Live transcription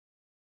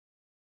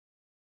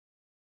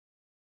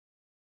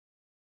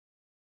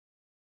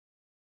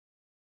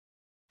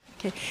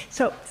Okay,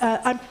 so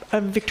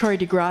I'm Victoria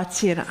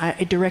DiGrazia, and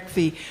I direct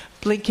the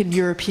Blinken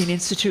European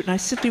Institute, and I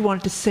simply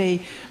wanted to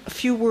say a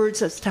few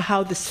words as to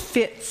how this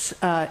fits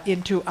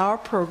into our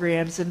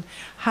programs and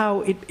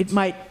how it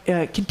might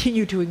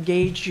continue to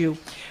engage you.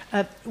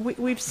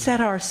 We've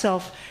set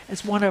ourselves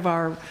as one of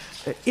our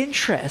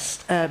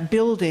interests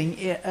building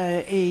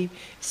a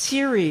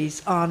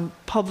series on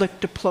public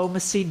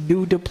diplomacy,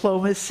 new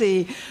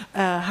diplomacy,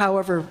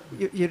 however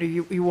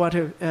you want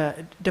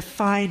to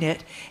define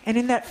it. And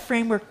in that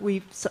framework,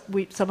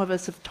 some of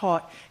us have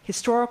taught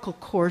historical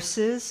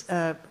courses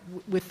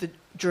with the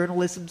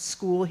journalism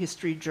school,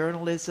 history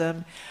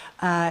journalism,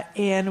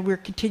 and we're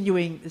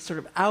continuing this sort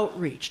of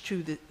outreach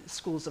to the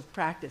schools of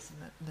practice.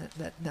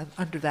 And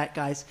under that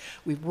guise,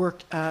 we've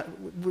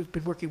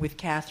been working with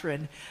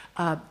Catherine,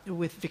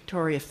 with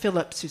Victoria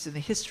Phillips, who's in the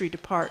history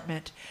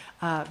department.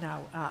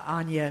 Now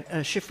Anya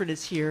Schiffrin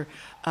is here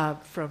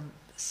from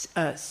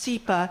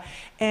SIPA,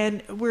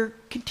 and we're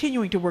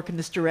continuing to work in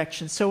this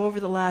direction. So over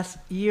the last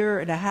year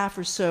and a half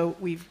or so,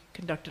 we've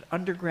conducted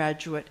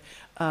undergraduate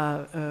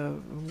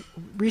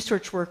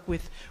research work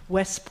with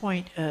West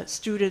Point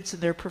students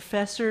and their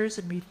professors,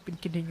 and we've been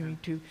continuing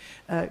to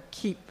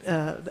keep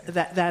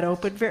that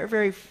open.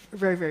 Very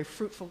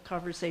fruitful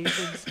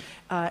conversations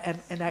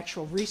and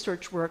actual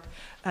research work.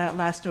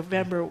 Last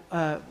November,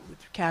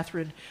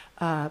 Catherine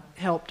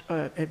helped,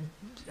 and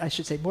I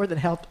should say more than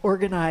helped,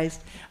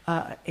 organized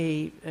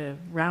a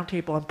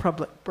roundtable on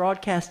public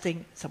broadcasting,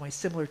 in some way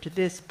similar to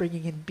this,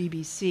 bringing in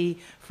BBC,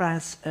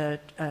 France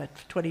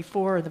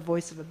 24, and the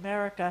Voice of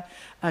America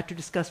to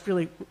discuss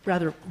really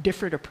rather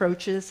different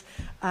approaches.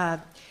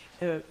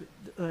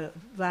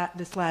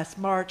 This last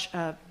March,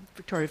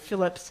 Victoria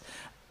Phillips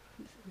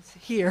is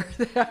here.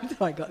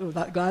 I got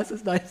without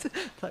glasses, nice,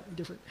 slightly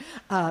different.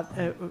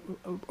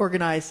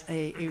 Organized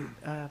a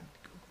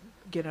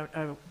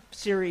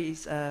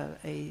series,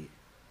 a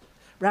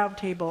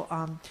roundtable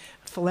on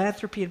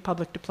philanthropy and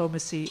public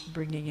diplomacy,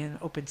 bringing in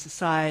Open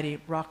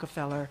Society,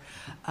 Rockefeller,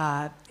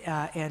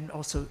 and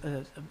also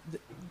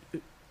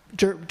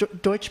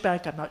Deutsche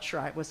Bank. I'm not sure,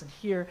 I wasn't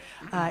here,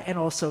 and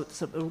also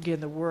again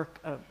the work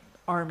of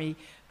Army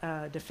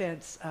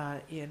defense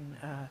in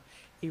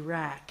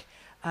Iraq.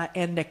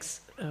 And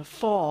next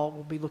fall,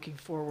 we'll be looking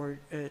forward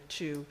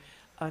to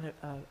an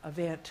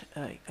event,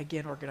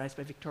 again organized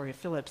by Victoria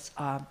Phillips,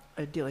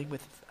 dealing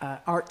with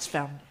arts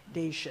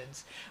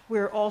foundations.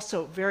 We're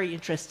also very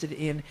interested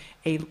in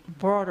a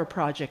broader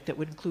project that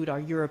would include our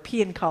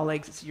European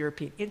colleagues. It's a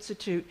European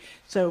Institute,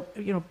 so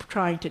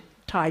trying to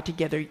tie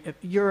together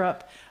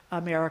Europe,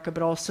 America,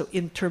 but also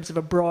in terms of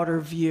a broader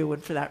view,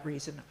 and for that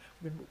reason,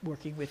 we've been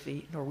working with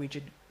the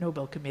Norwegian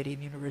Nobel Committee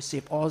and the University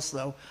of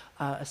Oslo.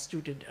 A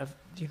student of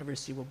the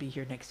university will be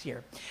here next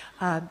year.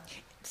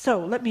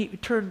 So let me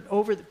turn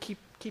over, keep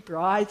your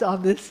eyes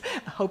on this.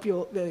 I hope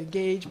you'll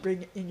engage,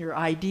 bring in your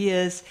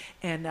ideas,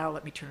 and now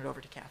let me turn it over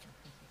to Catherine.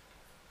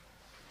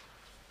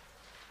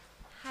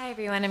 Hi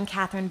everyone, I'm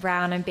Catherine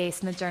Brown. I'm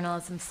based in the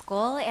journalism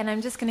school, and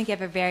I'm just going to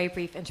give a very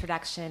brief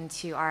introduction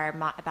to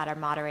about our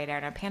moderator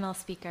and our panel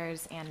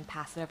speakers and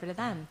pass it over to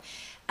them.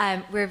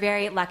 We're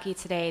very lucky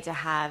today to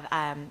have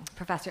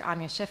Professor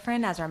Anya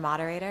Schiffrin as our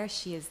moderator.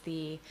 She is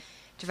the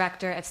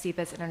Director of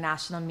SIPA's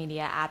International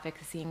Media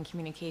Advocacy and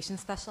Communication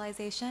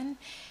Specialization,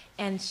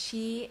 and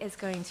she is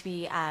going to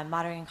be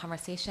moderating a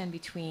conversation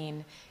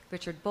between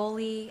Richard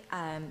Boly,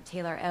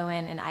 Taylor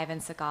Owen, and Ivan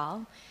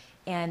Sigal.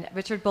 And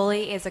Richard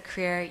Boly is a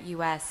career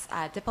U.S.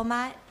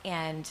 diplomat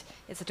and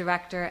is the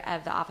director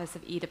of the Office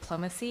of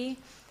eDiplomacy.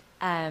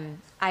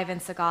 Ivan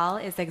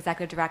Sigal is the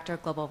executive director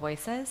of Global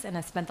Voices and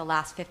has spent the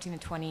last 15 to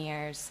 20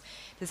 years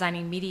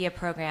designing media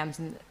programs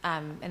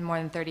in more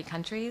than 30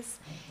 countries.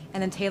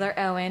 And then Taylor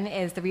Owen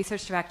is the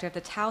research director of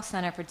the Tao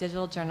Center for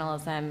Digital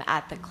Journalism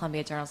at the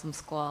Columbia Journalism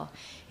School.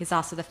 He's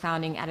also the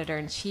founding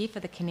editor-in-chief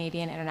of the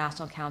Canadian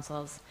International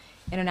Council's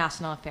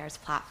International Affairs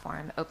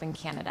platform,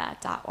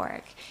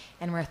 opencanada.org.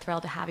 And we're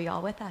thrilled to have you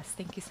all with us.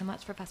 Thank you so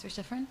much, Professor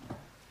Schiffrin.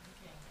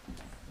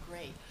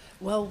 Great.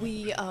 Well,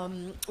 we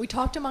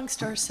talked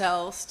amongst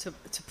ourselves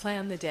to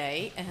plan the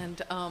day,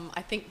 and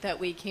I think that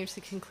we came to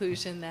the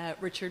conclusion that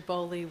Richard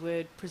Boly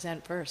would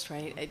present first,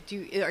 right?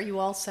 Are you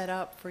all set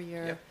up for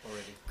your... Yep,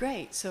 already.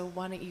 Great. So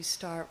why don't you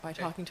start by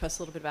talking to us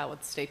a little bit about what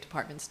the State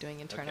Department's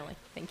doing internally. Okay.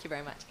 Thank you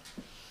very much.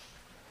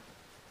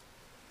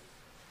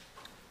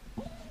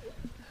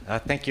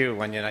 Thank you,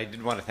 Anya. And I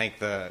did want to thank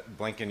the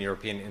Blinken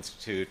European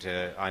Institute,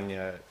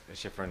 Anya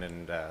Schiffrin,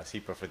 and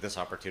SIPA for this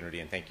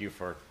opportunity, and thank you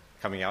for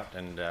coming out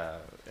and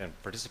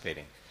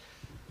participating.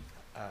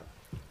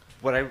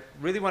 What I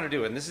really want to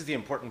do, and this is the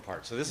important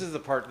part, so this is the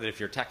part that if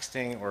you're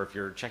texting or if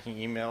you're checking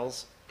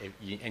emails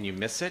and you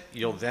miss it,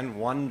 you'll then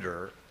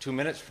wonder 2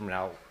 minutes from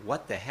now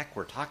what the heck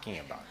we're talking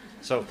about.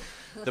 So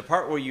the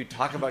part where you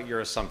talk about your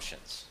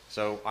assumptions.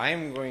 So I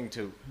am going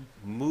to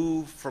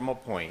move from a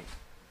point,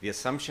 the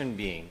assumption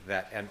being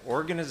that an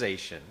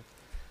organization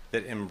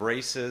that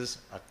embraces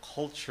a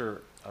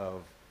culture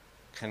of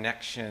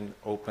connection,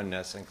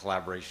 openness, and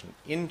collaboration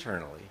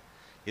internally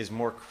is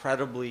more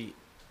credibly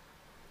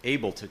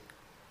able to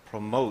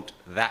promote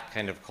that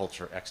kind of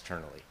culture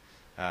externally.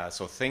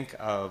 So think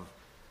of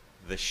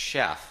the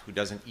chef who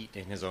doesn't eat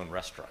in his own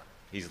restaurant.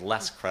 He's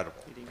less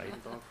credible,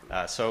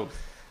 right? So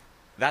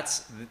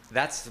that's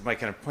my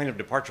kind of point of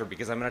departure,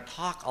 because I'm going to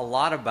talk a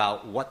lot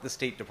about what the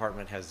State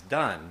Department has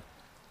done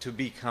to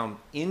become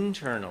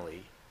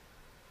internally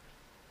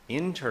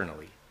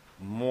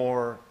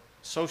more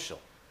social,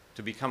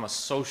 to become a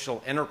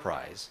social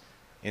enterprise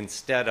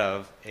instead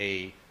of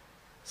a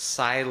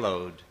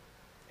siloed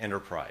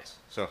enterprise.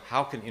 So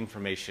how can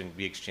information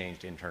be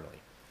exchanged internally?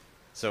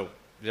 So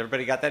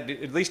everybody got that?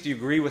 At least do you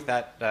agree with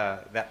that,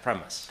 that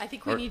premise? I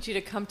think we need you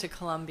to come to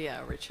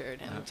Columbia, Richard,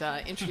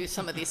 and introduce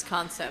some of these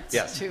concepts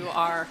Yes. to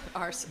our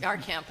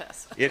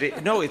campus.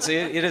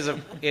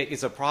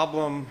 It's a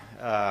problem,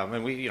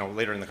 and we,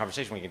 later in the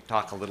conversation we can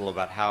talk a little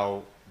about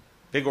how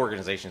big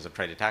organizations have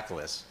tried to tackle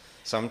this.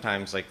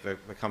 Sometimes, like the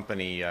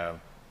company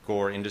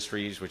Gore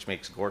Industries, which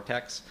makes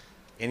Gore-Tex,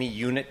 any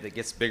unit that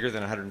gets bigger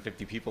than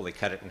 150 people, they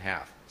cut it in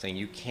half, saying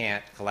you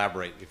can't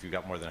collaborate if you've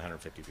got more than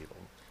 150 people.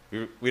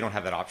 We don't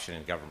have that option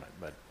in government,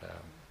 but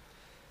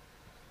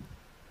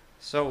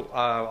so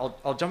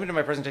I'll jump into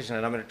my presentation,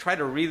 and I'm going to try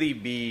to really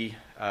be,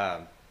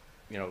 not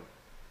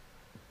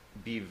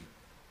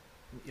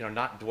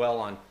dwell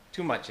on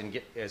too much and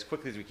get as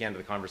quickly as we can to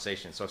the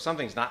conversation. So if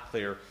something's not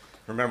clear,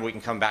 remember we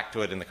can come back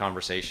to it in the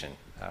conversation.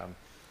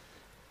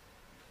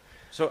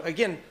 So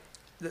again,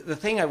 the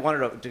thing I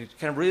wanted to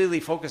kind of really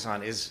focus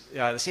on is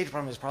the State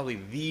Department is probably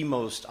the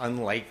most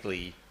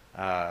unlikely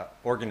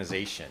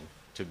organization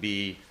to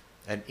be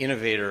an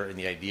innovator in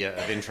the idea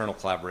of internal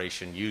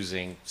collaboration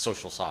using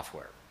social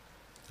software.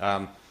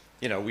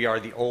 We are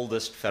the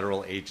oldest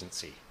federal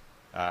agency.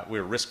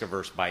 We're risk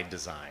averse by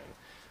design.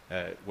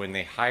 When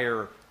they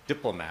hire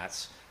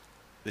diplomats,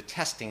 the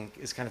testing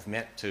is kind of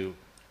meant to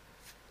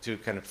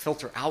kind of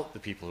filter out the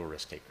people who are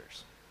risk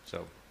takers.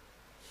 So,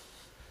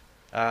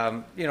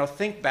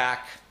 think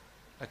back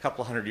a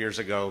couple hundred years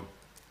ago,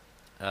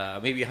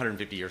 maybe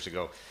 150 years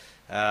ago,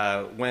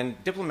 when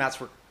diplomats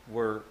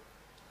were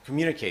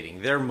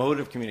communicating. Their mode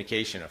of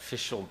communication,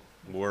 official,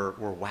 were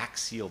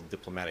wax-sealed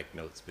diplomatic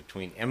notes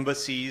between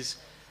embassies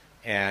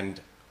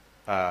and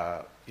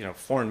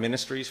foreign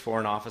ministries,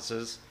 foreign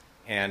offices,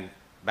 and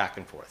back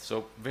and forth.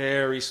 So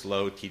very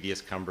slow, tedious,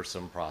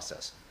 cumbersome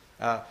process.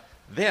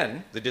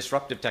 Then the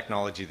disruptive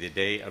technology of the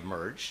day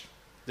emerged,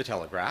 the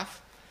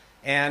telegraph,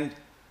 and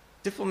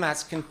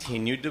diplomats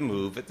continued to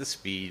move at the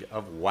speed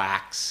of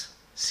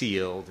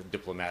wax-sealed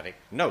diplomatic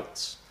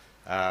notes,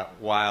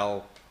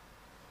 while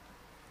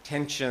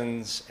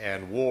tensions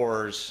and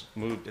wars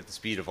moved at the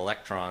speed of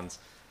electrons.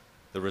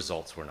 The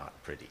results were not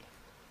pretty.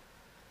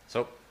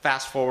 So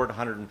fast forward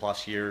 100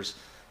 plus years,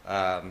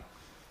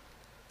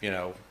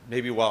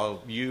 maybe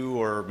while you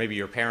or maybe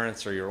your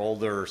parents or your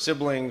older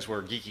siblings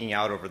were geeking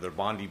out over their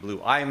Bondi Blue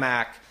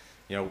iMac,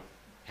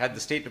 had the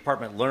State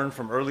Department learned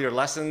from earlier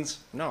lessons?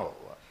 No.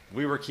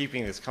 We were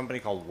keeping this company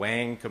called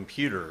Wang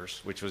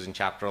Computers, which was in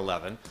Chapter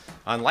 11,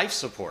 on life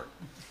support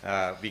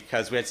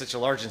because we had such a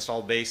large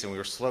installed base and we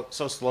were so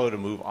slow to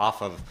move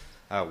off of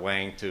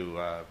Wang to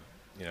a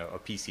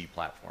PC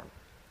platform.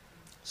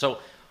 So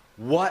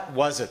what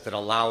was it that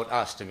allowed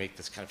us to make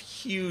this kind of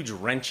huge,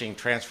 wrenching,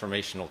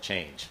 transformational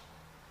change?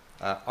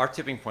 Our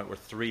tipping point were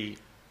 3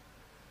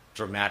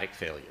 dramatic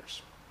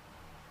failures.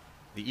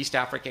 The East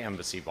Africa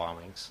embassy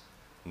bombings,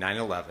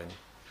 9/11,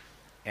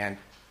 and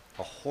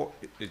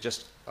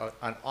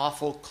an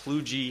awful,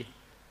 kludgy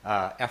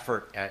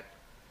effort at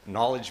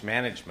knowledge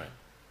management,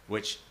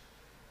 which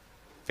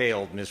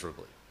failed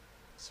miserably.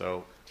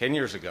 So 10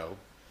 years ago,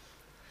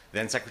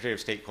 then Secretary of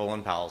State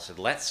Colin Powell said,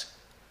 let's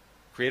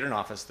create an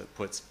office that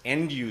puts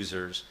end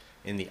users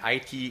in the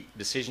IT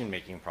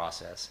decision-making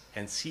process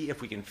and see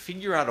if we can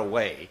figure out a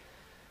way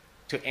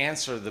to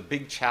answer the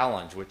big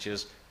challenge, which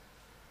is,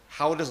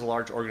 how does a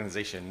large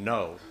organization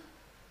know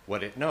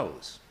what it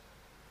knows?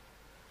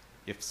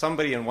 If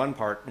somebody in one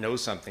part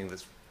knows something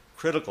that's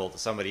critical to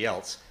somebody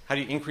else, how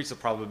do you increase the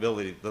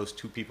probability that those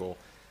two people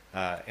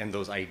and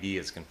those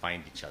ideas can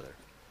find each other?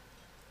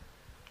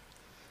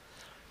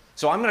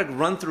 So I'm going to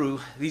run through,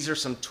 these are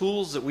some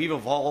tools that we've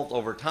evolved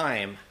over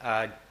time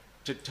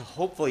to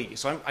hopefully,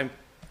 so I'm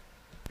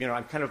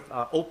kind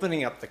of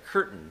opening up the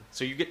curtain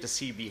so you get to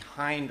see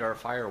behind our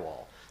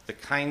firewall the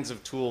kinds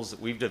of tools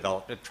that we've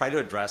developed to try to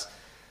address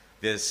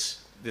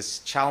this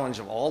challenge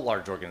of all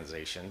large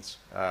organizations,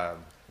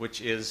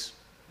 which is,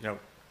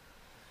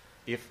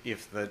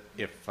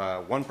 if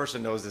one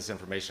person knows this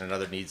information,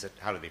 another needs it,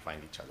 how do they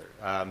find each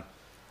other?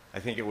 I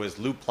think it was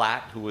Lou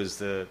Platt, who was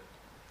the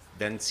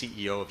then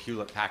CEO of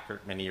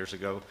Hewlett-Packard many years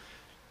ago,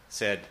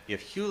 said,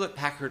 if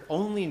Hewlett-Packard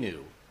only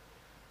knew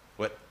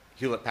what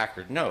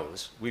Hewlett-Packard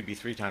knows, we'd be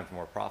 3 times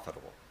more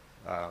profitable.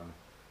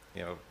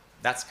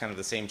 That's kind of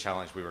the same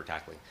challenge we were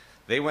tackling.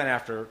 They went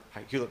after,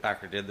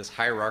 Hewlett-Packard did this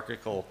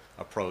hierarchical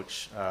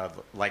approach,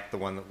 like the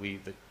one that we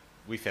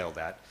failed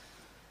at.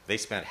 They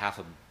spent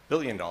 $500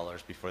 million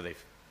before they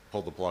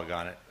pulled the plug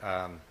on it.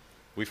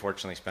 We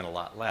fortunately spent a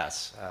lot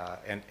less.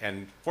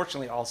 And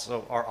fortunately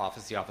also our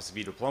office, the Office of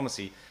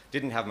eDiplomacy,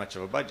 didn't have much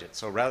of a budget.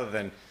 So rather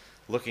than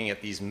looking at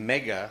these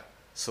mega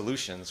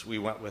solutions, we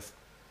went with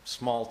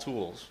small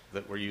tools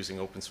that we're using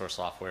open source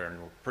software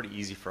and were pretty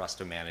easy for us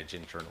to manage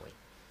internally.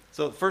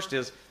 So the first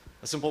is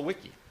a simple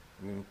wiki.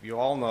 I mean, you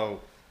all know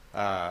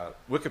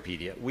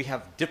Wikipedia. We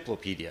have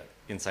Diplopedia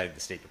inside the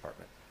State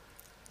Department.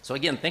 So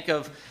again, think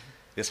of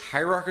this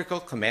hierarchical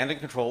command and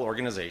control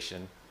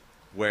organization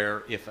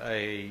where if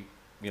a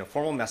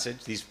formal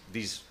message,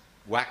 these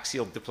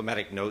wax-sealed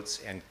diplomatic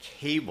notes and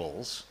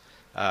cables,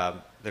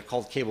 they're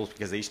called cables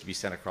because they used to be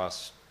sent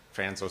across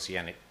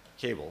transoceanic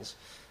cables.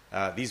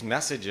 These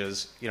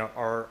messages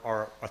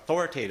are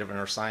authoritative and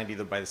are signed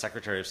either by the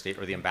Secretary of State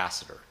or the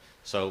ambassador.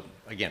 So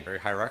again, very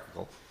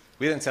hierarchical.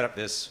 We then set up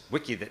this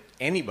wiki that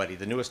anybody,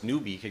 the newest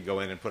newbie, could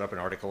go in and put up an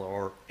article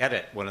or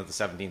edit one of the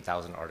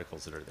 17,000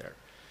 articles that are there.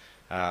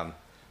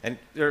 And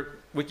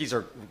wikis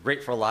are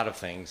great for a lot of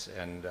things,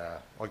 and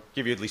I'll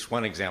give you at least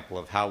one example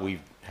of how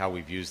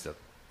we've used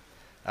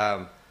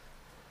them.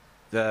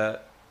 The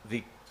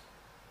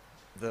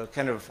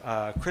kind of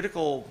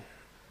critical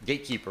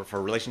gatekeeper for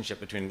a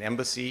relationship between an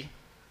embassy,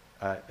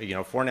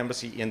 foreign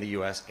embassy in the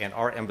U.S. and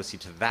our embassy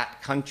to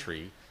that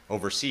country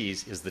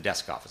overseas is the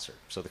desk officer,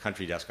 so the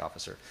country desk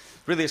officer.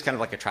 Really is kind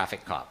of like a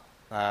traffic cop.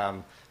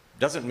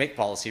 Doesn't make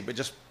policy, but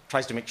just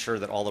tries to make sure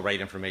that all the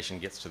right information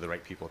gets to the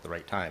right people at the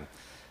right time.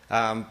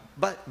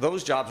 But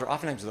those jobs are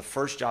oftentimes the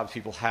first jobs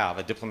people have,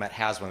 a diplomat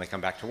has when they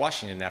come back to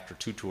Washington after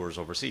 2 tours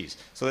overseas.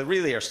 So they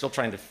really are still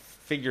trying to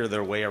figure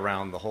their way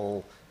around the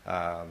whole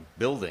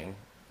building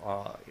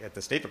at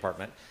the State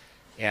Department,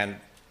 and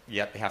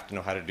yet they have to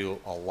know how to do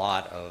a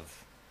lot of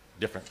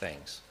different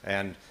things.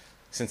 And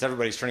since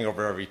everybody's turning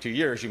over every 2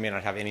 years, you may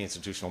not have any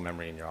institutional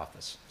memory in your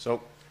office.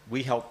 So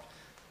we helped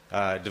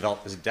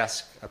develop this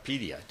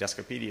Deskopedia.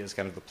 Deskopedia is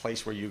kind of the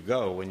place where you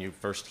go when you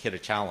first hit a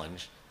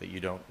challenge that you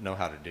don't know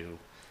how to do,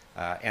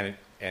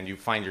 and you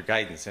find your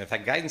guidance. And if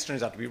that guidance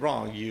turns out to be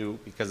wrong, you,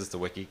 because it's the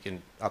wiki,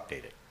 can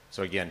update it.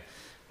 So again,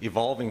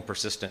 evolving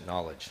persistent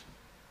knowledge.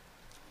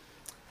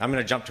 I'm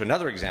going to jump to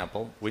another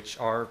example, which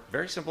are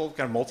very simple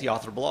kind of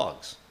multi-author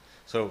blogs.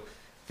 So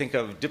think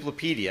of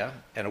Diplopedia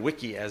and a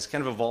wiki as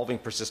kind of evolving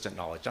persistent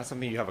knowledge, not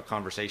something you have a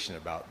conversation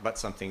about, but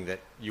something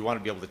that you want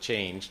to be able to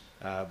change,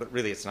 but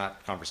really it's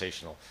not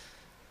conversational.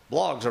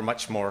 Blogs are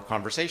much more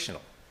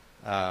conversational,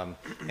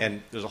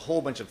 and there's a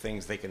whole bunch of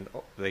things they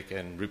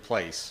can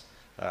replace,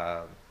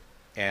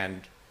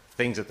 and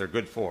things that they're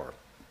good for.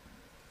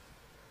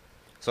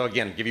 So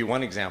again, give you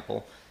one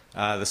example,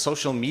 the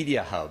social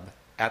media hub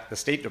at the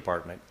State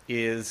Department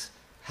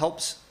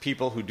helps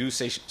people who do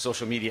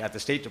social media at the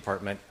State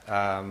Department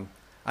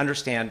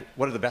understand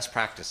what are the best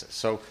practices.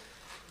 So,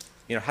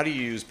 how do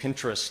you use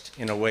Pinterest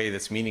in a way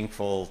that's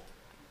meaningful,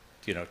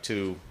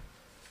 to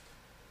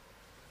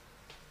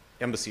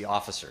embassy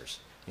officers?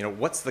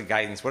 What's the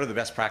guidance? What are the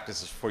best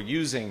practices for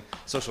using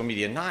social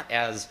media, not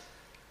as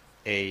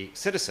a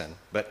citizen,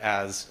 but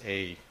as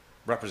a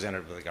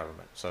representative of the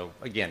government? So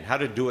again, how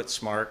to do it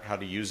smart, how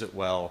to use it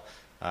well,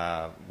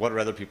 what are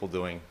other people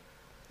doing?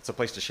 It's a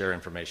place to share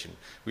information.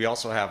 We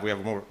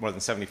have more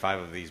than 75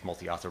 of these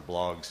multi-author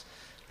blogs,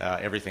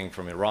 everything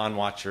from Iran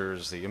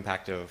watchers, the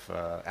impact of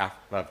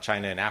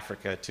China and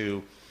Africa,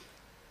 to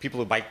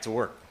people who bike to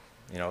work.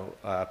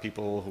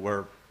 People who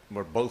are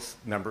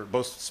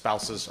both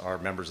spouses are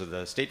members of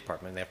the State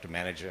Department, and they have to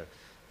manage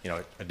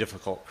a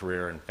difficult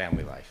career and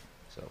family life.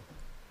 So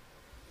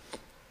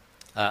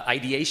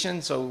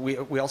ideation. So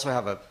we also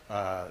have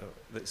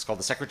it's called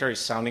the Secretary's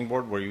Sounding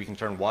Board, where you can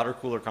turn water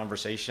cooler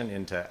conversation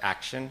into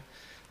action.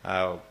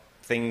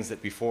 Things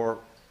that before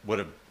would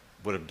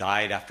have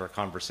died after a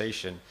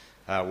conversation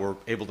were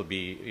able to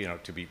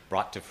be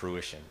brought to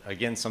fruition.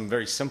 Again, some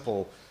very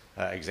simple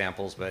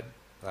examples, but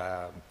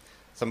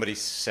somebody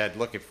said,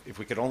 look, if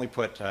we could only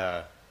put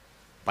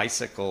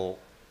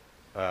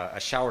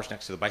showers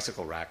next to the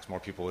bicycle racks, more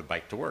people would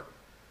bike to work.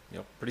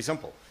 Pretty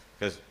simple,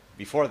 because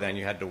before then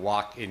you had to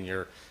walk in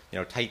your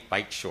tight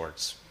bike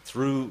shorts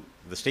through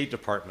the State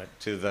Department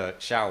to the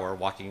shower,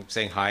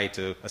 saying hi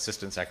to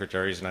assistant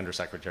secretaries and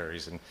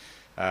undersecretaries, and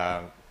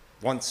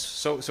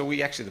so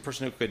we actually, the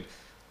person who could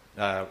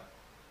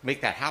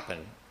make that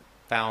happen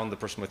found the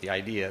person with the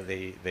idea.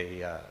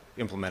 They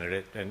implemented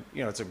it, and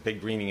it's a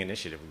big greening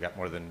initiative. We've got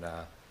more than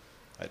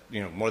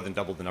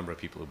double the number of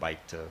people who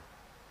bike to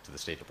the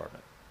State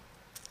Department.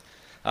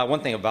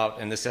 One thing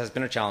and this has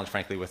been a challenge,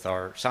 frankly, with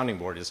our sounding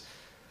board, is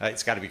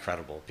it's got to be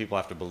credible. People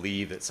have to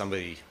believe that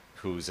somebody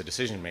who's a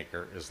decision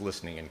maker is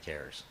listening and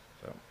cares.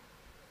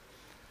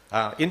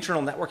 So,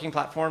 internal networking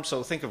platform.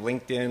 So think of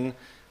LinkedIn.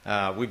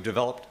 We've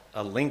developed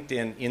a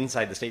LinkedIn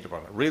inside the State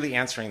Department, really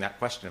answering that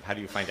question of how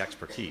do you find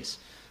expertise.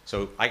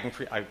 So I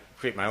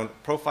create my own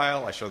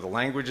profile. I show the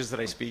languages that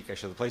I speak. I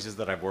show the places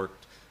that I've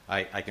worked.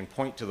 I can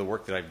point to the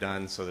work that I've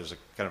done. So there's a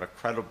kind of a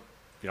credible,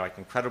 I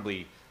can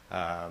credibly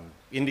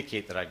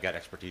indicate that I've got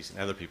expertise, and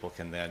other people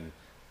can then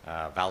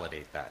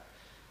validate that.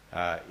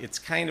 It's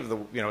kind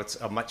of it's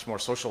a much more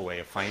social way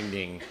of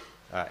finding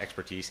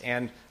expertise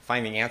and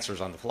finding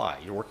answers on the fly.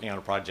 You're working on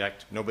a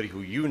project, nobody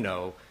who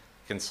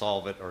can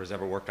solve it or has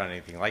ever worked on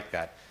anything like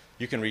that.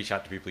 You can reach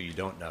out to people you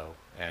don't know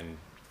and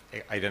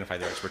identify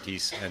their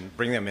expertise and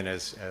bring them in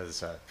as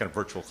kind of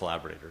virtual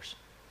collaborators.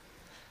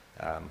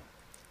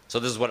 So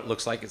this is what it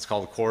looks like. It's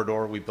called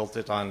Corridor. We built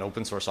it on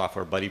open source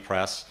software, Buddy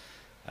Press.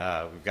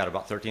 We've got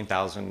about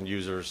 13,000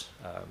 users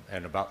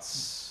and about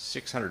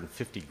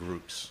 650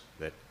 groups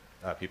that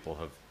people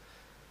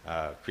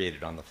have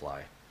created on the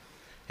fly.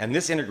 And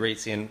this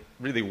integrates in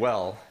really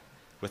well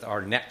with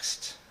our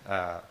next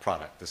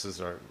product. This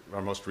is our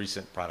most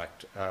recent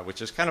product,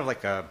 which is kind of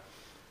like a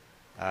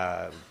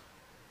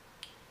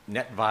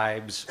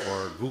NetVibes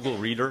or Google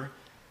Reader.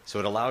 So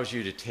it allows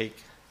you to take,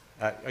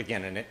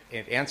 again, and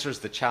it answers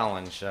the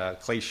challenge.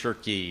 Clay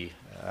Shirky,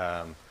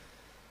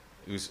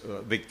 who's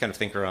a big kind of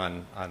thinker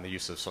on the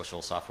use of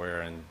social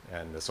software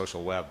and the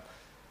social web,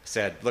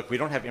 said, look, we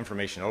don't have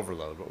information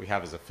overload. What we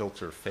have is a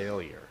filter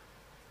failure.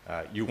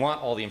 You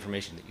want all the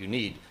information that you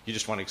need. You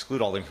just want to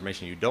exclude all the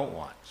information you don't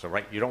want. So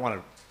right, you don't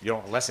want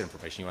less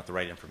information. You want the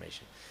right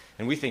information.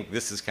 And we think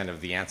this is kind of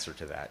the answer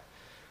to that.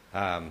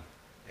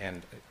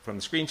 And from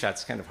the screenshot,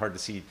 it's kind of hard to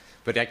see.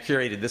 But I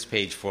curated this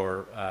page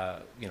for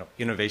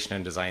innovation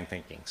and design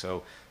thinking.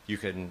 So you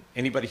can,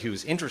 anybody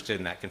who's interested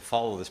in that can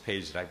follow this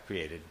page that I've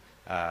created,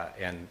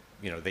 and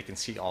they can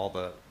see all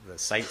the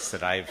sites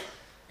that I've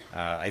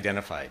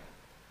identified.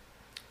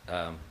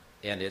 And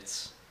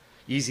it's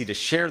easy to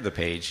share the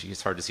page.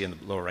 It's hard to see in the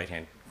lower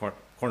right-hand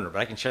corner, but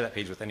I can share that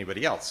page with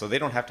anybody else. So they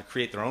don't have to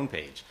create their own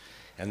page.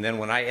 And then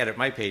when I edit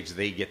my page,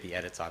 they get the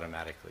edits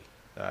automatically.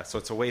 So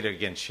it's a way to,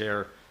 again,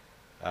 share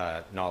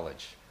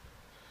knowledge.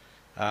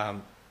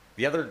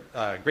 The other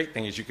great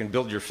thing is you can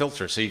build your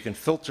filter. So you can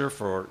filter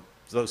for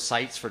those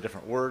sites for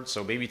different words.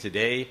 So maybe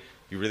today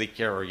you really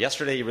care, or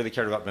yesterday you really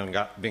cared about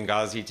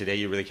Benghazi, today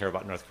you really care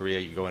about North Korea.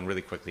 You go in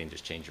really quickly and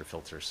just change your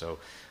filter. So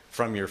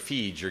from your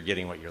feeds, you're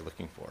getting what you're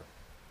looking for.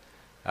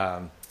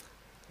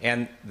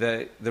 And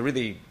the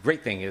really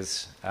great thing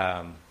is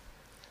that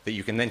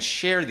you can then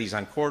share these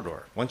on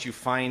Corridor. Once you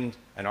find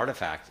an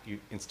artifact,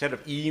 instead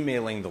of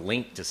emailing the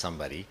link to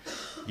somebody,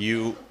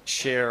 you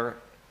share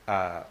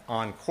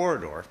on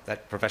Corridor,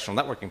 that professional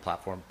networking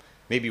platform,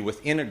 maybe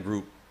within a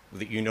group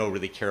that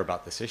really care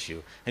about this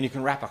issue, and you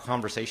can wrap a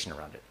conversation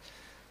around it.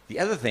 The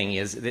other thing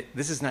is that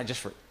this is not just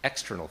for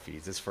external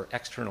feeds, it's for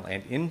external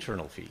and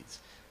internal feeds.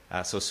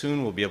 So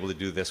soon we'll be able to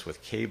do this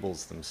with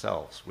cables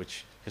themselves,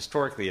 which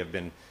historically have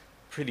been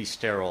pretty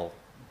sterile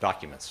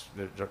documents.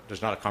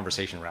 There's not a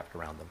conversation wrapped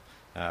around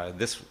them.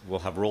 This will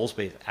have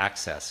roles-based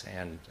access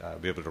and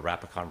be able to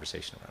wrap a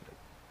conversation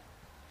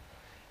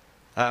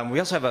around it. We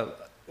also have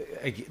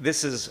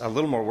this is a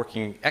little more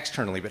working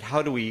externally, but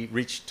how do we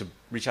reach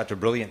out to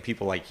brilliant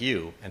people like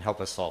you and help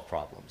us solve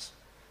problems?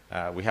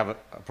 We have a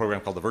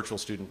program called the Virtual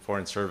Student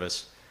Foreign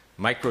Service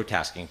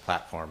microtasking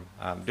platform.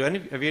 Have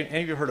any of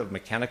you heard of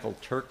Mechanical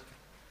Turk?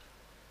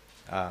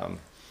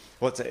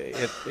 Well,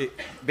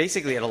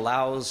 basically it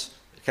allows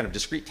kind of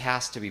discrete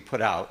tasks to be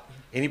put out.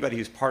 Anybody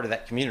who's part of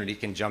that community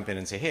can jump in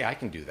and say, hey, I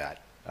can do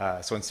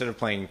that. So instead of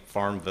playing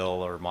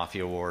Farmville or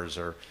Mafia Wars,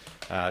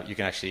 you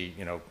can actually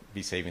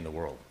be saving the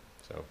world.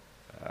 So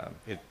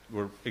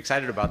we're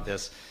excited about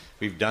this.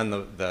 We've done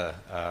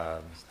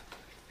the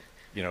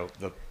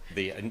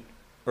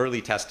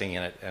early testing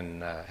in it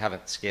and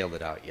haven't scaled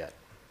it out yet.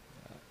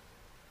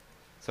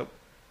 So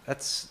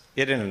that's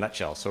it in a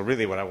nutshell. So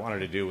really what I wanted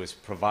to do was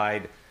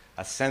provide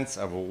a sense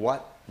of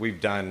what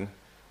we've done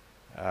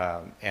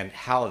and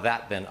how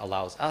that then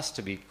allows us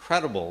to be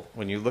credible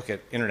when you look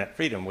at internet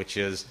freedom, which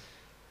is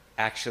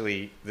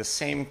actually the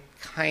same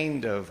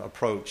kind of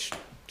approach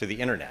to the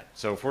internet.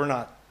 So if we're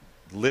not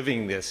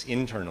living this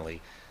internally,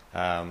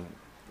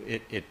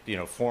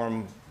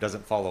 form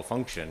doesn't follow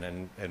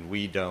function, and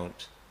we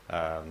don't,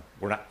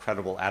 we're not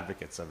credible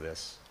advocates of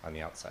this on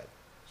the outside.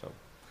 So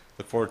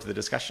look forward to the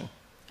discussion.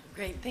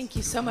 Great, thank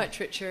you so much,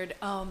 Richard.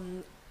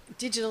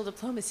 Digital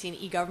diplomacy and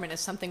e-government is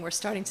something we're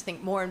starting to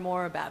think more and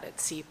more about at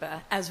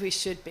SIPA, as we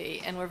should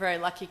be. And we're very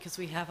lucky because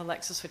we have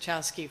Alexis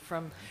Wachowski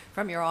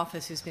from your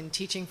office who's been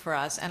teaching for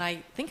us. And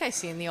I think I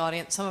see in the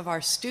audience some of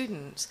our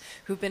students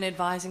who've been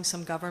advising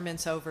some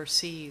governments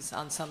overseas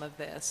on some of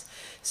this.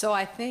 So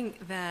I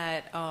think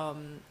that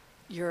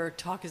your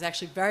talk is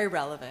actually very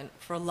relevant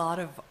for a lot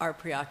of our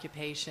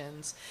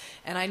preoccupations.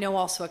 And I know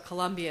also at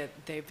Columbia,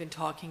 they've been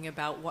talking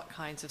about what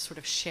kinds of sort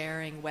of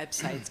sharing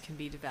websites can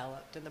be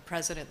developed. And the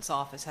president's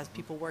office has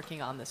people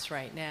working on this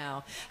right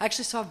now. I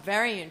actually saw a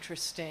very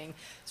interesting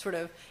sort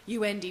of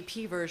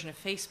UNDP version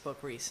of Facebook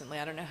recently.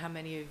 I don't know how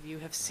many of you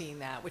have seen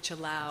that, which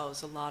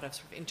allows a lot of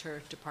sort of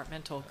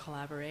interdepartmental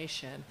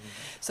collaboration.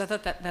 So I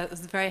thought that was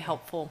very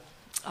helpful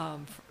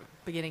for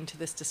beginning to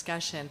this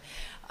discussion.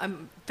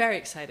 I'm very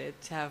excited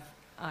to have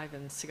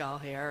Ivan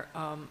Sigal here.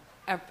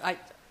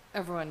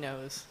 Everyone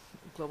knows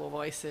Global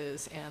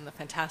Voices and the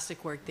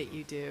fantastic work that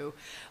you do.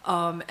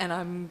 And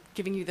I'm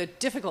giving you the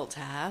difficult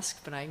task,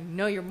 but I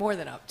know you're more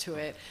than up to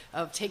it,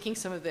 of taking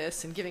some of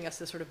this and giving us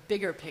a sort of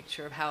bigger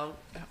picture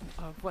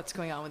of what's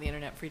going on with the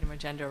Internet freedom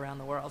agenda around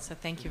the world. So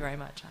thank you very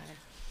much, Ivan.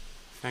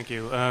 Thank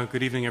you.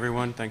 Good evening,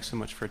 everyone. Thanks so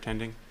much for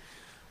attending.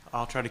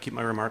 I'll try to keep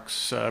my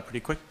remarks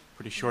pretty quick,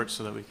 pretty short,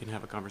 so that we can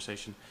have a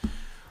conversation.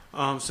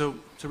 So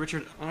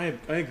Richard, I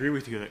agree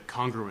with you that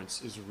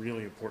congruence is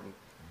really important.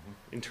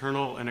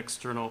 Internal and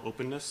external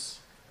openness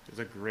It's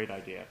a great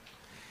idea.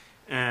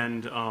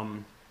 And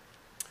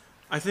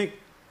I think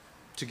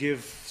to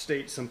give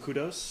state some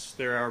kudos,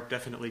 there are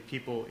definitely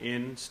people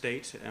in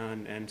state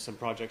and some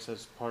projects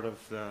as part of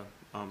the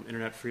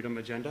Internet Freedom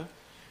Agenda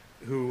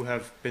who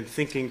have been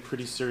thinking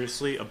pretty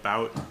seriously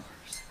about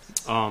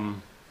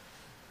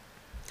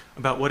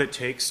what it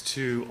takes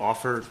to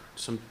offer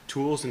some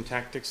tools and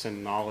tactics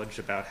and knowledge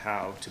about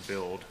how to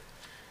build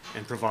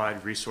and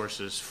provide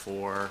resources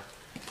for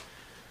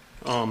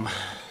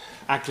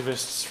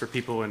activists, for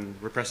people in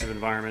repressive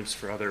environments,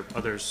 for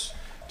others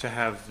to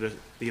have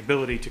the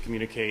ability to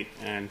communicate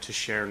and to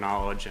share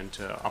knowledge and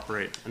to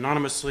operate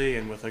anonymously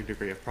and with a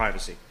degree of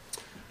privacy.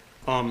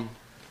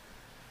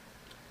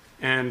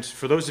 And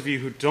for those of you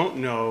who don't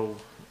know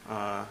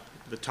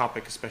the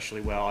topic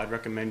especially well, I'd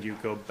recommend you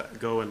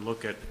go and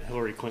look at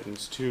Hillary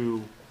Clinton's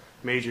 2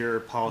 major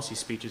policy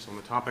speeches on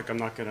the topic. I'm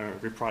not going to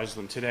reprise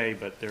them today,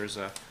 but there's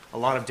a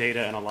lot of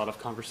data and a lot of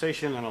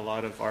conversation and a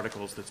lot of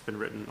articles that's been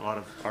written, a lot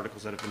of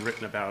articles that have been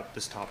written about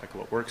this topic,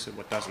 what works and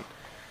what doesn't.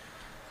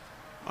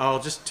 I'll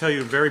just tell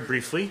you very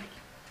briefly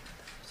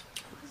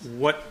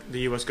what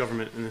the U.S.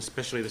 government and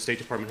especially the State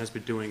Department has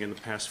been doing in the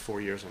past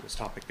 4 years on this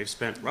topic. They've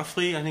spent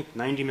roughly, I think,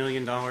 $90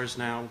 million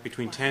now,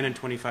 between $10 and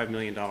 $25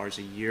 million a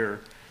year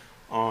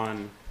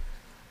on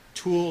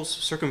tools,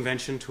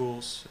 circumvention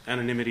tools,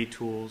 anonymity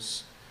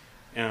tools,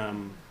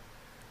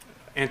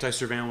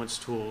 anti-surveillance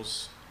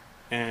tools,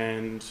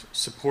 and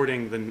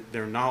supporting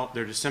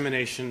their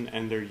dissemination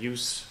and their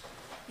use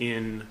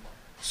in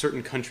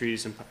certain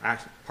countries and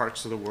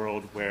parts of the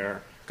world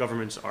where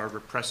governments are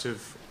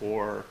repressive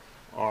or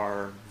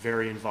are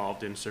very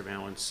involved in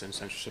surveillance and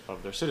censorship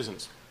of their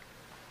citizens.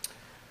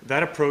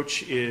 That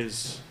approach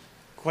is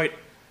quite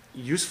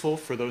useful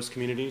for those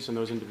communities and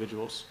those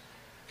individuals.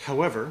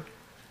 However,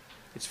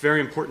 it's very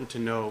important to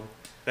know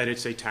that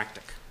it's a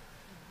tactic.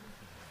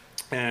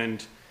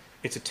 And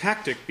it's a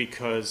tactic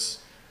because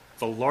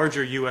the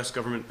larger US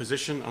government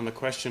position on the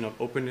question of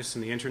openness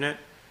in the internet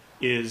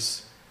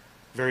is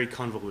very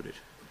convoluted.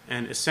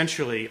 And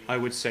essentially, I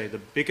would say the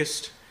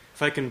biggest,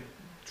 if I can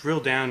drill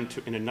down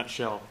to, in a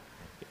nutshell,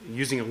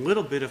 using a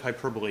little bit of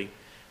hyperbole,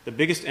 the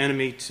biggest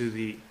enemy to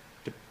the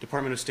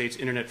Department of State's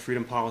internet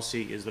freedom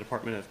policy is the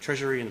Department of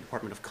Treasury and the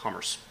Department of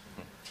Commerce.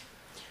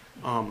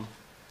 And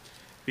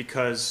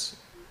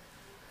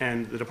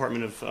the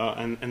Department of,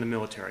 and the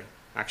military,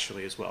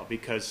 actually, as well.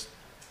 Because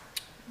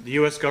the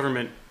US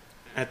government,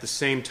 at the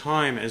same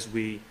time as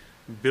we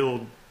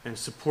build and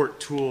support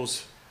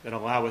tools that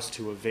allow us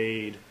to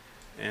evade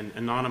and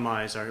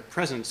anonymize our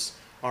presence,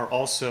 are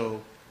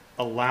also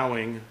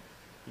allowing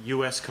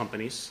US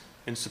companies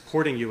and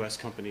supporting US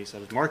companies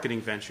as a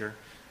marketing venture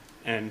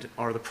and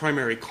are the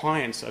primary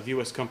clients of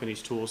US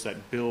companies' tools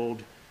that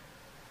build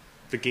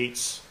the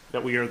gates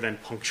that we are then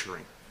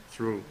puncturing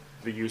through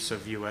the use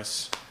of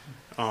US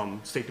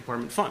State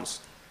Department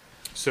funds.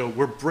 So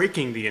we're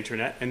breaking the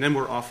internet and then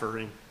we're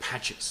offering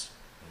patches.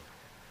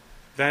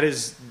 That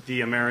is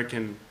the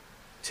American,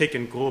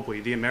 taken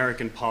globally, the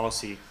American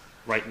policy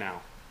right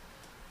now.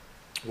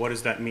 What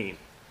does that mean?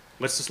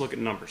 Let's just look at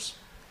numbers.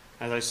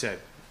 As I said,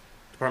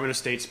 Department of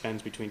State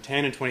spends between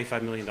 $10 and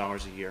 $25 million a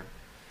year.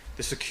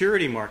 The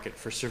security market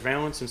for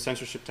surveillance and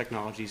censorship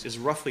technologies is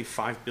roughly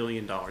 $5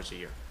 billion a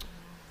year,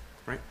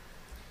 right?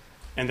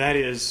 And that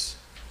is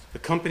the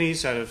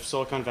companies out of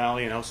Silicon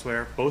Valley and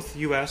elsewhere, both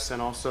US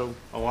and also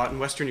a lot in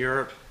Western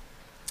Europe,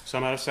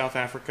 some out of South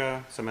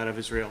Africa, some out of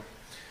Israel,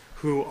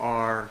 who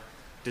are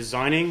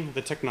designing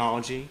the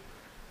technology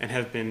and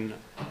have been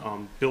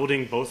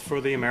building both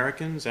for the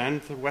Americans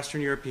and the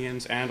Western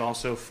Europeans and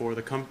also for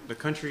the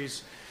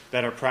countries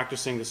that are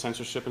practicing the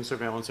censorship and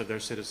surveillance of their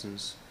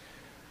citizens.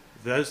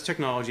 Those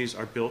technologies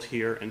are built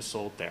here and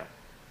sold there,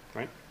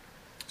 right?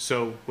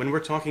 So when we're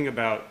talking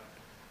about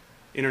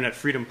internet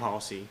freedom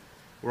policy,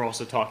 we're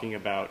also talking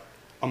about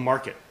a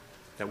market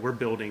that we're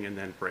building and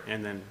then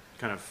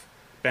kind of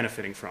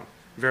benefiting from.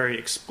 Very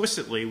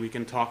explicitly, we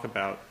can talk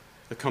about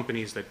the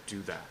companies that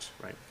do that,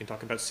 right? We can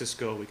talk about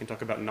Cisco, we can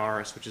talk about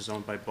Naris, which is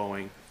owned by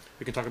Boeing,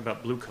 we can talk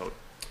about Blue Coat,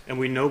 and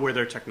we know where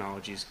their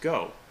technologies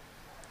go.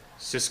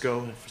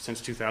 Cisco,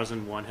 since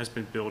 2001, has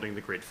been building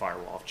the Great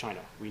Firewall of China.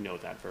 We know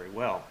that very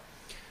well.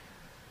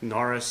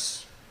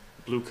 Naris,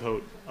 Blue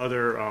Coat,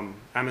 other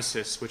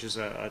Amisys, which is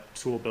a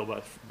tool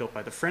built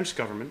by the French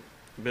government,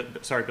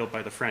 built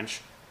by the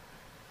French,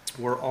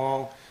 were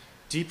all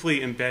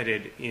deeply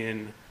embedded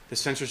in the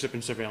censorship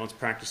and surveillance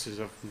practices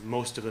of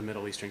most of the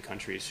Middle Eastern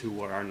countries who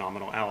were our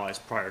nominal allies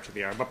prior to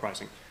the Arab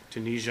uprising.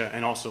 Tunisia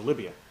and also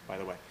Libya, by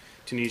the way.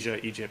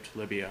 Tunisia, Egypt,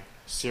 Libya,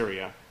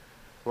 Syria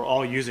were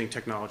all using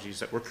technologies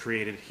that were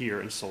created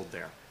here and sold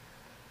there.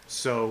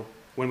 So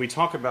when we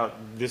talk about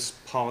this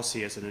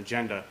policy as an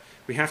agenda,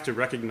 we have to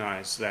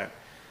recognize that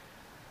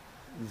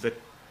the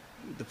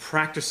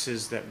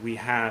practices that we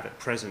have at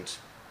present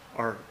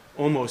are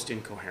almost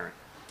incoherent.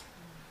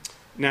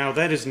 Now,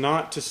 that is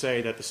not to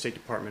say that the State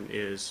Department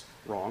is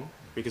wrong,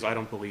 because I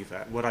don't believe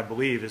that. What I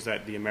believe is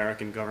that the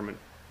American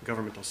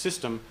governmental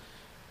system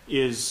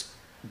is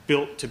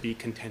built to be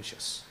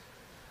contentious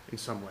in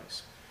some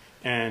ways.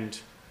 And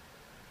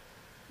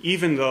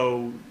even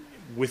though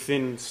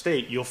within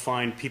state you'll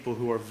find people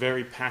who are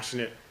very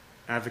passionate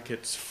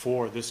advocates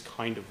for this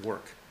kind of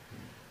work,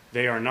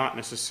 they are not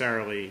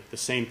necessarily the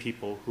same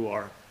people who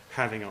are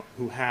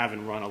who have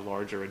and run a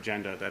larger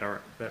agenda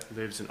that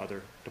lives in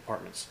other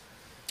departments.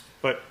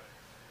 But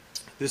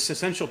this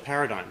essential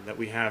paradigm that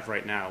we have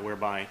right now,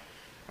 whereby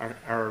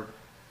our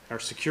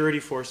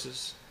security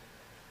forces,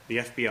 the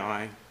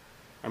FBI,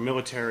 our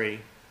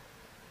military,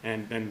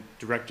 and then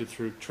directed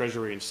through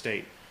Treasury and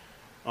State,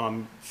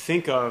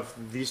 think of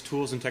these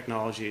tools and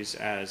technologies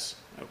as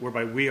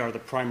whereby we are the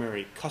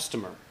primary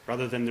customer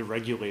rather than the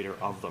regulator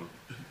of them,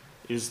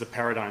 is the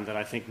paradigm that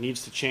I think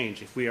needs to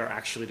change if we are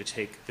actually to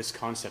take this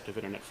concept of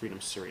internet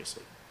freedom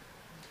seriously.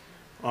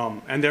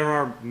 And there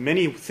are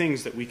many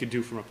things that we could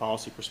do from a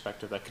policy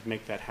perspective that could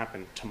make that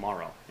happen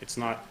tomorrow. It's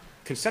not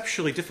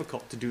conceptually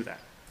difficult to do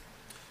that.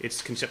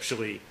 It's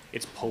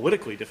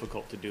politically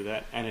difficult to do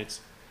that, and it's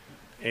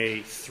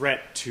a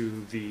threat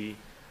to the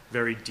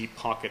very deep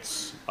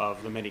pockets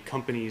of the many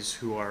companies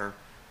who are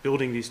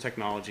building these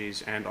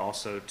technologies, and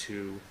also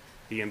to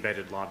the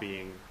embedded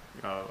lobbying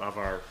of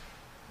our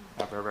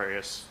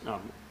various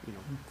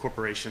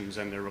corporations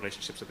and their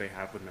relationships that they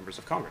have with members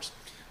of Congress.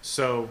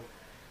 So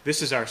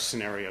this is our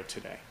scenario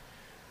today.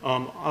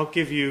 I'll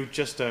give you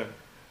just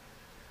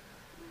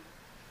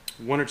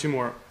one or two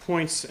more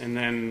points, and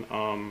then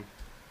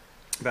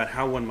about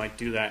how one might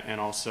do that, and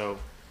also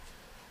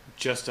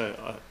just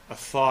a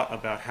thought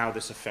about how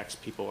this affects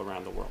people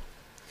around the world.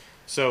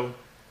 So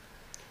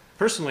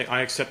personally,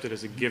 I accept it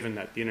as a given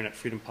that the Internet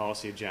Freedom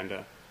Policy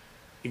agenda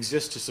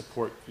exists to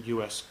support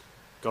U.S.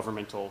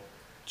 governmental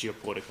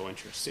geopolitical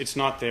interests. It's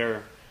not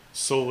there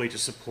solely to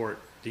support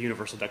the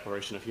Universal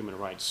Declaration of Human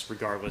Rights,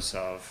 regardless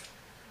of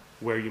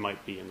where you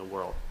might be in the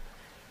world.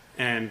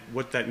 And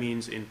what that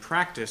means in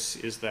practice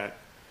is that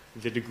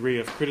the degree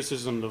of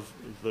criticism,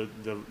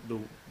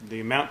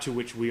 the amount to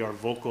which we are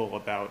vocal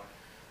about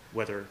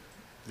whether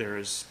there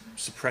is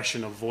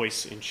suppression of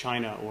voice in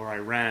China or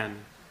Iran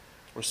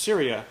or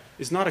Syria,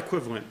 is not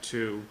equivalent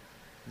to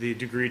the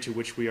degree to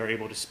which we are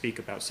able to speak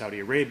about Saudi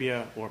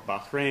Arabia or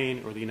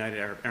Bahrain or the United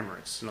Arab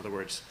Emirates. In other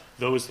words,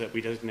 those that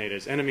we designate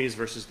as enemies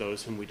versus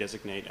those whom we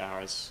designate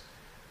as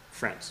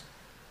friends.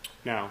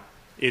 Now,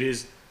 it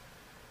is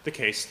the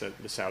case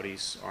that the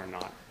Saudis are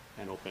not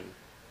an open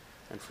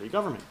and free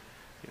government.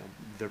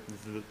 The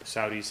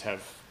Saudis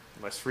have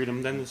less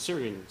freedom than the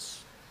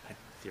Syrians,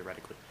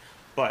 theoretically.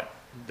 But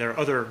there are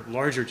other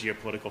larger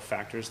geopolitical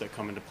factors that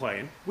come into play,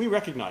 and we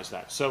recognize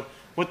that. So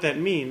what that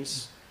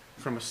means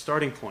from a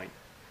starting point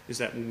is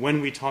that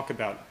when we talk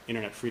about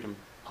Internet Freedom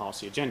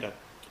Policy agenda,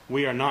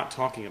 we are not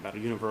talking about a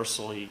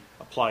universally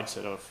applied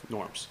set of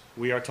norms.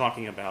 We are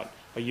talking about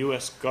a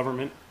U.S.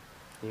 government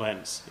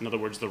lens. In other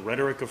words, the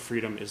rhetoric of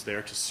freedom is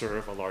there to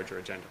serve a larger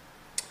agenda.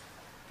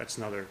 That's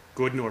neither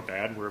good nor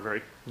bad. We're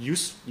very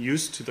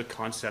used to the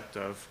concept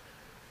of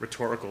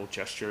rhetorical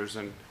gestures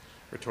and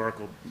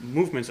rhetorical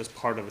movements as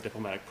part of a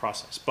diplomatic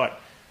process. But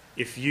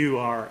if you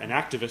are an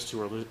activist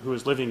who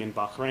is living in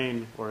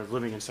Bahrain or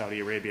living in Saudi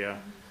Arabia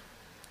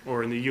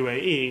or in the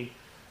UAE,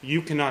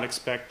 you cannot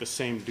expect the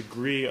same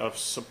degree of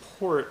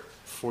support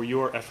for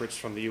your efforts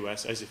from the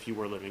U.S. as if you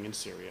were living in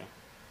Syria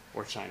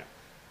or China.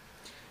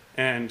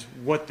 And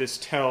what this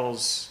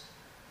tells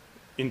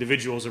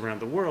individuals around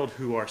the world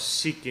who are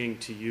seeking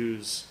to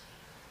use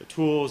the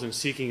tools and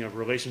seeking a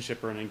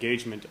relationship or an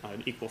engagement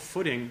on equal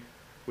footing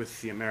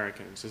with the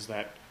Americans is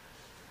that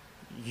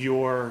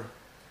your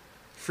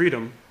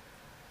freedom,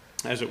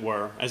 as it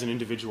were, as an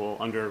individual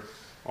under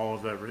all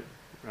of the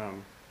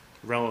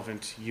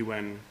relevant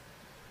UN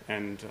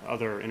and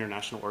other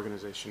international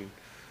organization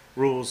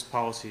rules,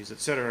 policies,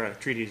 etc.,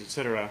 treaties,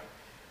 etc.,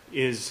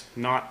 is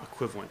not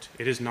equivalent.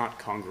 It is not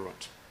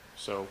congruent.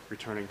 So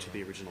returning to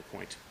the original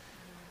point.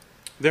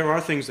 There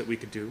are things that we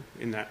could do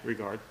in that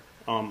regard.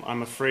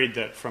 I'm afraid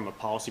that from a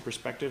policy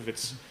perspective,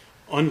 it's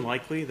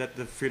unlikely that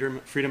the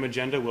freedom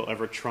agenda will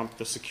ever trump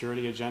the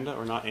security agenda,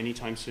 or not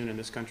anytime soon in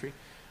this country.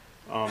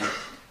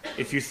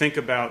 If you think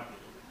about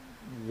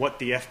what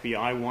the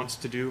FBI wants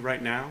to do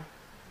right now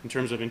in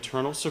terms of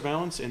internal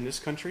surveillance in this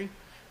country,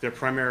 their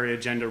primary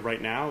agenda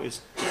right now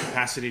is the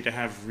capacity to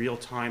have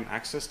real-time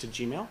access to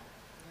Gmail.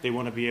 They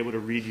want to be able to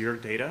read your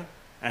data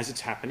as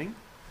it's happening.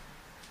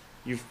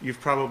 You've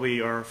probably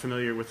are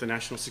familiar with the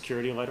national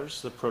security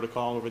letters, the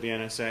protocol over the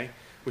NSA,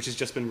 which has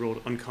just been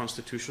ruled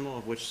unconstitutional,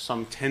 of which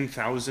some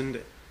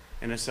 10,000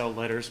 NSL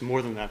letters,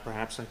 more than that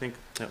perhaps, I think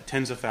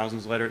tens of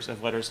thousands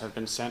of letters have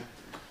been sent.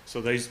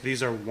 So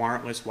these are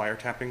warrantless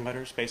wiretapping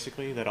letters,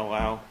 basically, that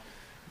allow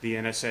the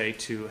NSA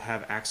to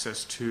have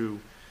access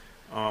to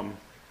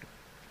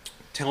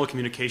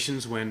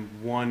telecommunications when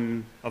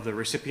one of the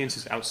recipients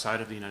is outside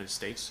of the United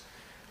States.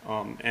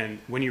 And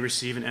when you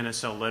receive an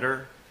NSL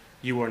letter,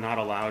 you are not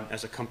allowed,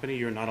 as a company,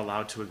 you're not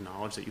allowed to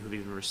acknowledge that you have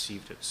even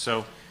received it.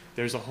 So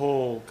there's a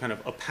whole kind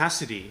of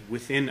opacity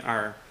within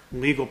our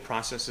legal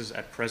processes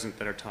at present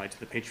that are tied to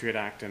the Patriot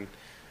Act and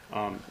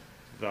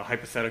the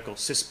hypothetical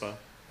SIPA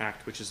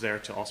Act, which is there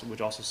to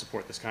also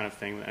support this kind of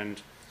thing,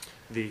 and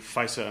the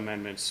FISA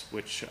amendments,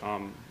 which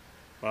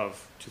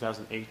of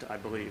 2008, I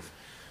believe,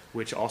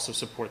 which also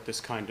support this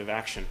kind of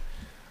action.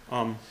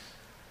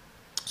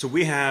 So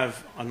we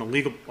have, on the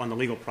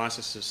legal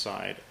processes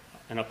side,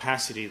 an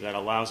opacity that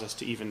allows us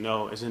to even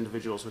know, as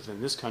individuals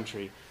within this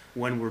country,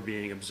 when we're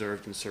being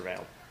observed and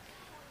surveilled.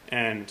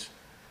 And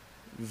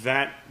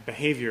that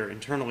behavior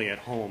internally at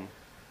home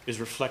is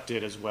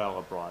reflected as well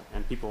abroad.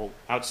 And people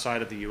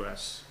outside of the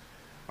U.S.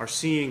 are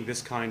seeing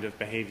this kind of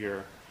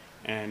behavior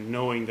and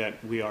knowing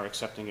that we are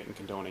accepting it and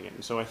condoning it.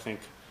 And so I think,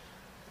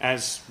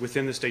 as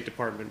within the State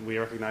Department, we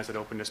recognize that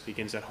openness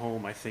begins at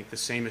home. I think the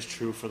same is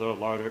true for the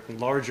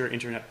larger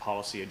internet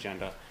policy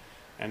agenda,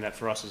 and that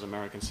for us as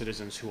American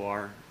citizens who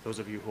are, those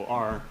of you who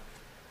are,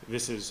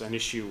 this is an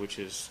issue which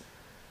is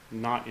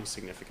not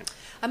insignificant.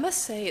 I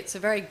must say it's a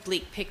very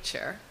bleak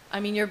picture. I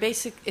mean,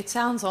 it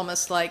sounds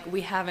almost like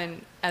we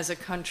haven't, as a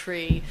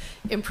country,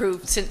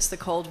 improved since the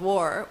Cold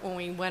War, when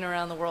we went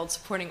around the world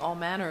supporting all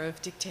manner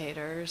of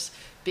dictators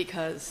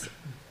because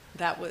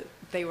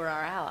they were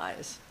our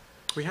allies.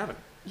 We haven't.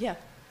 Yeah.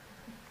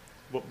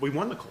 Well, we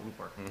won the Cold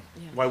War.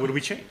 Yeah. Why would we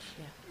change?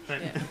 Yeah.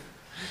 Yeah.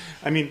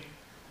 I mean,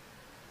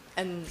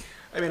 And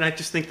I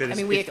just think that I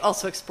mean, we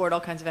also export all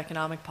kinds of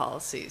economic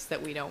policies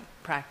that we don't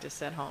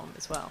practice at home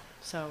as well.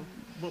 So,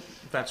 well,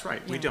 that's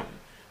right. We Yeah.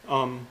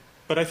 don't.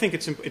 But I think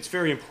it's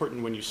very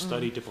important when you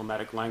study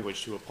diplomatic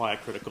language to apply a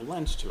critical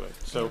lens to it.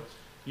 So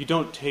you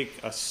don't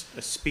take a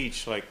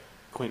speech like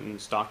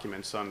Clinton's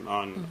documents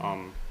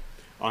on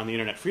the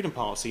internet freedom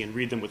policy and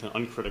read them with an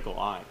uncritical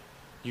eye.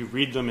 You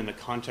read them in the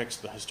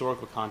context, the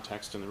historical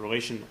context, and the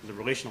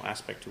relational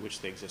aspect to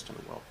which they exist in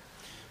the world.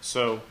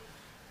 So,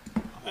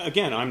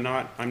 again, I'm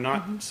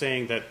not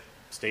saying that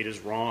state is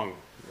wrong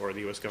or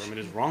the U.S. government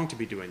is wrong to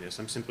be doing this.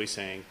 I'm simply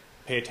saying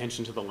pay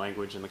attention to the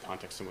language and the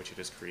context in which it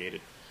is created.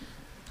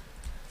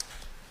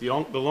 The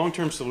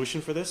long-term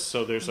solution for this,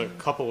 so there's a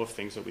couple of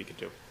things that we could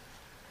do.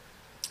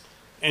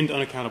 End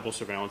unaccountable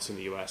surveillance in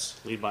the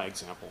U.S. Lead by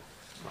example,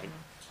 right?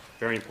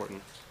 Very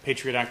important.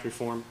 Patriot Act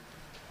reform,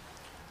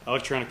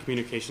 Electronic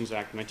Communications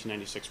Act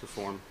 1996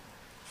 reform,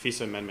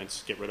 FISA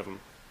amendments, get rid of them.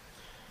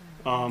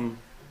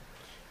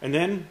 And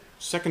then,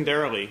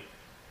 secondarily,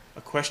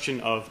 a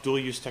question of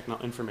dual-use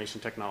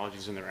information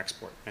technologies and their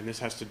export. And this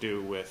has to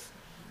do with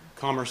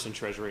commerce and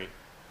treasury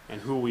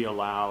and who we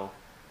allow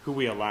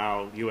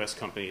U.S.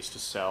 companies to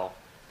sell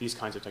these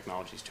kinds of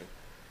technologies to.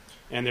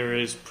 And there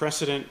is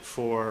precedent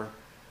for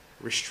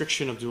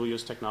restriction of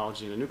dual-use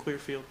technology in the nuclear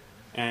field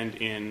and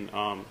in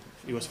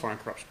U.S. Foreign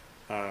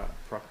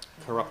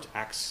Corrupt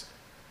Acts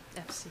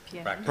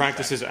FCPA.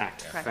 Practices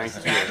Act.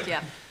 Practices Thank you.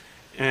 Act, yeah.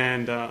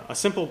 And a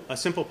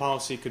simple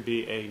policy could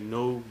be a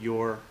know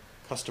your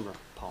customer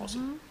policy.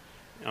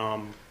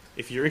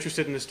 If you're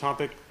interested in this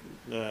topic,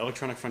 the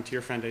Electronic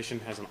Frontier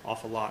Foundation has an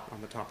awful lot on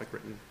the topic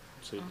written.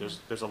 So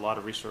there's a lot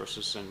of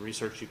resources and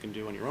research you can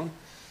do on your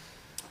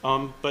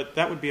own. But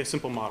that would be a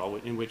simple model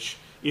in which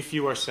if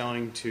you are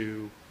selling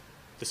to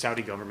the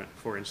Saudi government,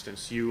 for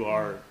instance, you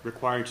are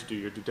required to do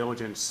your due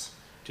diligence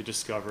to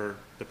discover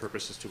the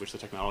purposes to which the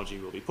technology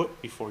will be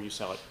put before you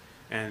sell it.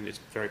 And it's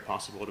very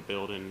possible to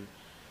build in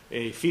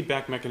a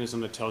feedback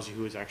mechanism that tells you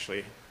who is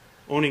actually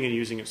owning and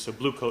using it. So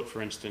Blue Coat,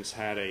 for instance,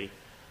 had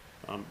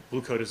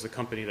Blue Coat is the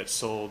company that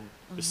sold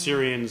the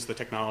Syrians the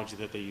technology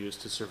that they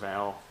used to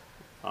surveil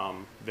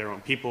their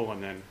own people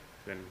and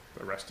then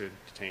arrested,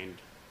 detained,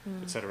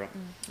 etc.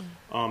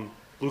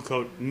 Blue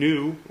Coat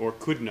knew or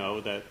could know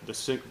that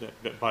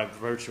that by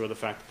virtue of the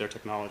fact that their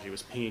technology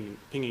was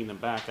pinging them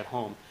back at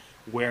home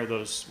where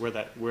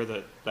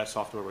that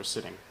software was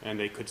sitting, and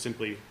they could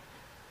simply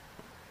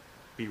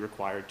be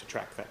required to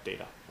track that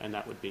data, and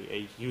that would be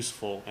a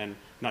useful and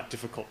not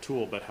difficult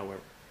tool.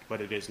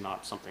 But it is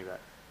not something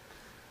that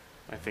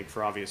I think,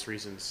 for obvious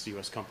reasons,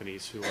 U.S.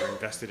 companies who are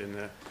invested in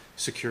the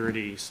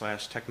security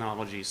 /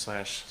 technology /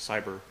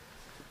 cyber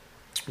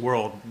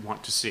world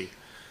want to see.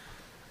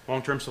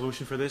 Long-term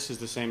solution for this is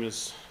the same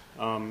as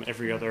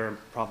every other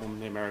problem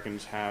the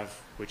Americans have,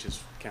 which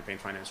is campaign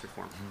finance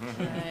reform.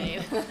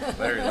 Right.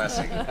 Larry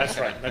Lessig. That's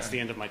right. That's the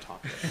end of my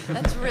talk.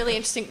 That's really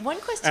interesting. One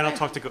question. And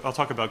I'll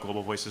talk about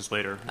global voices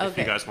later if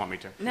you guys want me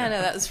to. No,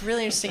 that was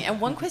really interesting.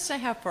 And one question I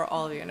have for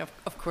all of you, and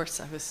of course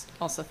I was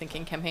also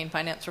thinking campaign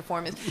finance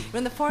reform, is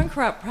when the Foreign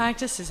Corrupt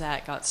Practices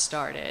Act got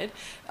started,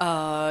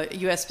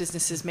 U.S.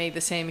 businesses made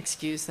the same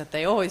excuse that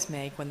they always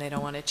make when they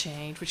don't want to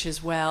change, which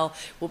is, well,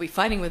 we'll be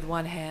fighting with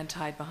one hand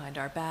tied behind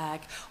our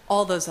back.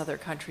 All those other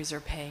countries are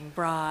paying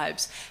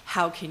bribes.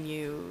 How can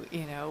you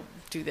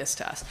do this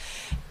to us?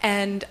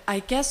 And I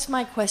guess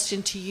my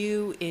question to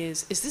you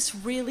is this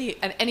really,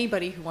 and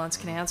anybody who wants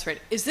can answer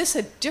it, is this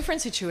a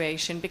different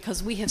situation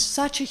because we have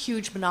such a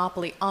huge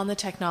monopoly on the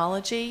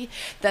technology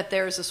that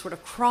there's a sort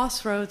of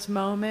crossroads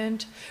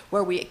moment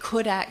where we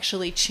could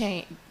actually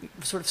change,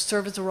 sort of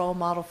serve as a role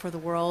model for the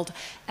world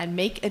and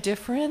make a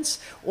difference?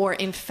 Or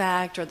in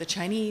fact, are the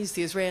Chinese,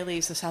 the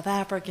Israelis, the South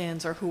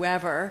Africans, or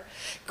whoever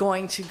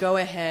going to go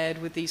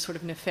ahead with these sort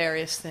of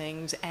nefarious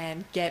things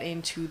and get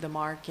into the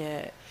market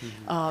it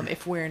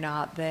if we're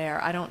not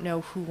there. I don't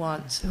know who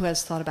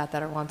has thought about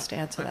that or wants to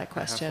answer that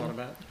question. I have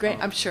thought about it. Great,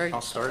 I'm sure.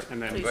 I'll start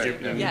and then Please.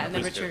 yeah, and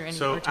then Richard.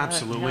 So Richard,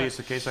 absolutely, yeah. it's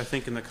the case. I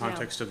think in the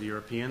context of the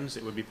Europeans,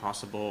 it would be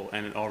possible,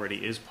 and it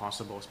already is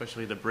possible,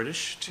 especially the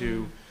British,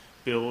 to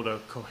build a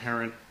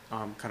coherent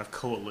kind of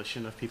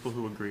coalition of people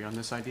who agree on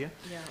this idea.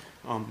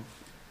 Yeah.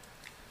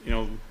 You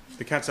know,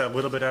 the cat's a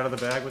little bit out of the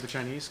bag with the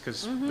Chinese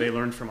because they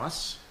learned from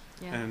us.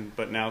 Yeah.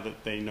 But now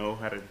that they know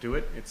how to do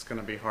it, it's going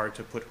to be hard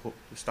to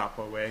stop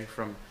away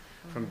from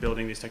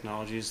building these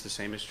technologies. The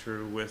same is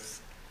true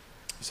with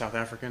the South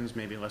Africans,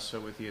 maybe less so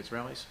with the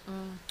Israelis.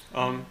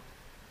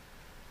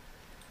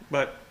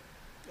 But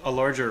a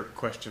larger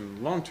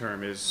question long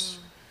term is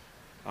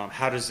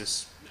how does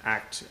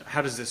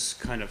this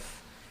kind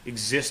of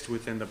exist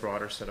within the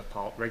broader set of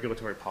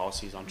regulatory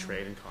policies on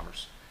trade and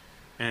commerce?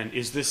 And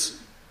is this,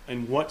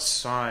 and what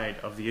side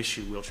of the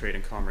issue will trade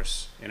and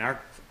commerce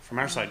from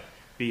our side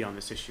be on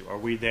this issue? Are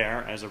we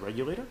there as a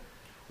regulator,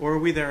 or are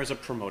we there as a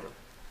promoter?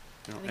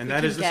 You know, and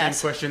that is the same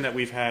question that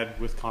we've had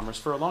with commerce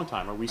for a long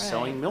time. Are we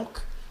selling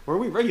milk, or are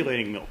we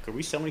regulating milk? Are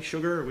we selling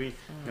sugar? Are we,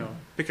 you know,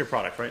 pick your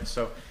product, right?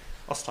 So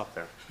I'll stop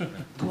there.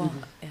 Well,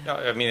 No,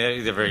 I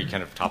mean, the very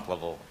kind of top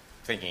level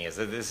thinking is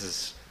that this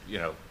is, you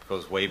know,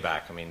 goes way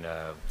back. I mean,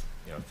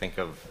 you know, think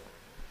of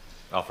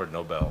Alfred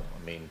Nobel.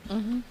 I mean,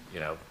 you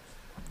know,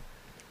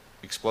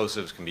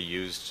 explosives can be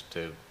used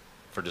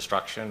for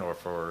destruction or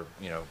for,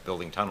 you know,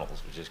 building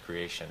tunnels, which is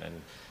creation.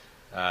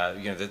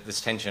 And, you know,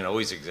 this tension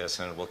always exists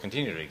and will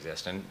continue to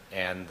exist.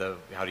 And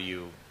how do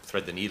you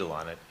thread the needle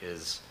on it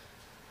is,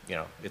 you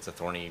know, it's a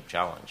thorny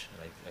challenge.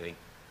 And I think,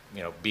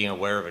 you know, being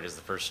aware of it is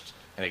the first,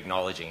 and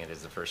acknowledging it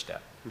is the first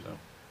step. So.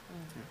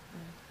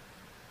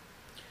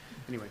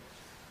 Anyway.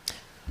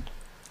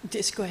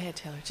 Just go ahead,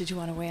 Taylor. Did you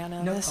want to weigh in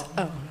on No, this?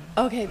 no.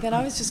 Okay. Then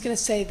I was just going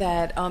to say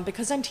that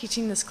because I'm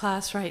teaching this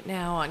class right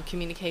now on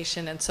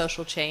communication and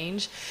social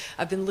change,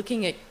 I've been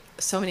looking at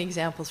so many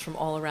examples from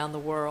all around the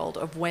world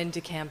of when do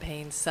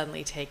campaigns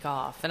suddenly take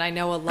off. And I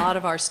know a lot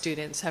of our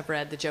students have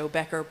read the Joe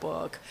Becker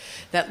book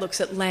that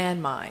looks at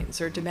landmines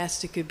or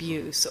domestic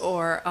abuse,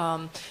 or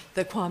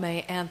the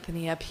Kwame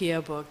Anthony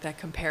Appiah book that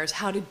compares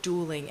how did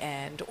dueling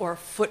end or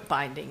foot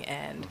binding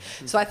end.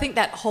 So I think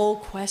that whole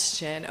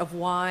question of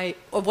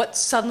what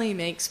suddenly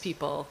makes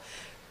people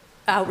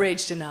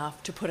outraged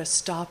enough to put a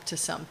stop to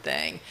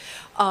something.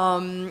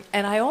 And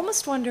I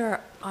almost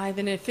wonder,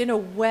 Ivan, if in a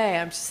way,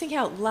 I'm just thinking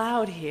out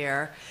loud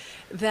here,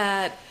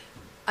 that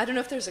I don't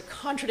know if there's a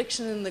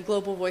contradiction in the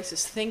Global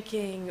Voices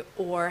thinking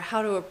or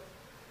how to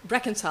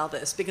reconcile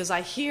this, because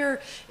I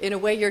hear in a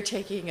way you're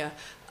taking a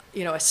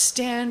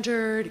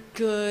standard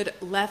good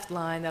left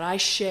line that I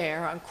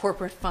share on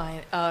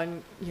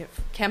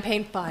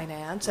campaign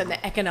finance and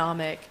the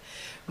economic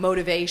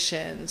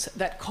motivations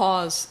that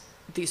cause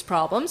these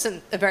problems,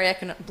 and a very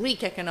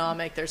bleak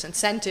economic, there's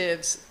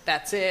incentives,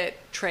 that's it,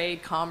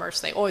 trade,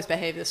 commerce, they always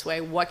behave this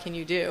way, what can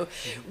you do?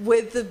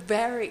 With the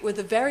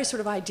very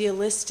sort of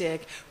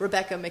idealistic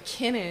Rebecca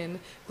McKinnon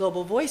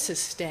Global Voices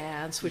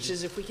stance, which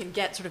is if we can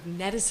get sort of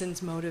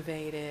netizens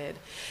motivated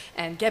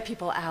and get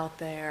people out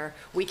there,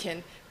 we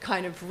can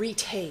kind of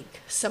retake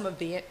some of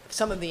the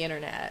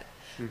internet.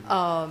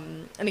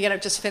 And again,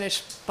 I've just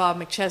finished Bob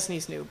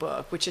McChesney's new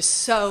book, which is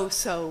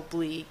so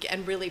bleak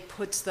and really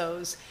puts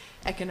those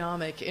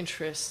economic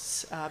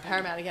interests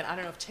paramount. Again, I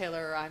don't know if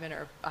Taylor or Ivan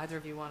or either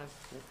of you want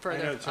to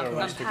further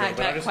unpack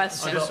that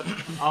question.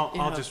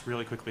 I'll just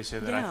really quickly say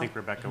that I think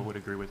Rebecca would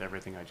agree with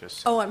everything I just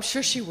said. Oh, I'm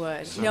sure she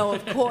would. So. No,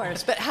 of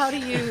course. But how do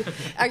you,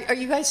 are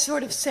you guys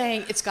sort of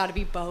saying it's got to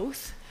be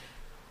both?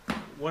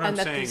 What I'm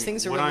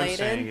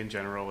saying in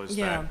general is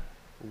that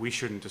we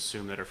shouldn't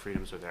assume that our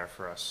freedoms are there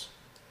for us.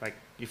 Like,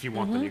 if you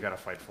want them, you got to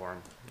fight for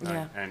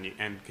them, right?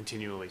 and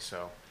continually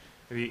so.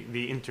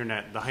 The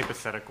internet, the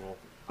hypothetical,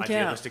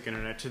 idealistic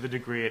internet, to the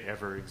degree it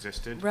ever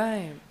existed,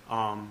 right?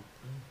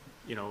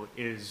 You know,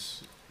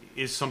 is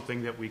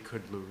something that we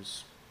could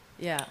lose.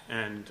 Yeah.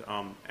 And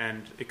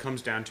it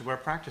comes down to our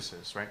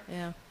practices, right?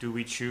 Yeah. Do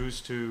we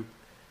choose to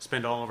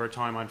spend all of our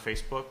time on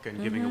Facebook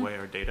and giving away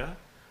our data,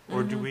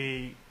 or do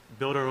we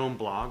build our own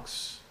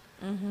blogs?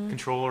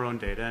 Control our own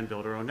data and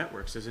build our own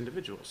networks as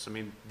individuals. I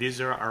mean,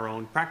 these are our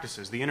own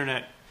practices. The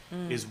internet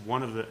is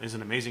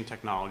an amazing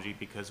technology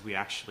because we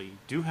actually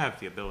do have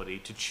the ability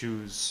to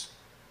choose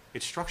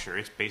its structure.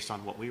 It's based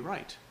on what we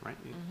write, right?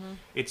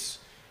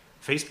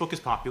 Facebook is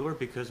popular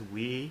because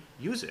we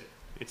use it.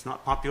 It's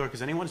not popular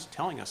because anyone's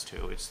telling us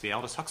to. It's the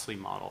Aldous Huxley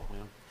model. You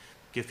know,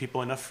 give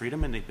people enough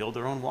freedom and they build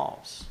their own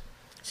walls.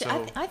 See,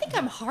 I think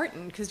I'm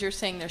heartened because you're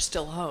saying there's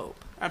still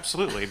hope.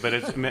 Absolutely, but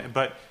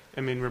I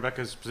mean,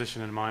 Rebecca's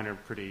position and mine are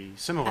pretty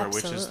similar,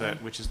 which is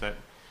that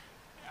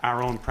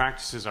our own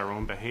practices, our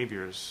own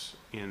behaviors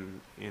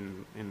in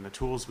the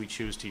tools we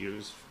choose to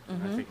use.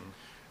 I think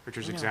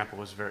Richard's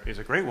example is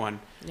a great one.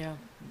 Yeah.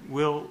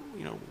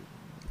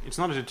 It's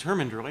not a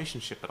determined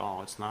relationship at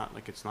all. It's not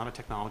a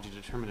technology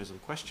determinism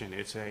question.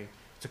 It's a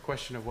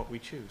question of what we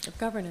choose. Of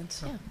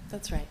governance. Yeah,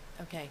 that's right.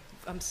 Okay.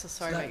 I'm so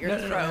sorry about your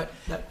throat.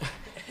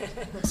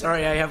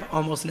 Sorry, I have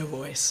almost no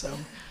voice, so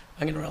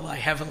I'm going to rely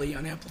heavily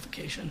on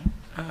amplification.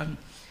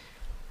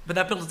 But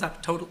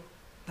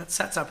that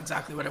sets up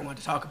exactly what I want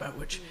to talk about,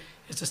 which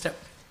is to step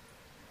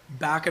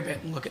back a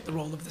bit and look at the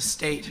role of the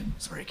state.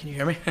 Sorry, can you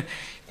hear me?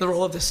 The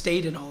role of the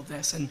state in all of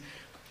this, and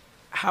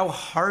how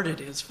hard it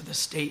is for the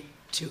state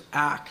to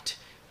act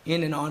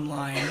in an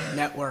online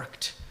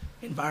networked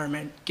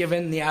environment,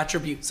 given the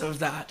attributes of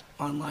that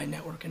online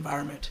network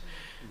environment.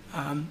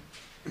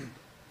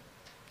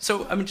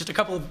 So, I mean, just a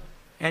couple of,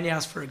 Anya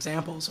asked for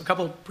examples, a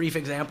couple of brief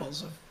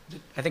examples of,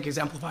 I think,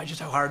 exemplify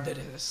just how hard that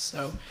is.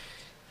 So,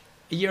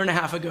 a year and a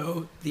half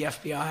ago, the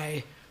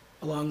FBI,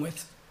 along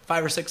with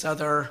 5 or 6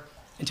 other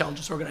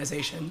intelligence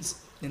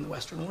organizations in the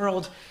Western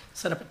world,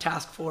 set up a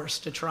task force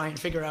to try and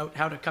figure out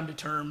how to come to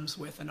terms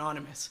with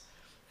Anonymous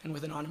and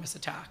with anonymous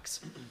attacks.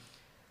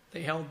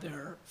 They held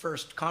their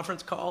first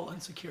conference call on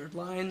secured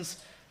lines,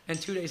 and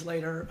 2 days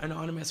later,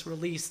 Anonymous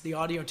released the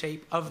audio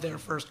tape of their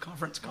first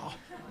conference call.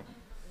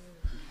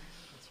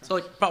 So,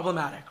 like,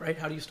 problematic, right?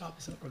 How do you stop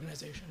this in an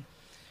organization?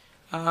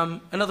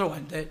 Another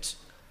one that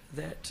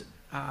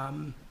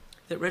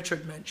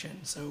Richard mentioned.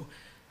 So,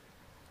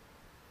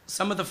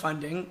 some of the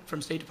funding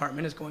from State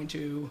Department is going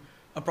to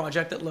a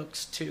project that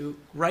looks to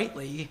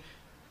rightly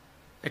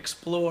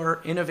explore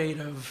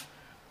innovative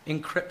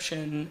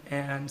encryption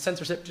and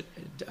censorship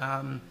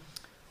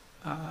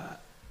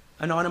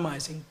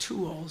anonymizing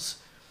tools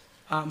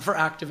for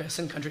activists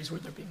in countries where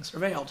they're being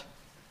surveilled.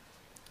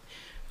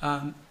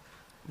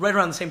 Right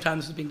around the same time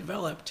this was being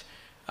developed,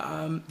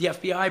 the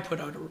FBI put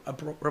out a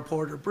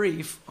report or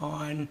brief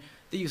on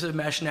the use of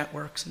mesh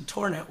networks and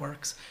Tor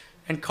networks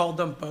and called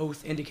them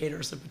both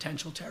indicators of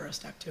potential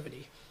terrorist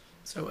activity.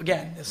 So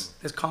again, this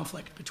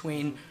conflict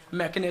between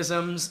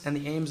mechanisms and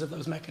the aims of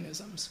those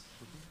mechanisms.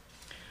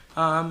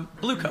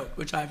 Blue Coat,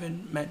 which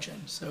Ivan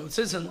mentioned. So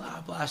Citizen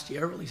Lab last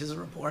year releases a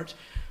report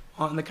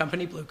on the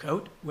company Blue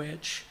Coat,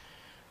 which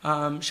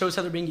shows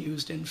how they're being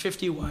used in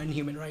 51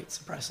 human rights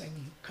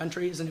suppressing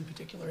countries, and in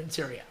particular in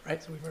Syria,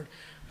 right? So we've heard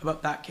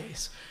about that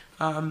case.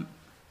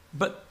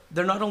 But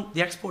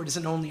the export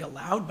isn't only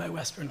allowed by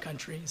Western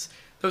countries.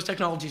 Those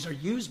technologies are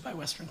used by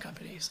Western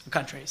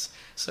countries.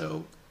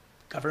 So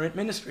government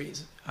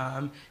ministries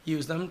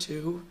use them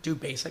to do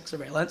basic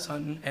surveillance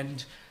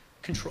and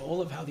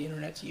control of how the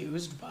internet's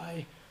used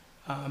by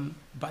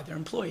their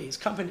employees.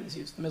 Companies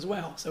use them as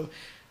well. So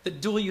the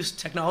dual-use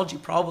technology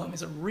problem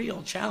is a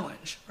real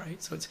challenge,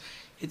 right? So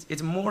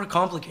it's more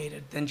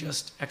complicated than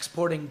just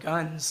exporting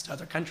guns to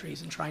other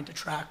countries and trying to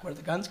track where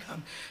the guns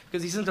come,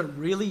 because these things are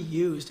really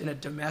used in a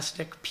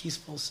domestic,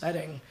 peaceful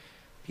setting.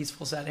 We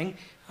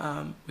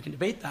can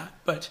debate that,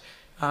 but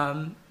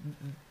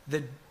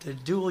the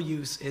dual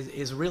use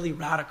is really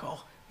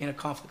radical in a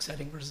conflict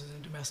setting versus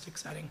a domestic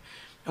setting.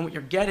 And what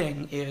you're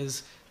getting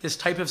is this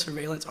type of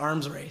surveillance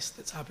arms race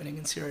that's happening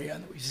in Syria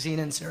and that we've seen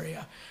in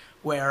Syria,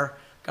 where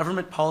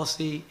government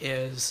policy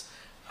is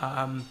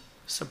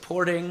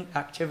supporting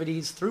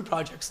activities through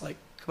projects like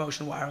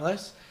Commotion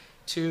Wireless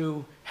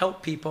to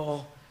help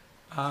people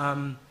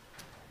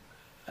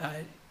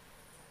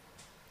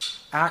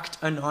act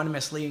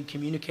anonymously and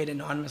communicate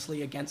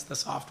anonymously against the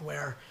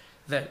software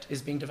that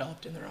is being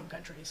developed in their own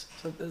countries.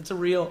 So there's a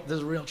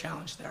real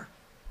challenge there.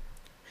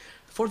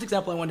 The fourth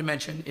example I want to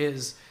mention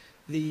is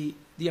the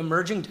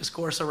emerging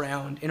discourse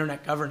around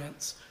internet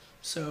governance.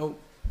 So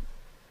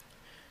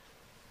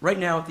right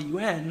now at the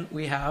UN,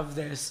 we have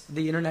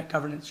the Internet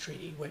Governance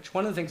Treaty, which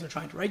one of the things they're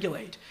trying to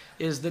regulate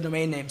is the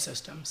domain name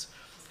systems.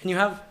 And you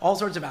have all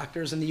sorts of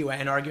actors in the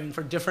UN arguing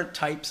for different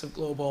types of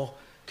global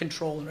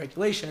control and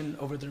regulation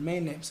over the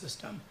domain name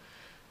system.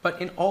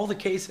 But in all the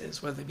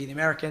cases, whether it be the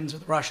Americans or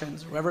the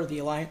Russians or whoever the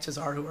alliances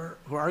are who are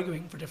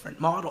arguing for different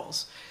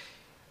models,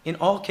 in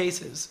all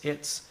cases,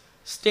 it's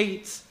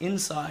states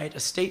inside a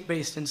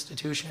state-based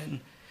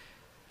institution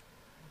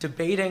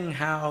debating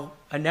how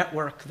a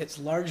network that's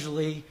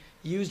largely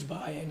used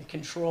by and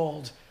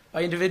controlled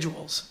by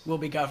individuals will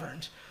be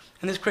governed.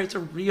 And this creates a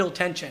real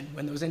tension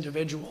when those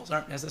individuals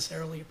aren't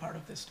necessarily a part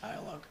of this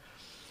dialogue.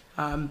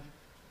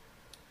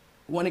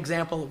 One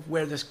example of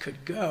where this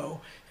could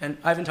go, and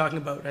I've been talking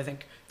about, I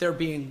think, there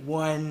being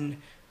one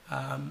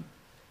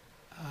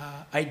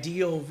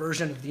ideal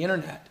version of the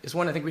internet, is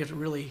one I think we have to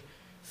really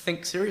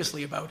think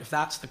seriously about if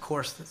that's the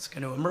course that's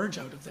going to emerge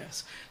out of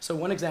this. So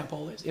one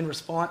example is in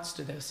response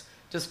to this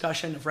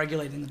discussion of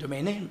regulating the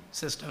domain name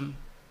system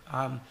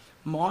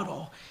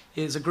model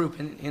is a group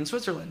in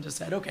Switzerland has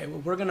said, okay,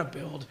 well, we're going to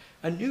build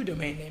a new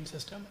domain name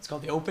system. It's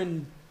called the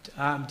Open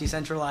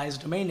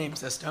Decentralized Domain Name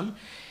System.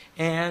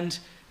 And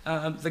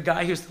the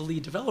guy who's the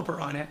lead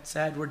developer on it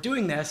said, we're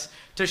doing this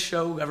to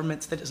show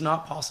governments that it's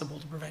not possible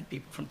to prevent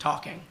people from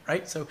talking,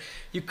 right? So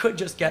you could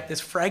just get this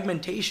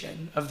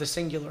fragmentation of the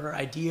singular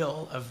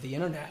ideal of the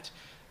internet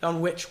on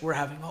which we're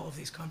having all of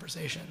these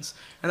conversations.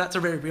 And that's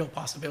a very real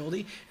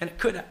possibility. And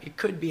it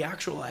could be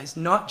actualized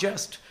not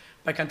just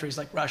by countries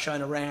like Russia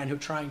and Iran who are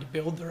trying to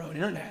build their own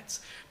internets,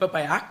 but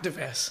by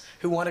activists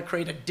who want to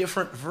create a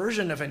different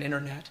version of an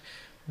internet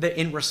that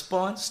in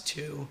response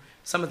to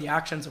some of the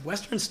actions of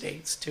Western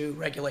states to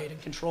regulate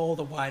and control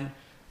the one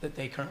that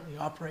they currently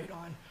operate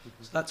on.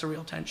 So that's a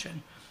real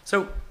tension.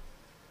 So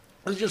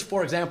Those are just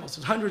 4 examples.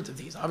 There's hundreds of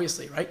these,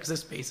 obviously, right? Because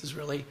this space is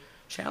really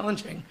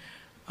challenging.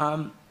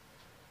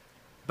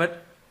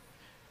 But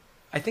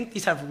I think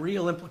these have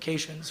real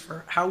implications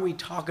for how we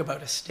talk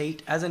about a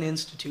state as an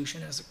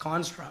institution, as a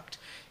construct,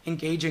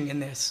 engaging in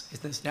this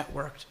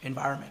networked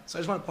environment. So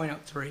I just want to point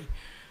out 3.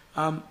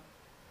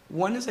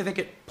 One is I think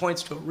it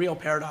points to a real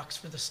paradox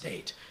for the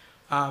state,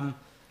 and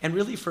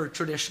really for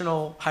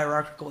traditional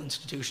hierarchical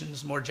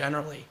institutions more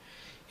generally,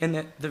 in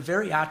that the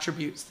very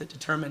attributes that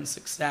determine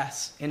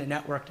success in a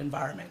networked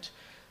environment,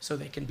 so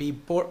they can be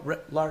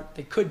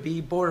they could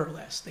be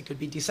borderless, they could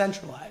be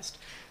decentralized,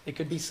 they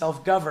could be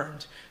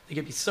self-governed, they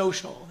could be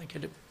social, they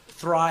could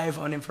thrive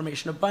on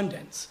information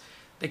abundance,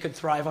 they could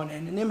thrive on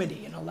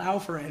anonymity and allow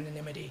for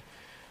anonymity.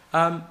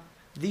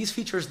 These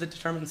features that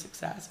determine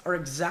success are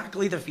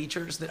exactly the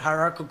features that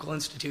hierarchical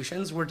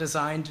institutions were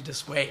designed to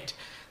dissuade.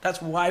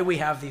 That's why we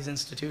have these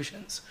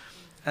institutions.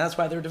 And that's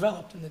why they're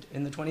developed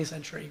in the 20th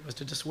century, was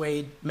to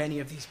dissuade many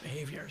of these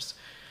behaviors.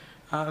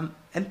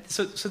 And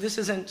so this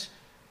isn't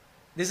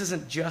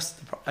just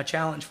a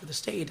challenge for the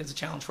state, it's a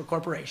challenge for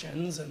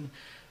corporations and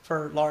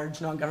for large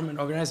non-government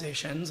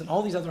organizations and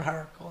all these other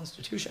hierarchical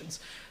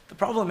institutions. The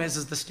problem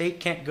is the state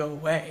can't go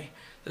away.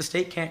 The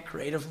state can't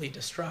creatively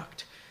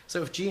destruct.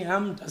 So if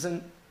GM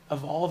doesn't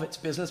evolve its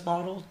business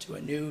model to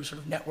a new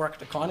sort of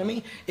networked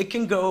economy, it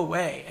can go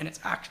away, and it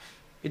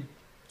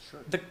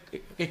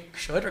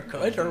should or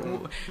could or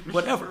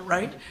whatever,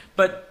 right?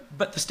 But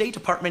the State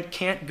Department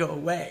can't go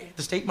away.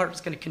 The State Department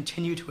is going to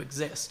continue to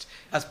exist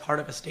as part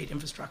of a state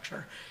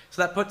infrastructure.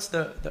 So that puts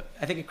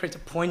I think it creates a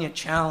poignant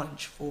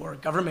challenge for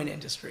government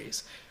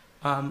industries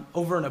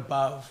over and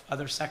above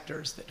other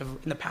sectors that have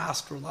in the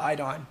past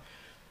relied on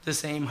the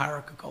same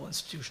hierarchical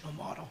institutional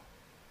model.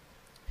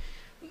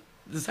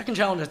 The second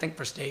challenge, I think,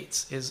 for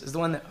states is the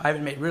one that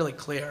Ivan made really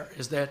clear,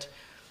 is that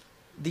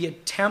the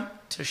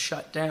attempt to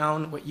shut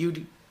down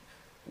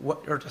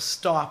or to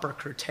stop or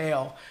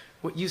curtail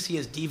what you see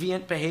as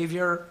deviant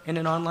behavior in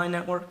an online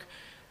network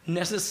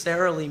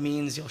necessarily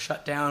means you'll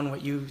shut down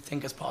what you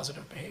think is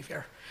positive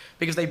behavior,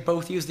 because they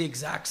both use the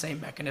exact same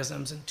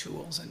mechanisms and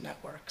tools and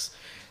networks.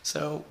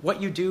 So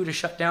what you do to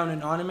shut down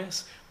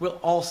Anonymous will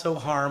also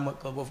harm what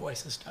Global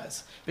Voices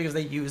does, because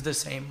they use the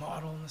same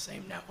model and the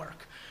same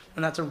network.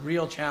 And that's a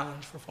real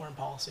challenge for foreign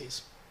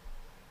policies,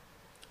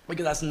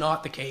 because that's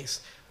not the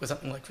case with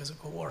something like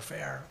physical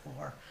warfare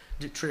or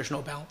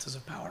traditional balances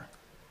of power.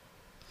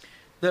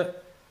 The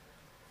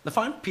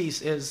final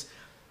piece is,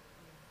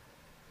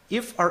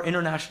 if our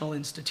international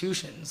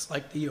institutions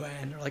like the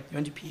UN or like the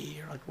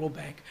UNDP or like World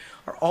Bank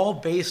are all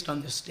based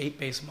on this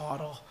state-based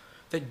model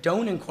that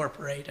don't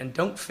incorporate and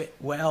don't fit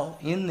well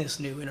in this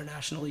new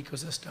international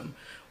ecosystem,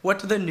 what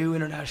do the new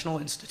international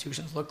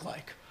institutions look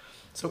like?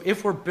 So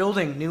if we're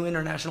building new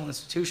international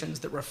institutions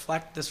that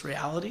reflect this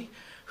reality,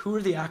 who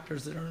are the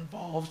actors that are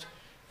involved,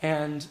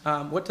 and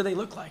what do they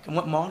look like, and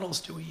what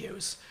models do we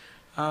use?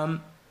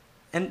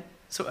 And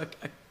so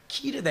a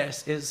key to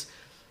this is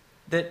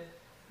that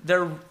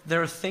there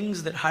are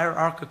things that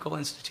hierarchical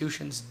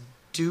institutions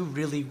do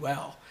really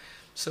well.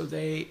 So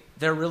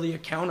they're really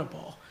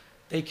accountable.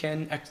 They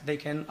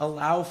can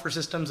allow for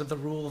systems of the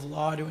rule of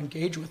law to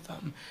engage with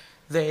them.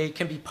 They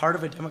can be part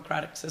of a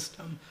democratic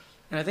system.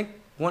 And I think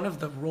one of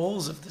the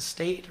roles of the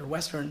state or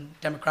Western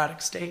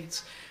democratic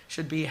states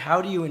should be,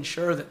 how do you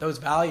ensure that those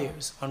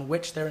values on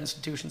which their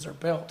institutions are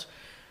built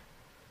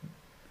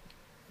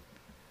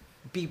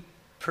be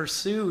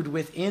pursued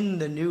within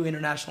the new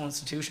international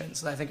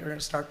institutions that I think are going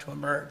to start to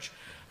emerge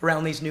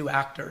around these new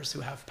actors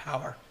who have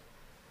power,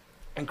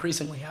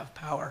 increasingly have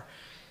power.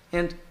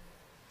 And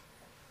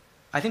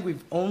I think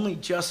we've only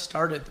just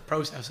started the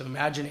process of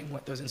imagining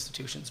what those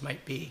institutions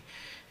might be.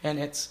 And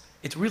it's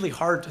really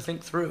hard to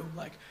think through,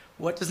 like,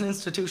 what does an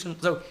institution,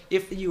 so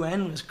if the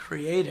UN was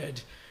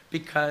created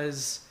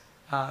because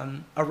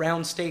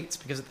around states,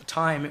 because at the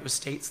time it was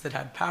states that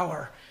had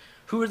power,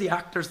 who are the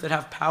actors that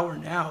have power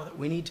now that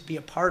we need to be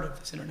a part of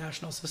this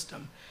international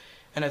system?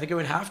 And I think it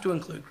would have to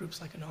include groups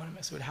like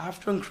Anonymous. It would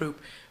have to include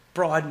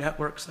broad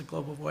networks like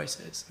Global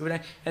Voices.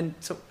 And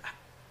so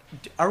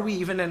are we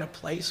even in a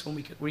place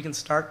when we can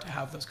start to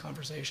have those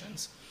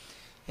conversations?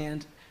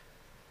 And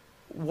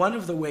one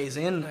of the ways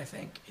in, I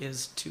think,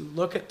 is to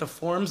look at the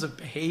forms of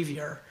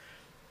behavior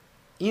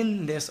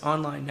in this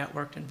online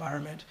networked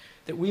environment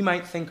that we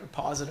might think are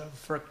positive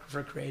for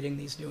creating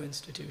these new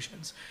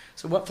institutions.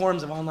 So what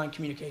forms of online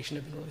communication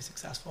have been really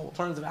successful? What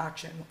forms of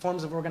action? What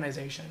forms of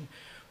organization?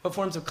 What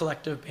forms of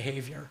collective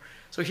behavior?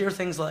 So here are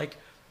things like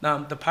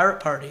the Pirate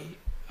Party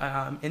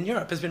in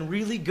Europe has been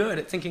really good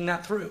at thinking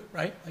that through,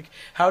 right? Like,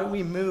 how do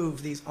we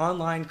move these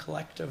online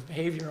collective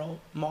behavioral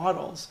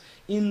models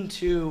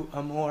into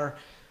a more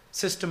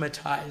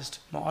systematized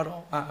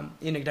model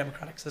in a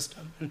democratic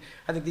system? And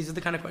I think these are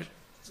the kind of questions.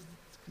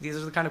 These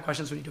are the kind of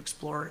questions we need to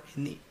explore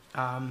in the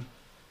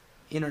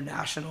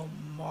international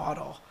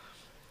model.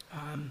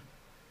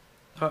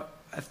 But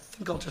I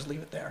think I'll just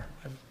leave it there.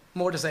 I have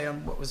more to say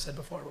on what was said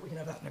before, but we can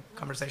have that in a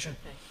conversation.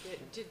 Okay.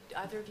 Did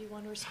either of you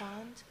want to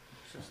respond?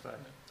 Just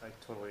I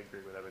totally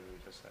agree with everything you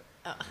just said.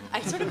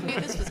 I sort of knew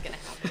this was going to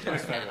happen. It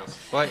was fabulous.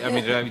 Well, I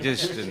mean,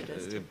 just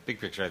the big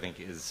picture, I think,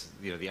 is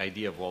the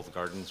idea of walled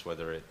gardens,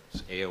 whether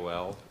it's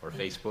AOL or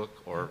Facebook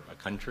or a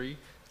country,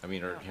 I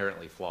mean, are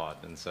inherently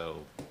flawed, and so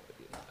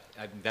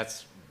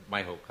that's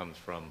my hope comes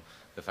from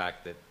the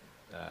fact that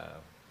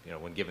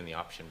when given the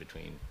option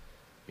between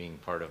being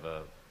part of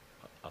a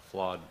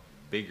flawed,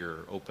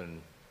 bigger,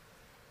 open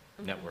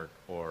network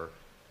or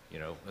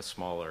a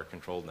smaller,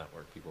 controlled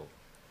network, people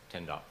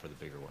tend to opt for the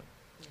bigger one.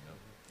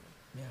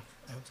 Yeah,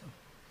 I hope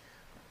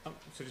so.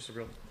 So just a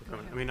real quick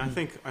comment. I mean,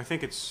 I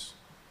think it's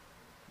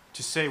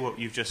to say what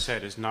you've just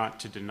said is not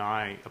to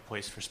deny a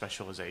place for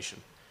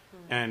specialization.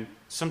 And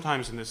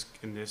sometimes in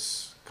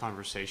this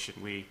conversation,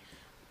 we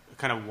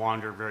kind of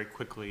wander very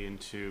quickly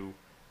into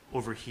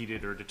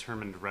overheated or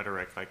determined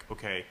rhetoric, like,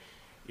 okay,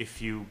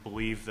 if you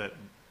believe that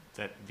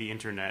the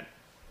internet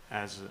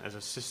as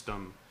a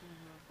system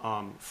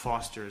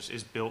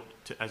is built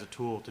as a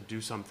tool to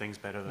do some things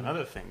better than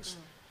other things,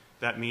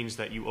 that means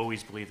that you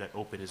always believe that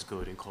open is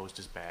good and closed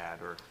is bad,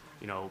 or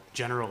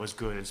general is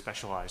good and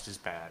specialized is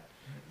bad,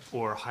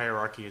 or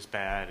hierarchy is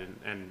bad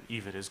and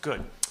even is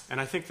good. And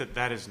I think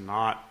that is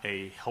not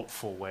a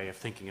helpful way of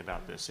thinking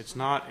about this. It's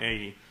not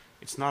a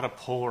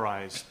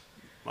polarized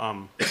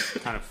kind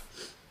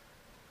of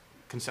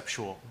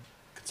conceptual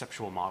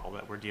model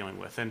that we're dealing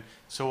with. And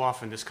so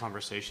often this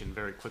conversation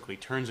very quickly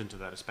turns into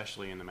that,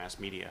 especially in the mass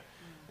media.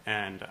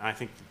 And I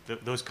think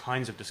those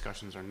kinds of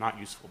discussions are not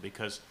useful,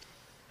 because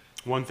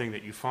one thing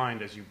that you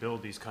find as you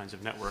build these kinds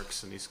of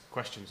networks and these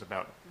questions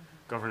about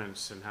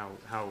governance and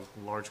how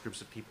large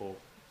groups of people,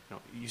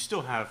 you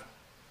still have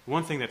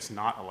one thing that's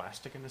not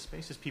elastic in this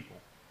space is people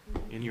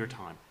in your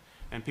time.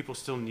 And people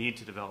still need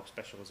to develop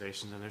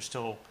specializations, and there's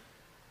still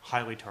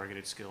highly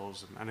targeted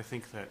skills. And I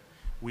think that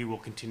we will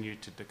continue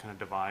to kind of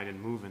divide and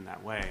move in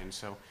that way. And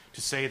so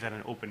to say that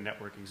an open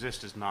network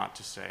exists is not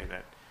to say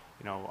that,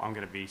 I'm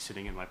going to be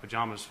sitting in my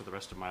pajamas for the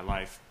rest of my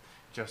life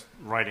just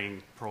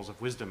writing pearls of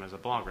wisdom as a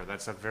blogger.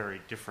 That's a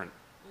very different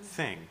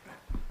thing,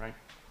 right?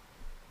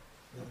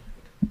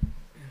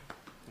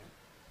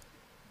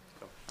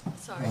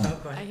 Sorry,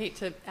 go ahead. I hate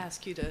to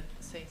ask you to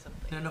say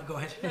something. No, go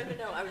ahead.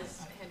 No, I was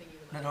handing you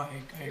the mic. No,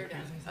 I You're agree.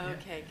 done.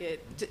 Okay,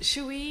 good.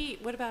 Should we,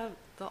 what about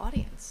the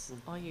audience?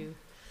 All you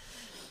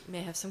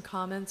may have some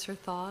comments or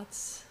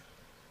thoughts.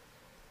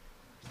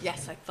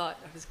 Yes,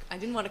 I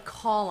didn't want to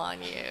call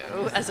on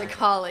you as a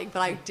colleague,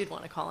 but I did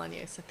want to call on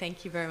you. So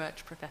thank you very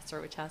much,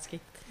 Professor Wachowski.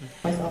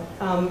 Myself.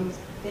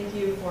 Thank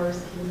you for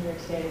being here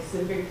today. It's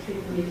a big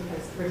treat for me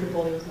because Richard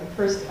Boly was my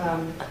first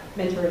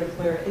mentor and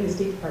employer in the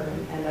State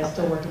Department, and I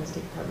still work in the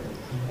State Department,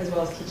 as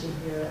well as teaching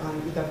here on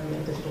e-government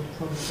and digital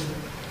diplomacy.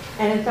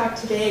 And in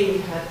fact, today we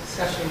had a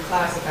discussion in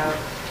class about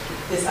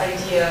this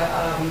idea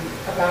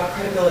about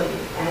credibility.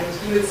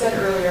 And you had said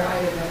earlier,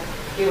 Anya, that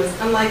it was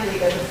unlikely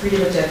that the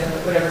freedom agenda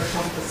would ever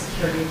trump the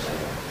security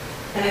agenda.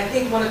 And I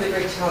think one of the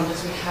great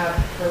challenges we have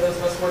for those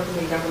of us working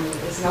in government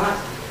is not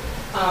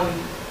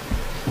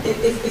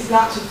it's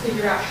not to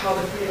figure out how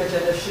the freedom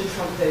agenda should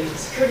trump the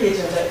security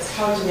agenda. It's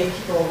how to make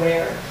people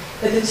aware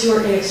that the two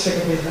are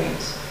inextricably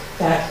linked.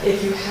 That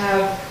if you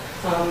have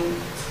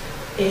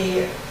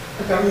a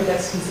government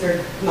that's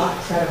considered not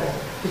credible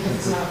because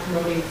it's not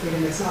promoting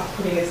freedom, it's not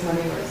putting its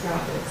money where its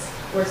mouth is,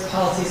 where its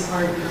policies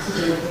aren't in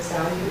keeping with its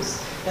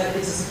values, that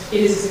it is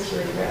a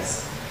security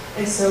risk.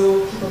 And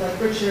so people like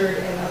Richard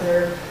and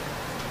other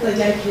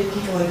dedicated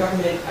people in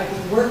government, I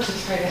think, work to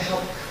try to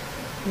help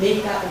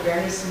make that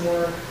awareness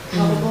more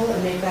palpable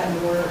and make that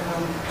more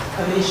of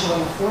an issue on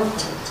the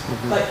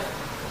forefront. But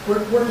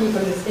we're working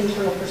from this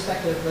internal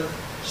perspective of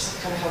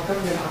just kind of how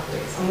government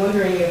operates. I'm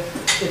wondering if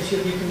the two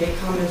of you can make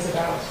comments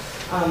about,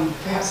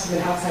 perhaps from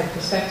an outside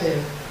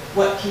perspective,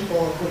 what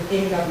people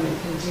within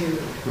government can do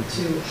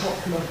to help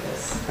promote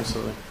this.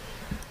 Absolutely.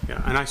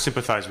 Yeah, and I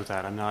sympathize with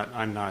that.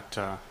 I'm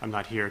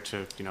not here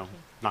to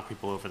knock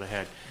people over the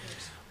head,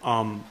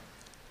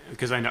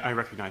 because I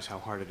recognize how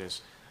hard it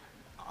is.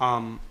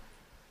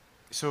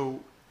 So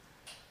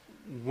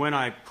when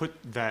I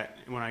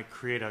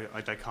create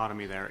a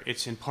dichotomy there,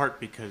 it's in part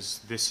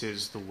because this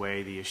is the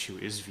way the issue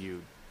is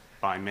viewed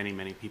by many,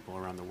 many people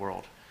around the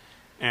world,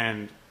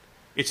 and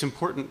it's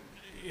important.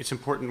 It's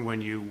important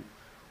when you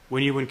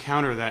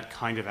encounter that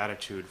kind of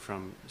attitude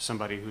from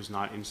somebody who's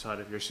not inside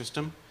of your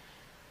system.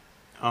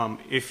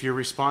 If your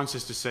response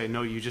is to say,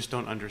 no, you just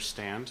don't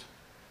understand,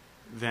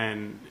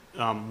 then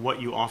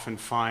what you often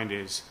find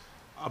is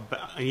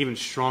an even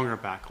stronger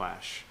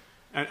backlash.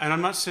 And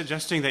I'm not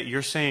suggesting that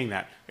you're saying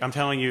that. I'm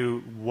telling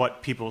you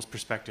what people's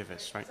perspective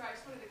is, right? So I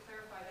just wanted to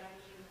clarify that I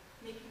mean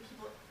making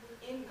people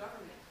within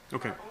government,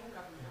 okay, our own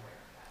government, aware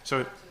of that. So,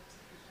 not to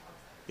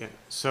outside. yeah.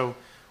 So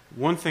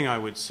one thing I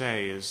would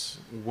say is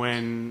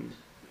when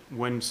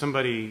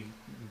somebody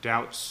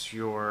doubts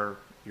your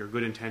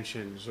good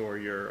intentions or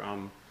your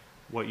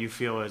what you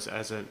feel as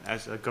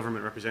a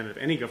government representative,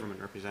 any government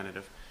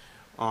representative,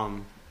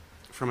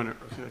 from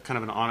kind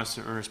of an honest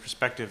and earnest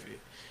perspective,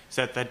 is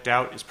that that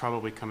doubt is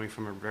probably coming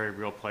from a very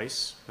real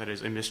place, that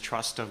is a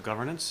mistrust of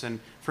governance. And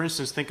for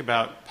instance, think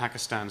about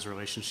Pakistan's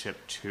relationship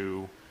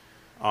to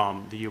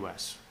the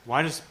U.S.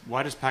 Why do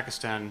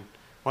Pakistani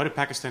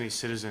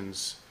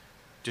citizens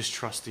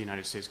distrust the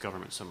United States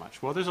government so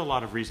much? Well, there's a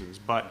lot of reasons,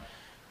 but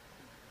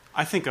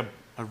I think a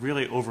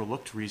really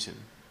overlooked reason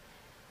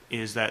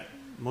is that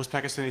most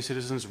Pakistani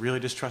citizens really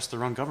distrust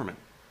their own government.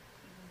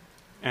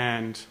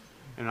 And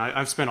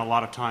I've spent a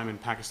lot of time in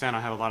Pakistan.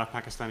 I have a lot of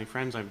Pakistani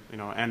friends,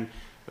 and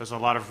there's a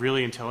lot of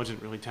really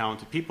intelligent, really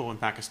talented people in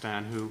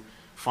Pakistan who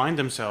find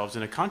themselves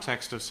in a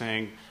context of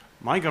saying,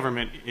 my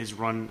government is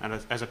run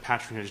as a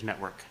patronage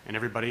network, and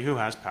everybody who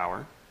has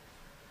power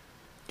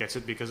gets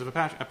it because of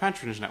a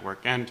patronage network.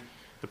 And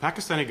the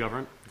Pakistani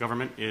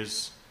government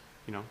is,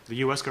 the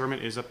U.S.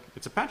 government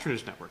it's a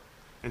patronage network.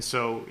 And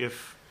so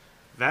if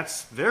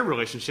that's their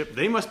relationship,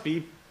 they must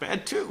be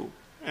bad too.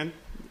 And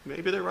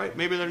maybe they're right,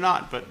 maybe they're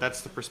not, but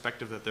that's the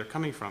perspective that they're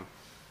coming from.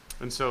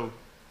 And so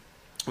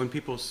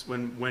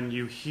when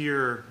you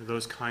hear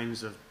those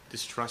kinds of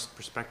distrust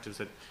perspectives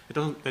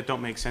that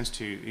don't make sense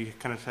to you, you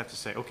kind of have to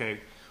say, okay,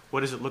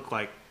 what does it look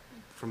like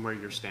from where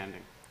you're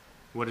standing?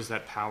 What does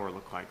that power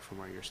look like from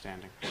where you're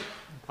standing?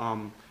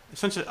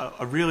 Essentially,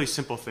 a really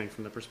simple thing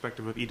from the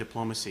perspective of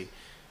eDiplomacy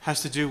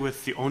has to do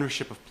with the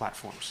ownership of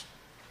platforms.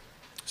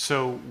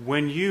 So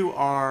when you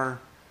are,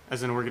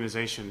 as an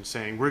organization,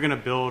 saying, we're going to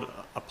build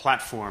a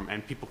platform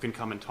and people can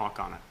come and talk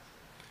on it,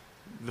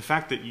 the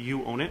fact that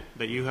you own it,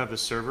 that you have the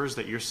servers,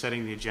 that you're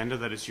setting the agenda,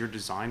 that it's your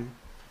design,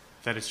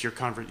 that it's your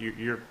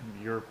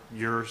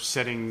you're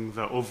setting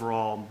the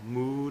overall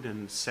mood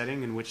and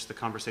setting in which the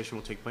conversation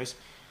will take place,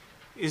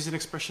 is an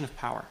expression of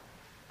power.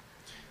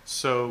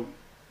 So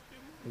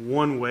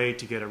one way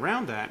to get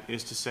around that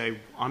is to say,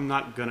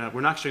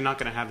 we're actually not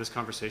gonna have this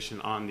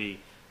conversation on the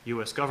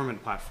U.S.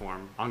 government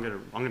platform. I'm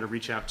gonna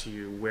reach out to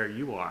you where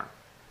you are.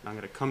 I'm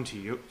gonna come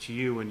to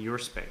you in your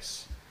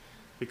space,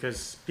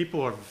 because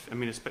people are,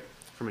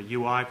 from a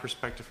UI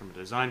perspective, from a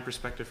design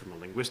perspective, from a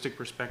linguistic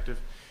perspective,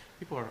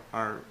 people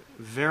are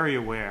very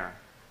aware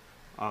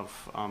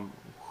of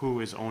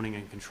who is owning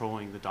and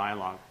controlling the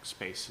dialogue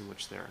space in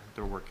which they're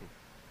working.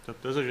 So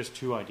those are just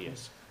two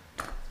ideas.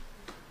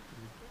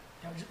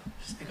 Yeah,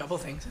 just a couple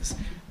of things.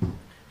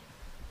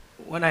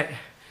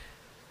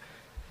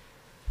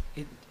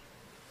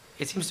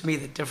 It seems to me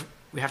that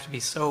we have to be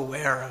so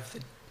aware of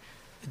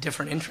the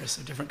different interests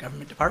of different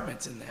government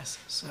departments in this.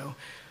 So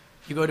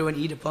you go to an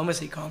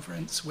eDiplomacy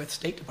conference with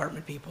State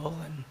Department people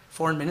and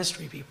foreign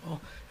ministry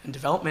people and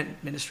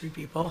development ministry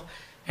people,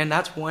 and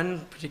that's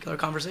one particular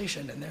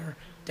conversation. And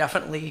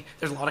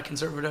there's a lot of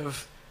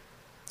conservative,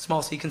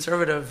 small c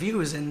conservative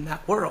views in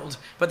that world,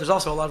 but there's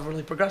also a lot of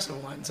really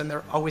progressive ones, and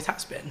there always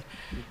has been.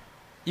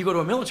 You go to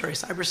a military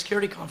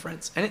cybersecurity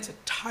conference, and it's an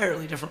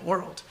entirely different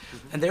world.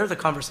 And there the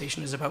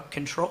conversation is about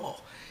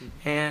control.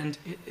 And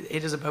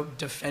it is about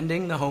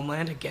defending the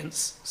homeland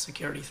against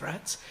security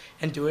threats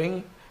and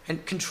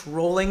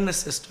controlling the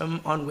system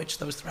on which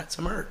those threats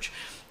emerge.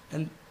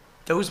 And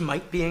those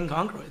might be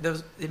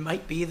incongruent. It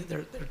might be that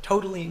they're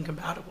totally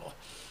incompatible.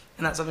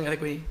 And that's something I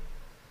think we need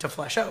to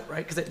flesh out,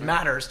 right? Because it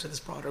matters to this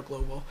broader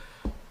global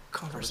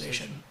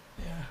conversation.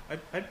 Yeah.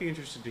 I'd be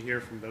interested to hear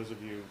from those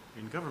of you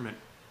in government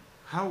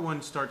how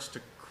one starts to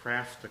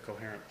craft a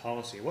coherent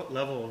policy. What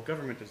level of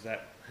government does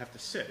that have to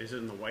sit? Is it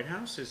in the White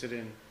House? Is it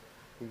in,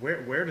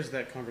 where does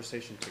that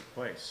conversation take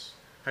place?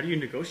 How do you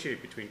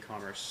negotiate between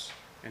commerce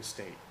and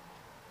state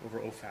over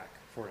OFAC,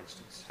 for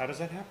instance? How does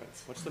that happen?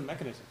 What's the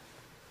mechanism?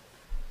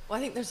 Well,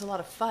 I think there's a lot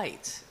of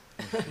fights.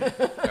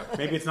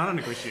 Maybe it's not a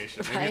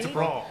negotiation. Maybe it's a Right?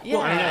 brawl. Yeah,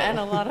 Well, I don't know. and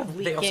a lot of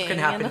leaking. They also can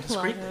happen and a lot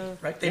discreetly,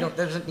 of- right? There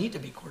doesn't need to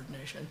be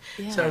coordination.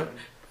 Yeah. So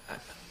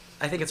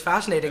I think it's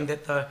fascinating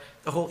that the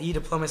whole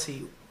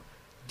eDiplomacy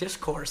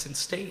discourse in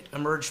state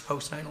emerged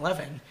post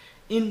 9/11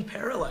 in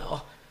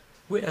parallel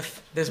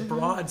with this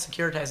broad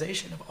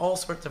securitization of all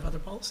sorts of other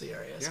policy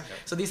areas. Yeah.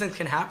 So these things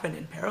can happen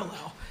in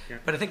parallel, Yeah.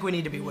 but I think we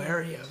need to be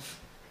wary of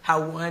how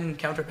one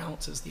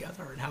counterbalances the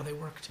other and how they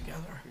work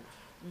together.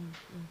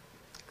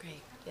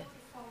 Great, yeah.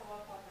 Follow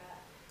up on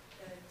that.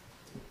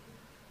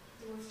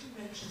 There were a few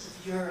mentions of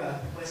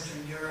Europe,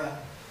 Western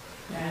Europe,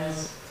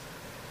 as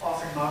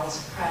offering models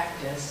of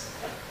practice,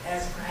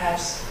 as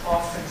perhaps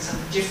offering some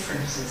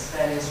differences.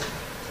 That is,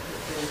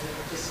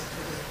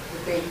 the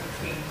debate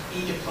between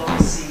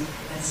eDiplomacy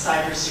and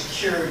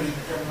cybersecurity,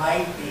 there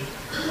might be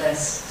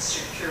less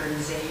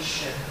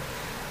securitization,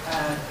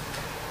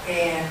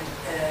 and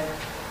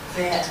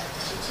that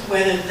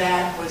whether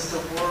that was the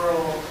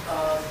world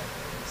of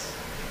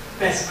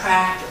best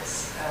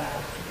practice.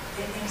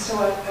 And so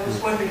I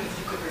was wondering if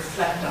you could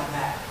reflect on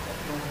that.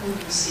 Who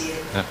do you see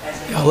it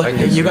as a I'll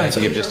let you guys-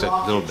 give just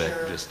a little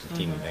bit, just a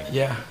teeny thing.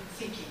 Yeah.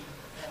 thinking?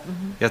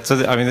 Yeah,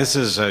 so I mean, this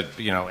is a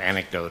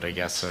anecdote, I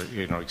guess,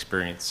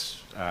 experience,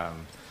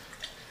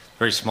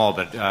 very small,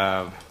 but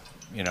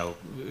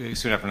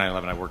soon after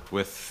 9/11, I worked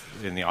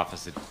in the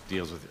office that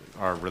deals with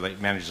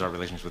manages our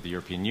relations with the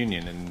European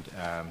Union, and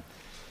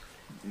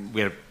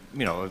we had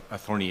a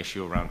thorny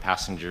issue around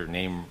passenger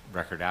name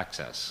record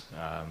access.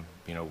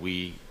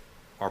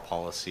 Our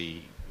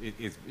policy,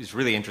 it's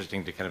really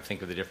interesting to kind of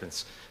think of the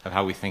difference of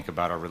how we think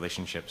about our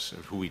relationships,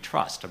 of who we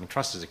trust. I mean,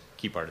 trust is a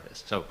key part of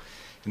this. So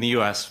in the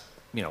US,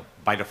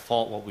 by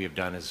default, what we have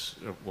done is,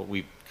 what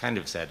we kind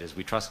of said is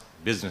we trust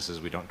businesses,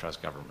 we don't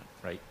trust government,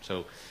 right?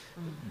 So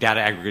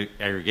data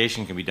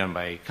aggregation can be done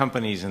by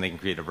companies, and they can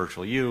create a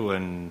virtual you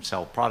and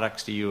sell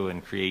products to you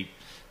and create,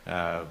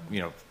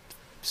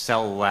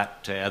 sell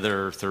that to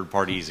other third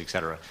parties, et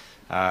cetera.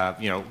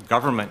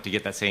 Government, to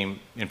get that same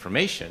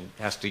information,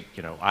 has to,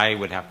 I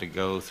would have to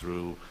go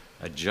through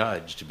a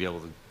judge to be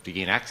able to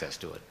gain access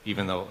to it,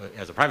 even though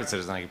as a private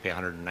citizen I can pay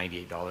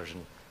 $198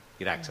 and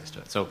get access to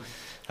it. So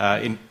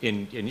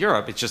in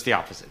Europe, it's just the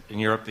opposite. In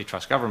Europe, they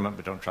trust government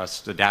but don't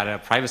trust the data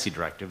privacy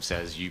directive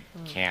says you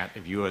can't,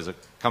 if you as a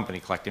company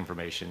collect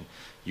information,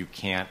 you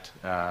can't,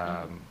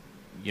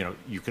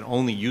 you can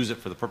only use it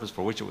for the purpose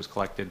for which it was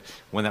collected.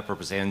 When that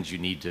purpose ends, you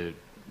need to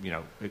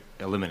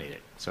eliminate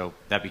it. So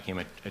that became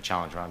a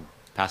challenge around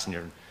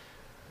passenger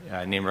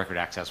name record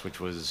access, which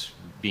was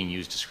being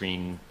used to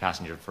screen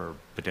passengers for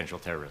potential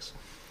terrorists.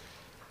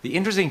 The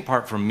interesting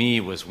part for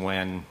me was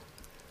when,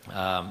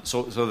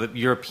 so the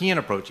European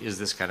approach is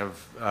this kind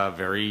of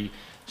very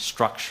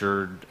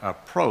structured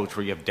approach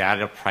where you have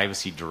data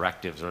privacy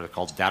directives, or they're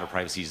called data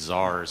privacy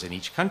czars in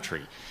each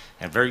country.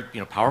 And very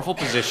powerful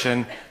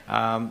position,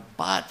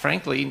 but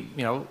frankly,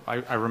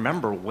 I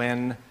remember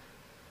when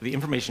the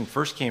information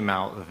first came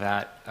out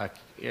that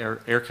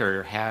air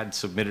carrier had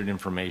submitted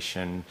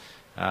information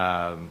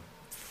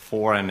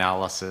for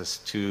analysis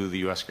to the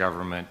U.S.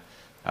 government.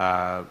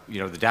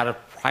 The data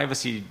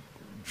privacy,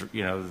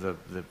 the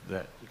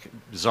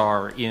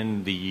czar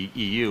in the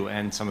EU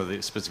and some of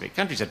the specific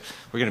countries said,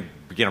 we're going to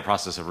begin a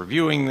process of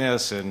reviewing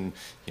this, and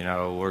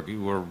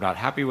we're not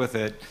happy with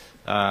it.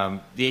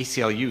 The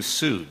ACLU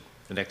sued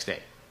the next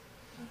day,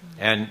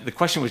 and the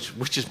question was,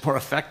 which is more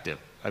effective?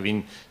 I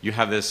mean, you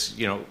have this,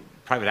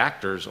 private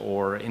actors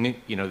or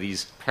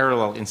these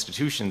parallel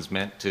institutions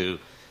meant to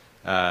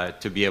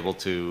be able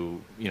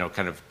to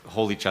kind of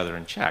hold each other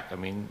in check. I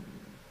mean,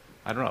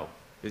 I don't know.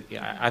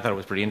 I thought it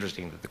was pretty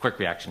interesting that the quick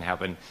reaction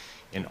happened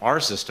in our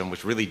system,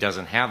 which really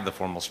doesn't have the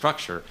formal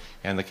structure,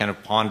 and the kind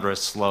of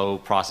ponderous, slow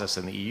process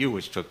in the EU,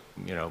 which took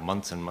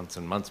months and months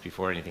and months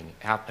before anything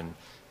happened,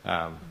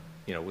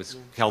 was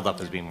held up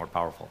as being more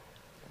powerful.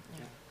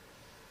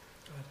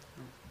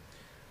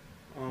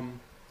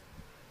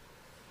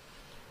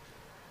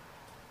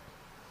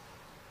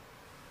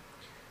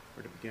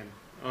 Where to begin?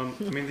 I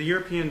mean, the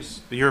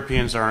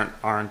Europeans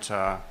aren't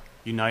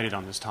united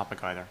on this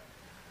topic either.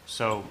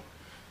 So,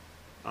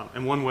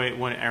 and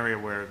one area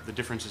where the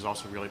differences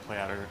also really play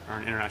out are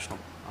in international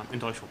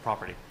intellectual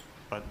property.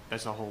 But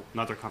that's a whole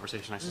another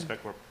conversation I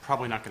suspect we're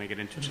probably not going to get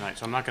into tonight.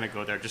 So I'm not going to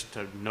go there, just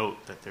to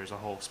note that there's a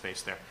whole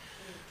space there.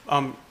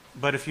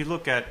 But if you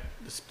look at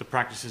the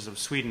practices of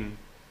Sweden,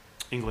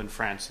 England,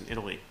 France, and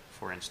Italy,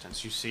 for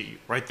instance, you see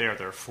right there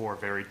are 4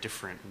 very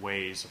different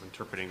ways of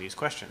interpreting these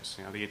questions.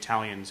 The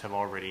Italians have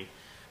already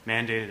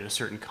mandated a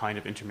certain kind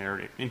of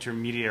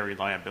intermediary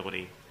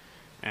liability,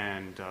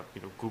 and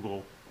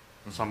Google,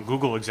 some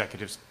Google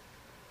executives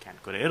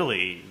can't go to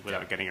Italy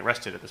without getting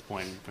arrested at this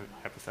point,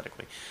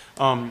 hypothetically.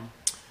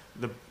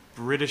 The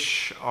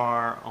British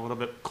are a little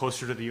bit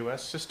closer to the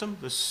U.S. system.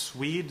 The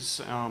Swedes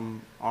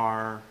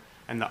are,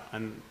 and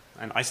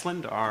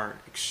Iceland are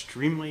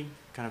extremely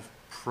kind of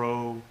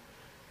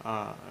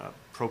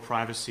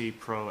pro-privacy,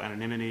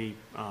 pro-anonymity.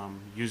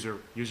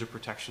 User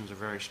protections are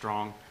very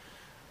strong.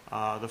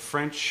 The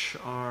French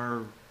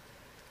are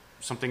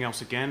something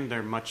else again.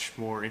 They're much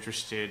more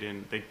interested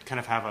in, they kind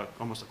of have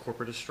almost a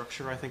corporatist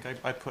structure, I think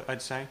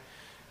I'd say,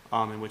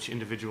 in which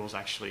individuals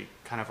actually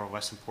kind of are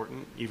less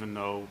important, even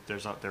though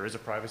there is a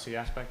privacy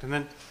aspect. And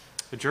then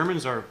the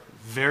Germans are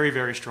very,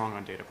 very strong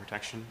on data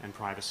protection and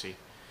privacy.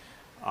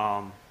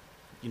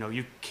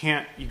 You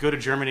go to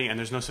Germany and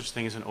there's no such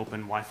thing as an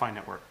open Wi-Fi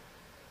network,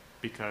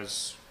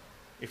 because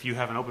if you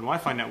have an open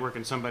Wi-Fi network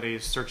and somebody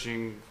is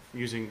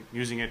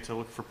using it to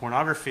look for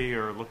pornography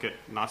or look at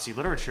Nazi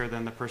literature,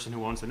 then the person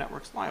who owns the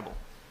network is liable.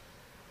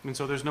 And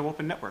so there's no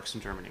open networks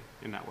in Germany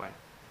in that way.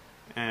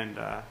 And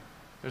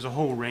there's a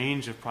whole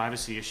range of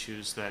privacy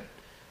issues that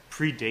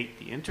predate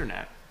the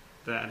internet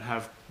that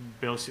have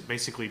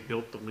basically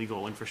built the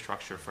legal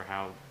infrastructure for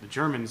how the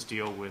Germans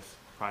deal with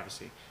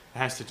privacy. It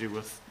has to do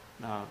with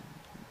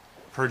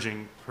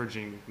purging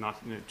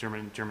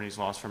Germany's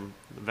laws from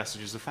the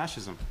vestiges of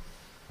fascism.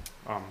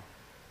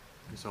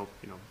 So,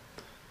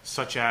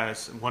 such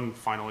as one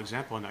final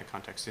example in that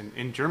context.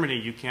 In Germany,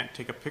 you can't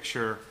take a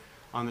picture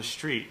on the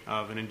street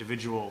of an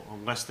individual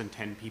of less than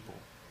 10 people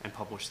and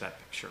publish that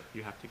picture.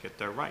 You have to get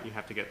their right. You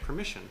have to get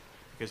permission,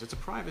 because it's a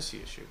privacy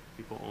issue.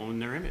 People own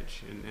their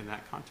image in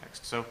that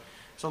context. So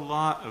there's a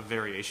lot of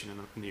variation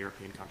in the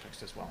European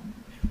context as well.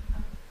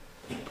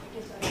 I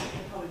guess I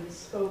probably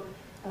misspoke.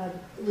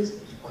 It was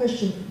a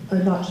question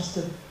not just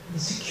of the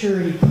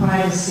security,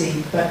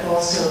 privacy, but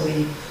also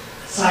the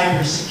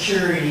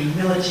cybersecurity,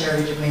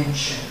 military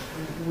dimension,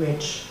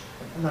 which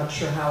I'm not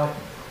sure how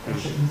it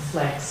actually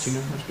inflects the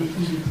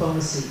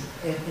eDiplomacy,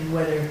 and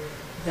whether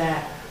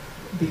that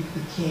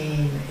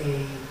became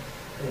a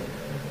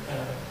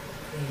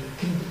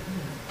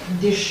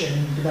condition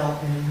in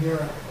development in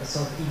Europe, so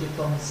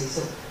eDiplomacy.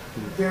 So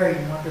very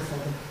wonderful,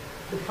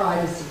 the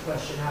privacy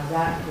question, how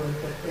that would,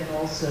 but then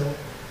also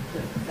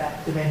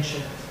that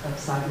dimension of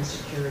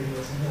cybersecurity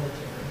as a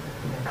military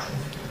dimension.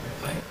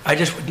 I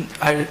just wouldn't,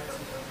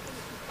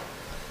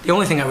 the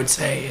only thing I would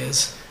say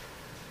is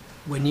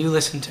when you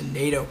listen to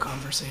NATO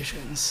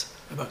conversations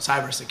about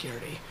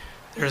cybersecurity,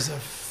 there's a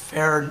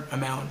fair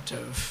amount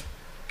of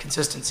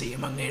consistency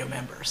among NATO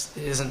members.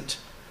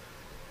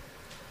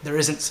 There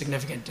aren't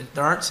significant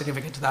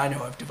that I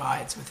know of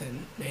divides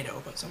within NATO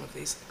about some of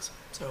these things.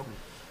 So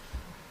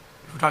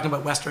if we're talking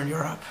about Western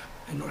Europe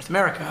and North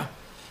America,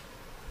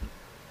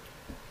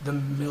 the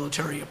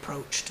military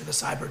approach to the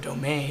cyber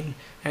domain,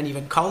 and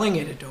even calling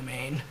it a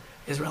domain,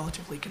 is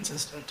relatively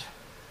consistent.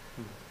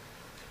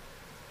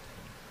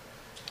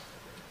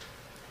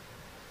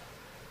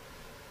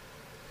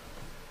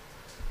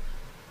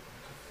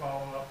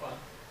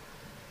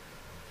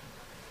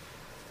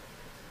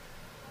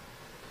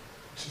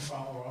 To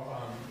follow up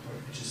on what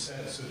you just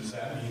said, so does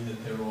that mean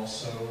that they're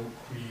also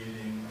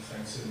creating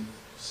offensive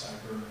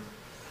cyber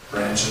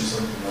branches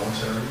of the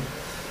military?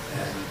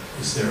 And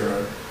is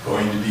there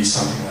going to be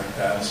something like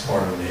that as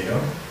part of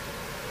NATO?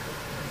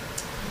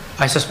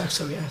 I suspect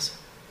so, yes.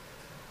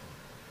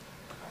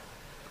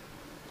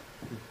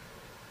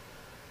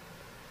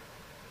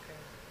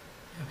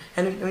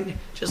 And I mean,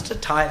 just to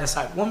tie this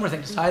out, one more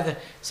thing, to tie the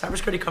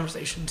cybersecurity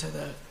conversation to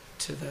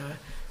the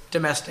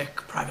domestic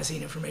privacy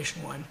and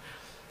information one.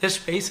 This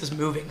space is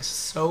moving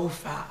so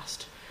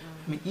fast.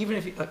 I mean, even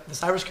if the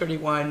cybersecurity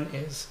one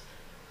is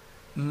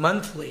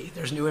monthly,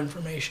 there's new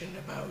information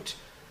about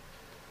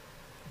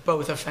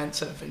both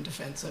offensive and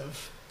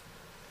defensive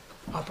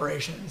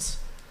operations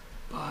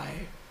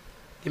by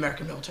the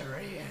American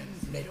military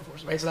and NATO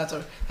forces, right?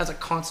 So that's a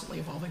constantly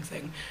evolving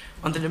thing.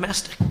 On the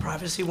domestic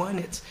privacy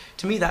one,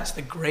 to me that's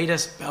the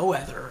greatest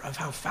bellwether of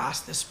how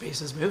fast this space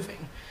is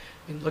moving.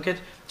 I mean,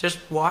 just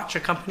watch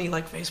a company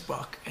like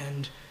Facebook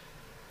and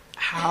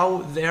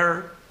how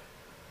their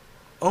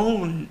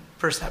own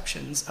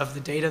perceptions of the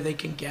data they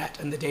can get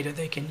and the data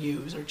they can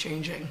use are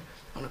changing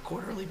on a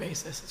quarterly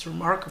basis. It's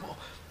remarkable.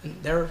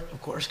 And they're,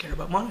 of course, care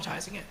about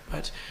monetizing it.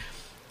 But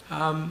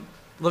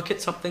look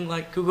at something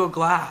like Google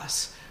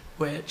Glass,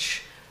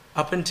 which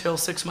up until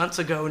 6 months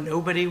ago,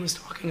 nobody was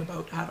talking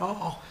about at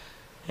all.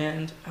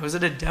 And I was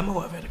at a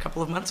demo of it a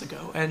couple of months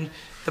ago, and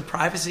the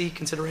privacy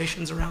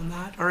considerations around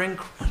that are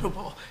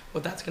incredible.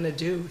 What that's going to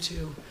do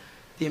to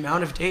the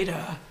amount of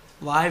data,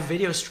 live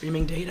video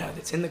streaming data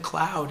that's in the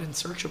cloud and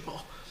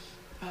searchable.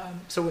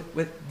 So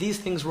with these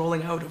things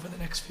rolling out over the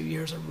next few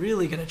years are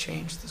really going to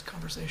change this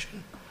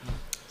conversation.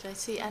 Did I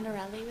see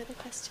Anarelli with a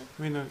question?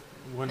 I mean,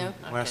 one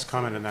last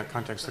comment in that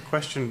context. The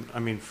question, I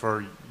mean,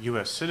 for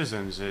U.S.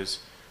 citizens is,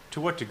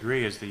 to what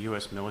degree is the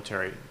U.S.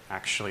 military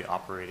actually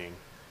operating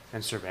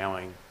and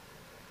surveilling,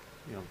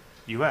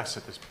 U.S.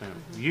 at this point,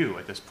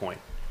 at this point,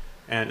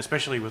 and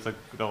especially with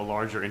the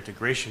larger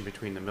integration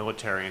between the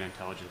military and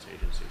intelligence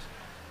agencies.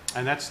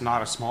 And that's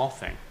not a small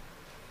thing,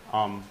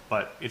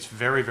 but it's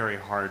very, very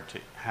hard to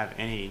have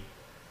any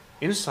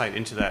insight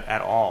into that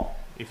at all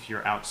if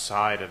you're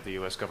outside of the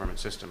U.S. government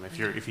system, if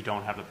you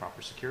don't have the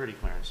proper security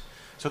clearance.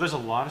 So there's a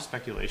lot of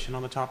speculation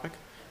on the topic,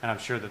 and I'm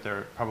sure that there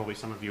are probably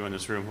some of you in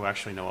this room who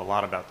actually know a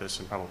lot about this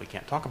and probably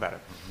can't talk about it.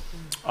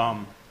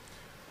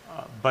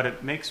 But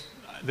it makes,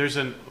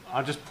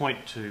 I'll just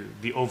point to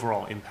the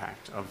overall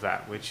impact of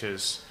that, which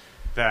is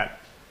that,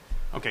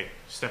 okay,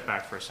 step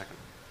back for a second.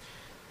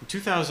 In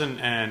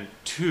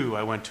 2002,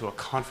 I went to a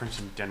conference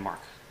in Denmark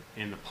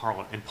in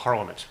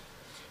Parliament.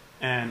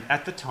 And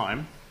at the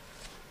time,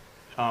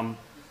 the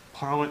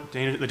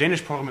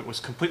Danish Parliament was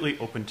completely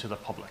open to the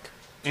public.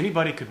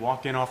 Anybody could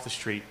walk in off the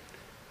street,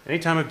 any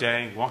time of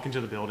day, walk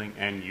into the building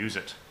and use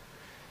it.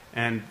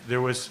 And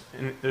there's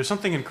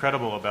something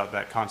incredible about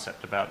that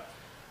concept, about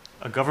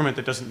a government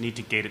that doesn't need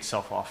to gate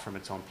itself off from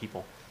its own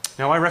people.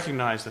 Now, I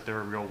recognize that there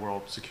are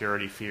real-world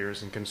security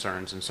fears and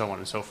concerns and so on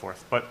and so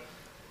forth, but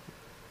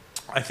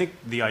I think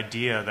the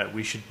idea that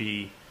we should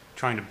be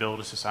trying to build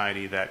a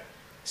society that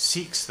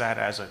seeks that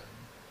as an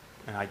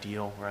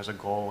ideal or as a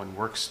goal and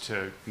works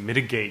to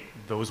mitigate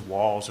those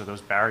walls or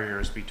those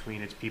barriers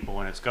between its people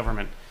and its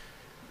government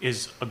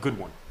is a good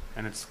one.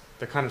 And it's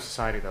the kind of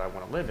society that I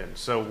want to live in.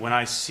 So when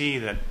I see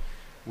that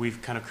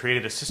we've kind of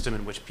created a system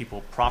in which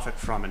people profit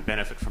from and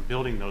benefit from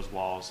building those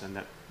walls, and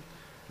that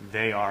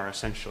they are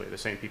essentially the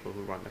same people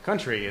who run the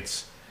country,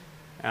 it's,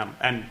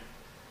 and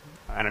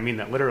I mean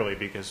that literally,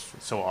 because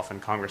so often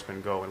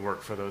congressmen go and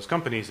work for those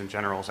companies and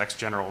generals,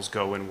 ex-generals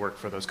go and work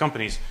for those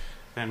companies,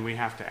 then we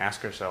have to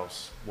ask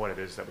ourselves what it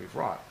is that we've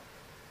wrought.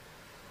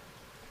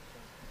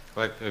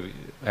 Well,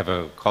 I have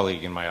a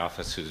colleague in my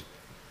office who's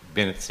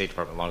been at the State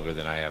Department longer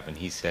than I have, and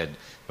he said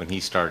when he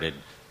started,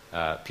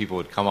 people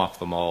would come off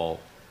the mall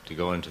to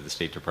go into the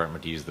State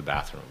Department to use the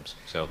bathrooms.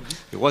 So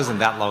it wasn't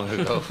that long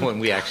ago when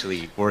we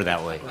actually were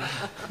that way.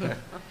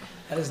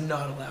 That is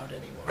not allowed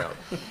anymore. No.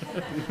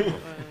 What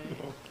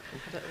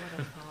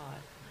a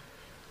thought.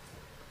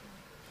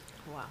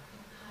 Wow.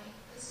 Hi,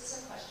 this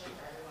is a question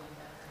for everyone,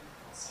 but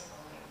also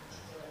Boly in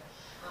particular.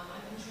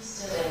 I'm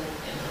interested in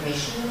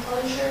information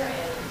enclosure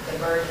and the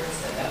burdens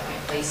that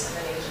might place on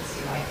an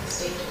agency like the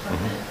State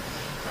Department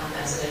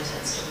as it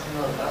intends to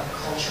promote a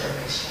culture of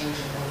exchange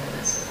and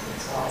openness within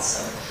its walls.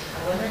 So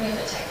I'm wondering if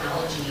a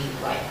technology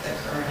like the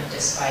current,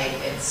 despite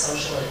its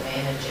social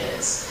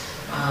advantages,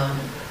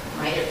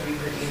 might it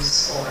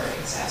reproduce or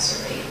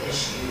exacerbate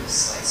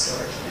issues like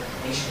storage and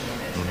information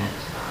management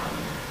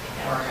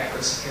or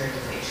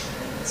hyper-securitization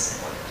in this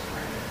network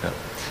environment?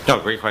 No,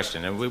 great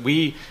question. And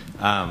we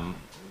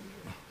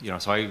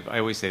so I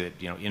always say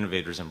that,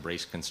 innovators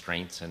embrace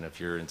constraints, and if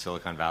you're in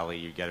Silicon Valley,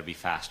 you've got to be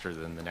faster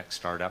than the next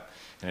startup.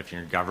 And if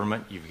you're in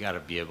government, you've got to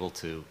be able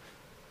to,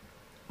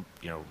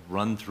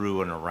 run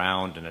through and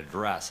around and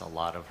address a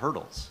lot of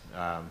hurdles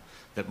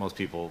that most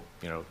people,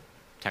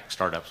 tech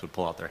startups would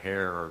pull out their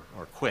hair or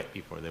quit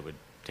before they would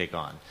take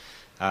on.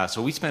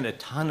 So we spend a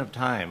ton of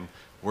time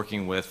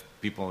working with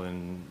people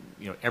in,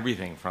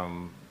 everything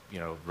from,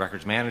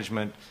 records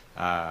management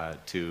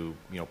to,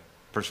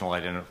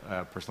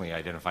 personally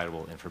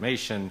identifiable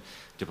information,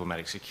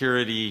 diplomatic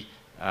security.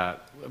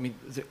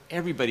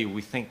 Everybody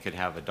we think could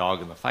have a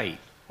dog in the fight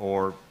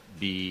or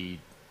be,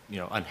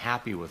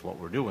 unhappy with what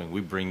we're doing,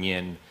 we bring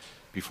in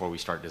before we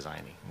start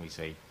designing. We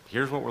say,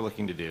 here's what we're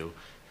looking to do.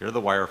 Here are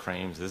the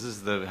wireframes. This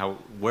is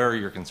where are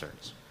your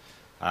concerns?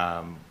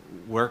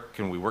 Where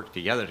can we work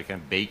together to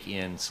kind of bake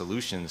in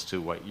solutions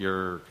to what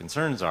your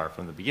concerns are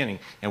from the beginning?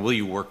 And will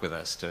you work with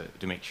us to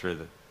make sure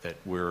that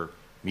we're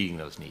meeting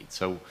those needs?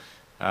 So,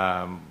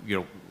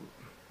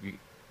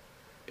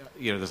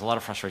 there's a lot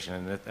of frustration,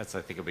 and that's,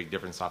 I think, a big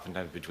difference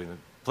oftentimes between the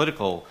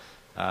political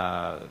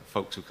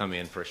folks who come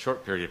in for a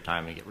short period of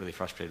time and get really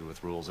frustrated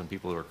with rules, and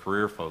people who are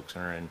career folks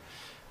and are in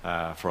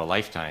for a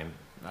lifetime.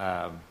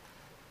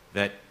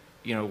 That,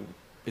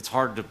 it's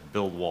hard to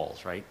build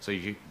walls, right? So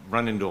if you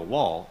run into a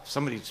wall,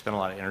 somebody spent a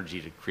lot of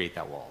energy to create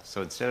that wall.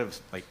 So instead of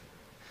like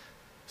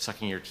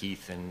sucking your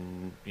teeth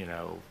and,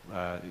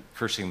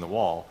 cursing the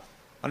wall,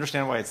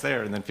 understand why it's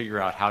there and then figure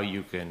out how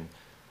you can,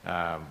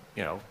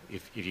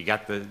 if you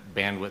got the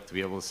bandwidth to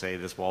be able to say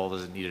this wall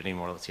doesn't need it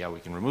anymore, let's see how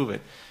we can remove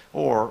it.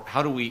 Or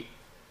how do we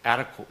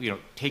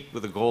take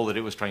with the goal that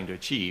it was trying to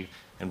achieve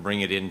and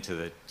bring it into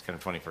the kind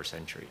of 21st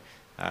century.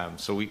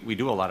 So we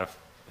do a lot of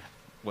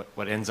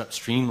what ends up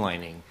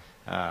streamlining,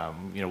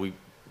 we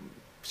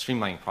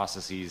streamlining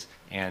processes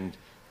and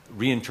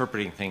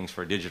reinterpreting things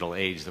for a digital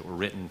age that were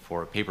written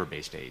for a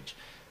paper-based age,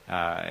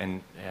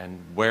 and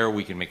where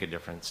we can make a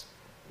difference,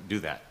 do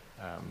that.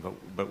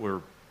 But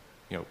we're,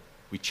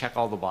 we check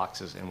all the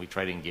boxes and we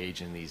try to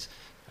engage in these,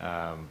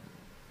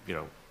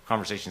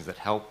 conversations that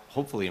help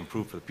hopefully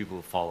improve for the people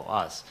who follow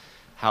us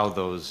how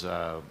those,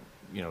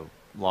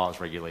 laws,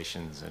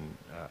 regulations, and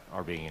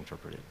are being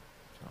interpreted.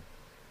 So.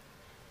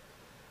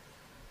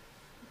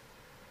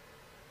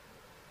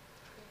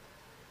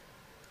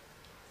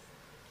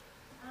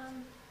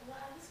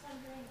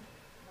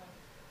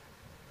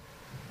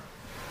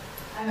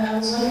 I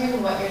was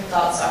wondering what your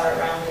thoughts are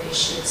around the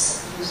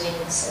issues using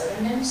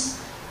pseudonyms,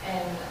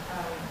 and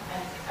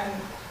I'm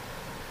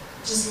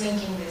just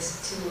linking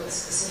this to a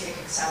specific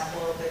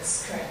example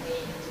that's currently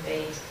in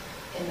debate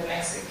in the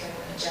Mexican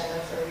agenda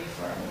for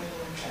reforming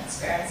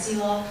transparency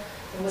law.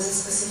 There was a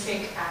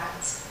specific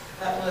act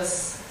that was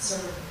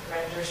sort of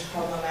renders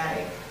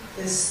problematic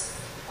this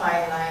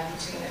fine line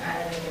between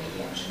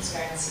anonymity and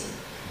transparency.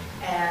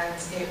 And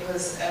it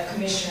was a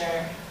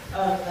commissioner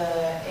of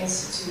the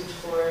Institute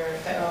for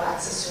Federal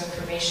Access to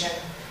Information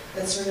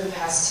that sort of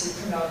has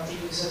to promote the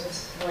use of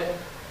what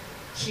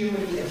here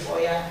would be the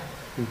FOIA.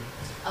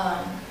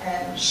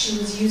 And she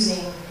was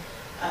using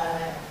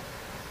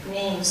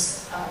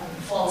names,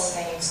 false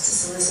names, to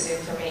solicit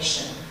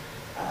information,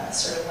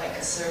 sort of like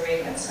a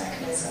surveillance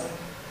mechanism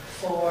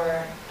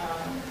for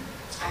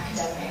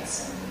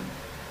academics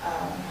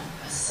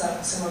and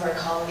some of our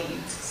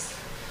colleagues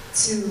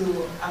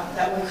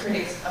that were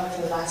critics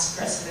of the last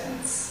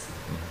president's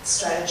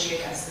strategy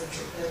against the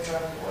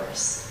drug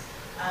wars.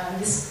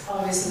 This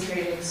obviously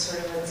created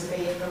sort of a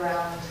debate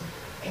around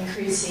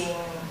increasing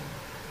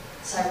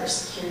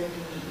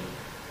cybersecurity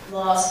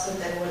laws, but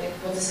then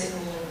what does it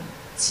mean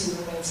to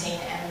maintain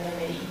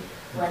anonymity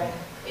when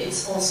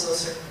it's also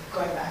sort of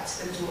going back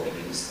to the dual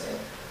use that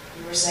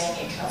you were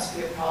saying it can also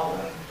be a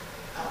problem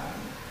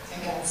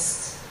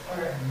against,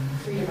 or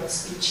freedom of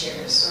speech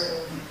here is sort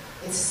of,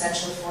 it's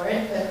essential for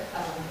it, but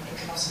it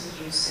can also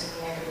be used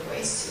in negative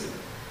ways to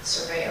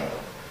surveil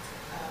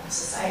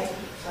society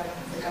from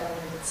the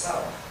government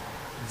itself.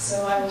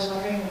 So I was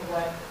wondering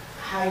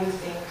how you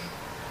think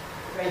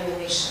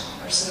regulation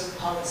or sort of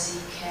policy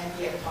can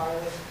be a part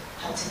of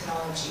how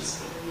technology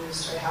is being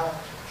used, or how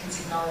can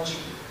technology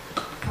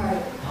be part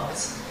of the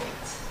policy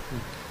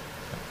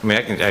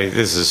debate?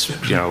 This is,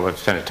 I've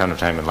spent a ton of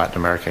time in Latin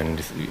America,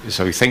 and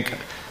so I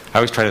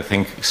always try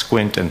to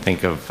squint and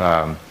think of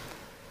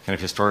kind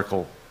of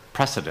historical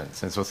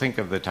precedents. And so think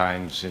of the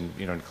times in,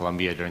 you know, in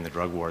Colombia during the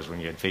drug wars when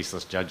you had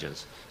faceless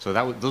judges. So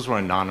those were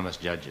anonymous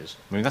judges.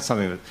 I mean, that's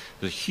something that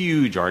there's a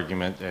huge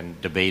argument and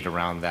debate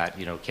around that.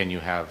 You know, can you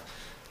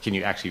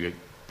actually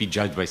be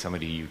judged by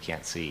somebody you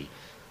can't see?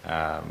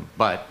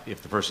 But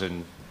if the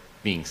person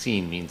being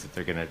seen means that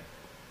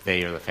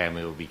they or the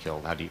family will be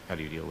killed, how do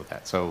you deal with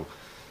that? So,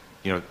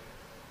 you know,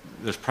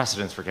 there's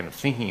precedents for kind of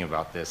thinking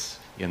about this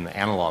in the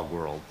analog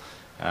world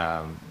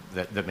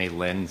that may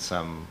lend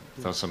some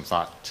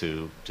thought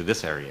to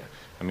this area.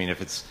 I mean,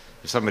 if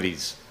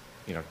somebody's,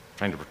 you know,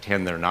 trying to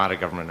pretend they're not a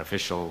government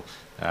official,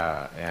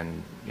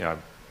 and I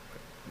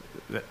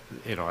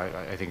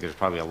think there's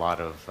probably a lot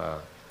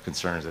of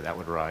concerns that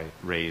would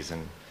raise,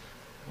 and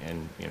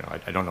you know,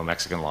 I don't know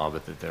Mexican law,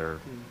 but that there,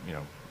 you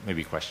know,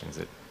 maybe questions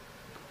that,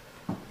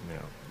 you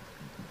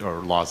know,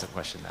 or laws that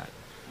question that.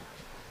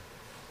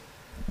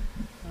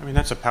 I mean,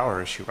 that's a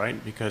power issue,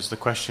 right? Because the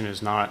question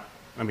is not,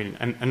 I mean,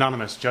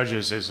 anonymous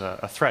judges is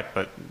a threat,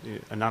 but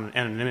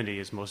anonymity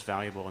is most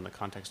valuable in the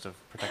context of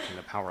protecting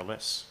the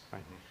powerless,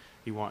 right?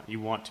 You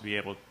want to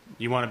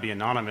be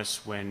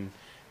anonymous when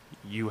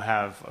you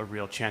have a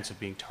real chance of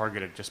being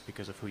targeted just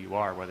because of who you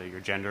are, whether your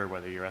gender,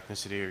 whether your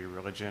ethnicity or your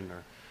religion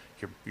or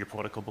your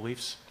political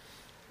beliefs.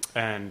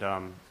 And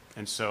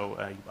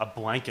so a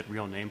blanket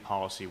real name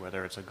policy,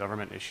 whether it's a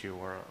government issue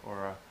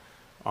or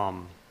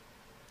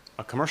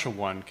a commercial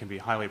one, can be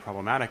highly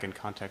problematic in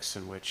contexts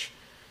in which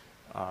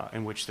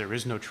there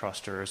is no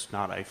trust or it's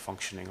not a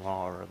functioning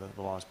law or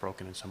the law is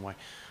broken in some way.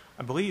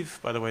 I believe,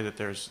 by the way, that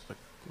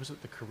was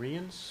it the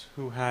Koreans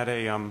who had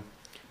a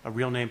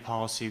real name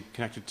policy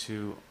connected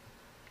to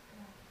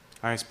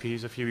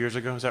ISPs a few years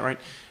ago? Is that right?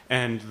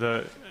 And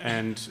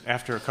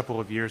after a couple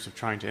of years of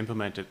trying to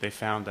implement it, they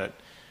found that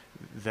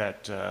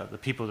the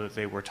people that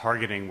they were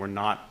targeting were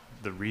not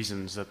the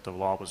reasons that the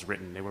law was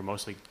written. They were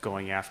mostly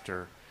going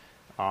after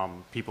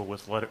people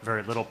with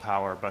very little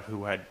power, but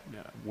who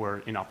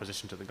were in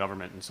opposition to the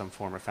government in some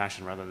form or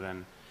fashion, rather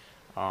than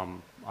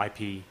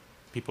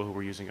people who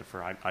were using it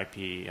for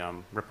IP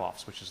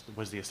ripoffs, which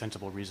was the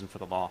ostensible reason for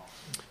the law.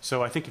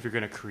 So I think if you're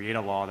going to create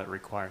a law that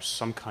requires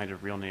some kind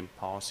of real name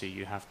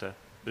policy,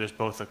 there's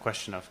both a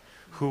question of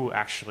who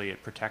actually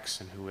it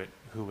protects and who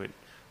it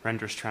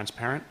renders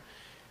transparent,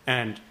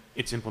 and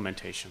its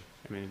implementation.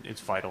 I mean,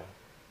 it's vital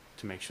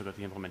to make sure that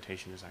the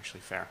implementation is actually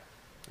fair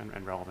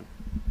and relevant.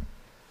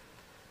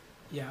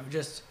 Yeah, I would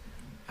just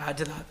add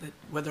to that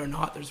whether or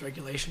not there's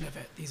regulation of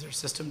it, these are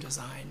system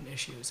design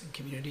issues and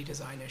community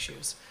design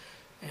issues.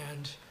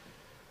 And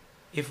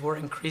if we're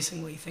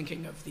increasingly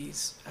thinking of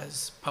these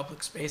as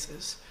public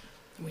spaces,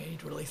 we need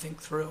to really think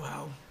through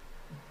how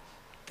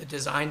the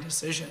design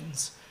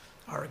decisions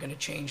are going to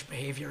change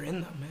behavior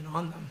in them and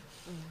on them.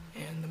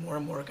 Mm-hmm. And the more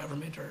and more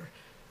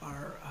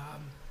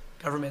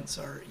governments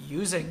are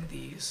using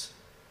these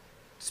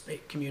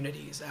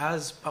communities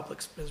as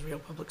real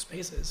public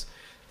spaces,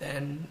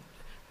 then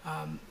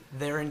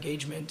their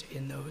engagement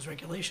in those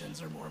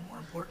regulations are more and more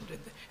important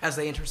as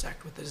they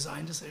intersect with the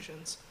design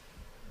decisions.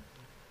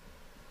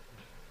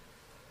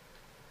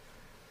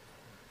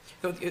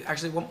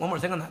 Actually, one more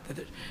thing on that.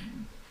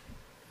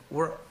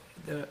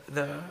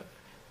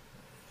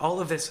 All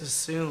of this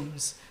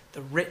assumes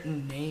the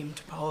written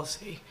named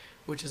policy,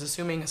 which is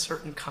assuming a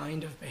certain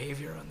kind of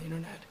behavior on the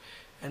internet.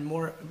 And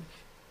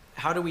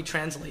how do we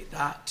translate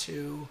that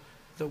to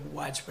the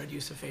widespread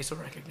use of facial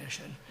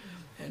recognition?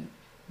 Mm-hmm. And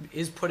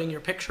is putting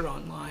your picture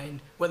online,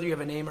 whether you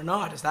have a name or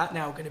not, is that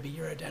now going to be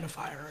your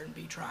identifier and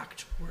be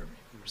tracked wherever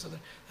you are? So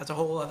that's a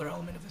whole other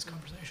element of this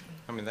conversation.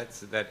 I mean,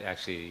 that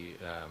actually,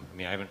 I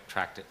mean, I haven't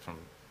tracked it from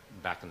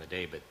back in the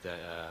day, but,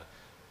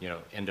 you know,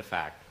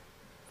 ENDIFAC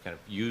kind of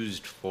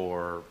used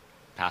for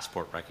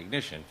passport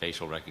recognition,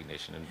 facial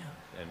recognition, and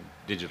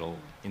digital,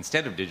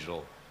 instead of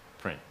digital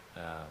print,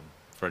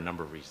 for a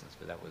number of reasons,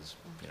 but that was,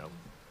 you know,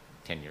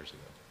 10 years ago.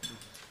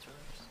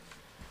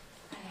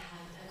 I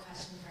have a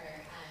question for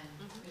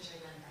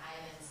Richard and for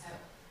Ivan. So,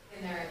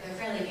 and they're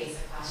fairly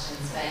basic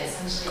questions, but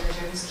essentially,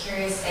 Richard, I was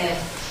curious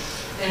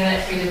if the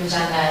Internet Freedom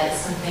Agenda is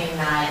something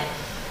that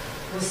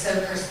was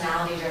so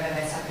personality-driven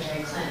by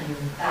Secretary Clinton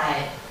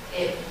that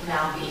it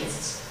now it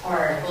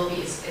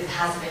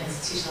has been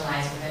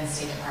institutionalized within the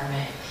State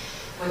Department.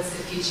 What's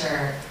the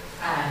future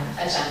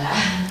agenda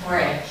for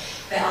it?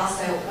 But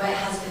also, what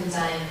has been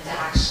done to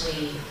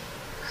actually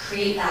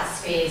create that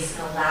space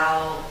and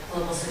allow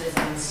global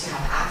citizens to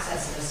have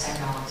access to this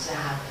technology, to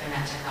have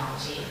internet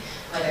technology,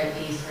 whether it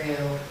be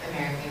through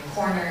American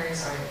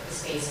Corners or the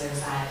spaces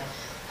that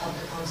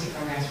public diplomacy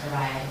programs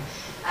provide.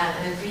 And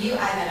then for you,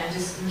 Ivan, I'm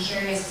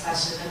curious,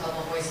 especially with the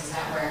Global Voices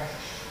Network,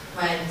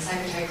 when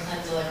Secretary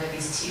Clinton delivered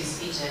these two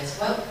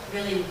speeches, what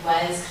really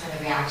was kind of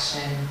the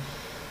reaction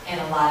in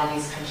a lot of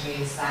these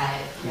countries that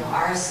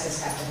are so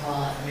skeptical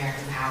of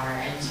American power,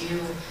 and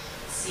do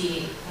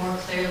see more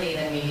clearly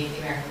than maybe the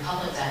American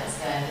public does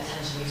the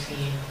tension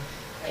between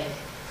like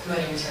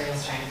promoting material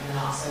strength and then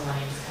also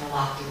wanting to kind of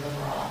lofty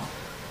liberal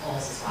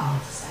goals as well.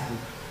 So.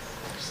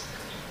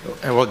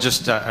 Well,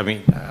 just I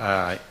mean,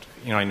 I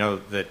know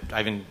that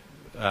Ivan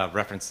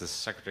reference the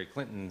Secretary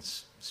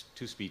Clinton's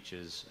two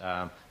speeches,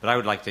 but I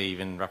would like to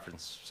even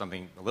reference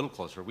something a little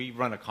closer. We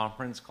run a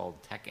conference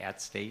called Tech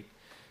at State.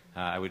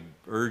 I would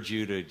urge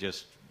you to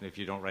just, if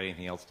you don't write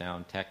anything else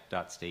down,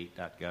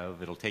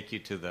 tech.state.gov. It'll take you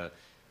to the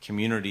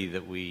community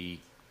that we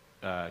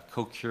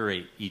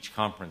co-curate each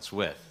conference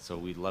with. So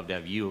we'd love to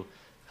have you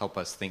help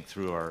us think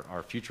through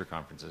our future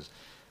conferences.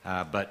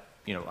 But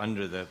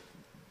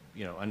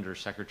under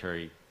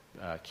Secretary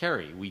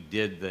Kerry, we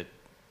did the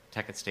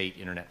Tech at State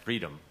Internet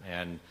Freedom,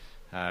 and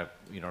our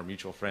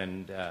mutual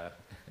friend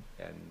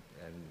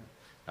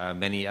and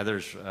many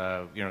others,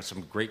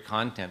 some great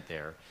content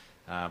there,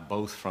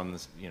 both from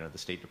the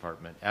State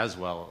Department as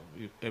well.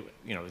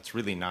 It's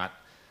really not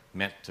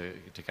meant to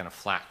kind of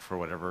flack for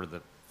whatever the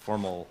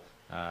formal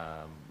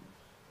kind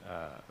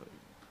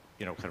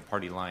of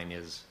party line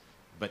is,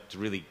 but to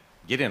really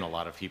get in a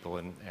lot of people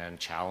and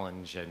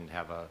challenge and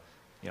have a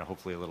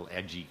hopefully a little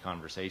edgy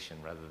conversation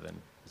rather than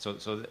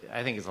so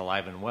I think it's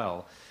alive and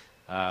well.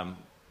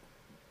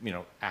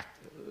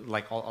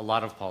 Like a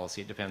lot of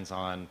policy, it depends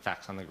on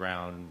facts on the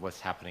ground, what's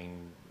happening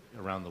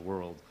around the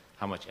world,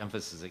 how much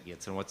emphasis it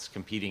gets, and what's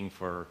competing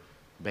for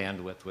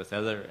bandwidth with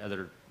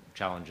other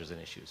challenges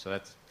and issues. So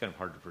that's kind of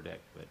hard to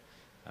predict, but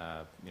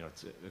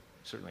it's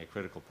certainly a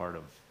critical part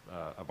of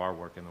our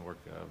work and the work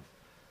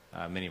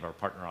of many of our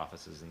partner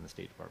offices in the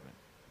State Department.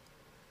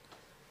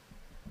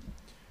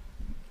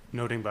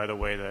 Noting, by the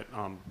way, that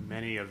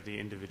many of the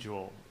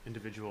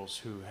individuals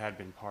who had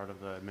been part of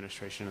the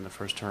administration in the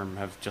first term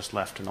have just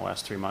left in the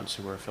last 3 months,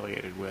 who were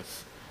affiliated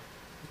with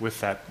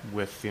the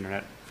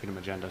Internet Freedom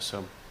Agenda.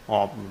 So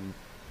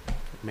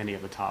many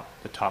of the top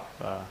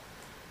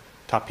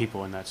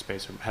people in that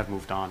space have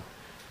moved on.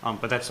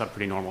 But that's a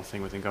pretty normal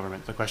thing within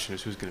government. The question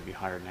is who's going to be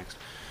hired next.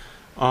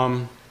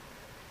 I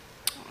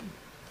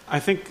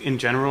think in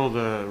general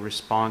the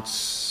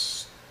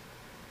response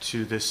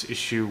to this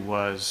issue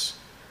was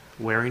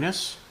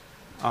wariness,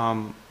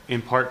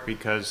 in part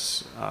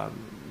because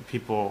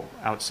people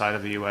outside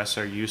of the U.S.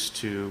 are used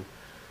to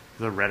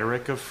the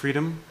rhetoric of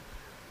freedom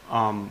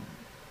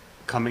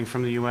coming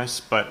from the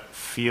U.S., but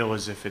feel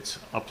as if it's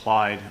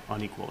applied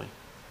unequally.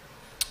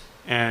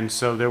 And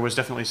so there was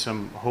definitely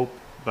some hope,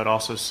 but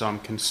also some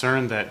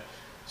concern that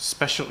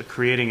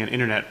creating an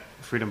internet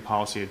freedom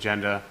policy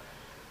agenda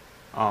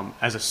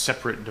as a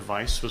separate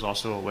device was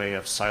also a way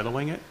of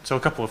siloing it. So a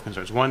couple of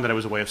concerns. One, that it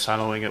was a way of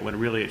siloing it when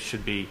really it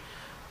should be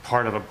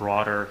part of a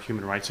broader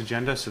human rights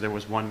agenda. So there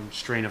was one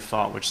strain of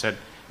thought which said,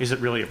 is it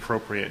really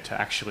appropriate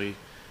to actually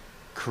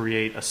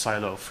create a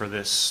silo for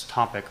this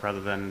topic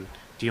rather than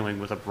dealing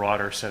with a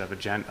broader set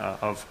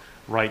of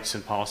rights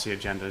and policy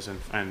agendas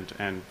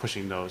and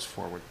pushing those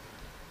forward?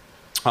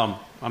 I'm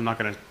not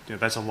going to,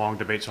 that's a long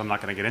debate, so I'm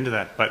not going to get into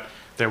that, but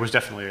there was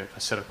definitely a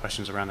set of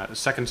questions around that. The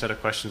second set of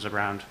questions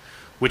around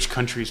which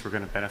countries were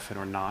going to benefit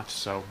or not.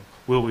 So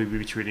will we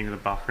be treating the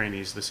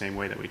Bahrainis the same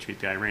way that we treat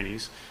the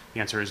Iranis? The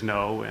answer is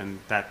no, and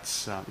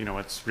that's,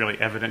 it's really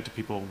evident to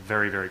people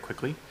very, very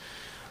quickly.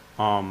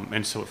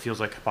 And so it feels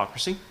like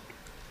hypocrisy.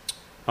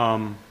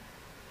 And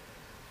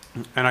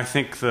I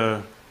think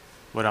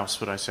what else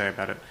would I say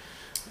about it?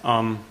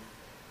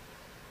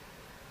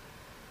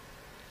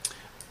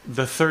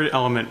 The third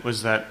element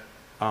was that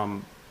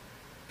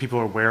people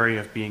are wary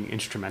of being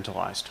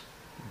instrumentalized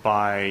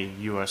by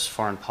U.S.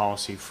 foreign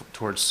policy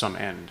towards some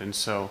end. And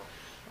so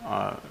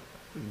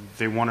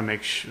they want to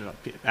make sure,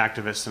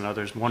 activists and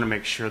others want to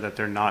make sure that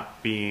they're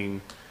not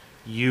being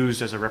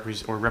used as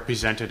or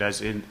represented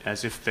as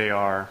if they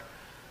are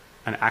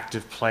an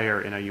active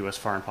player in a U.S.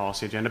 foreign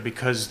policy agenda,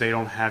 because they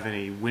don't have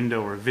any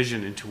window or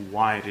vision into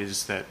why it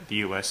is that the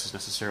U.S. is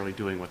necessarily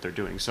doing what they're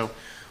doing. So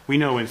we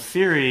know in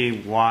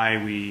theory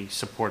why we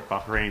support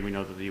Bahrain. We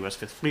know that the U.S.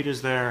 Fifth Fleet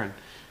is there, and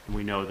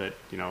we know that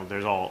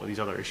there's all these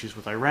other issues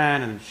with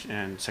Iran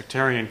and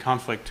sectarian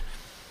conflict.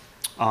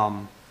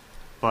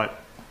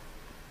 But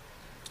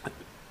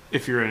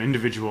if you're an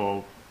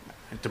individual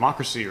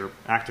democracy or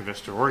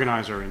activist or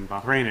organizer in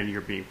Bahrain and you're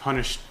being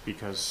punished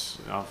because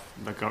of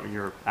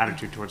your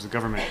attitude towards the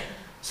government,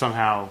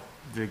 somehow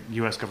the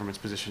U.S. government's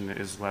position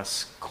is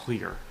less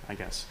clear, I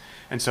guess.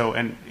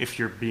 And if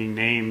you're being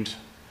named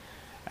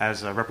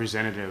as a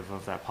representative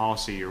of that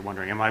policy, you're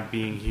wondering, am I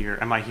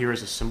here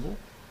as a symbol,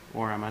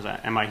 or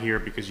am I here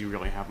because you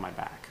really have my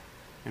back,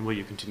 and will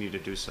you continue to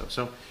do so?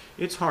 So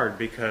it's hard,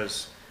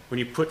 because when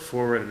you put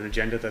forward an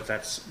agenda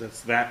that's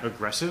that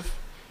aggressive,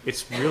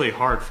 it's really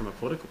hard from a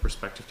political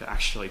perspective to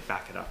actually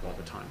back it up all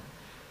the time.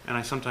 And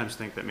I sometimes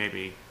think that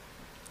maybe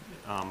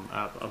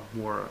a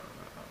more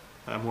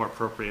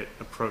appropriate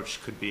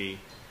approach could be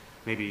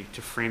maybe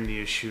to frame the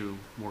issue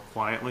more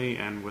quietly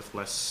and with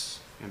less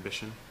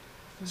ambition,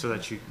 so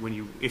that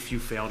if you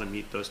fail to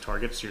meet those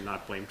targets, you're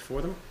not blamed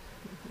for them.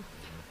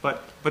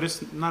 But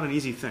it's not an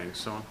easy thing,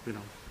 so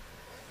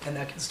And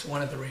that gets to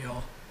one of the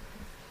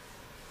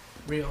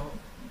real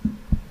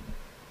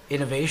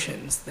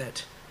innovations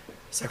that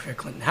Secretary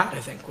Clinton had, I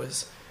think,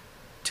 was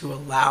to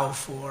allow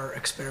for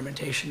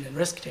experimentation and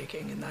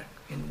risk-taking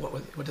in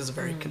what is a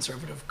very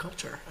conservative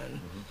culture. And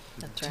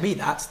That's to right. me,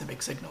 that's the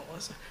big signal.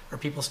 Are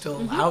people still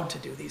allowed to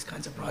do these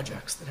kinds of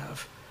projects that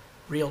have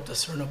real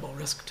discernible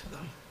risk to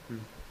them?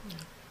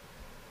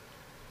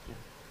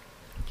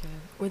 Good.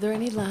 Were there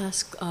any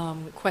last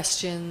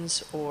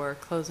questions or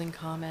closing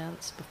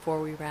comments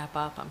before we wrap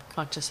up? I'm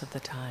conscious of the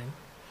time.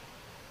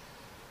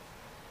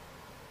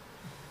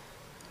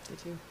 Did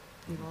you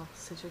all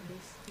said your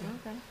piece?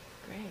 Okay,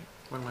 great.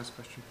 One last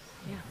question.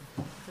 Yeah,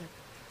 good.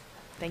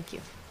 Thank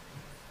you.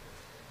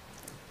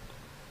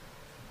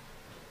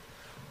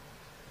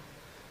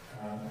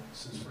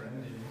 Since we're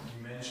ending,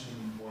 you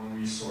mentioned one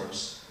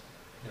resource,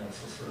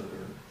 for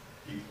further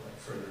people, like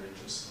further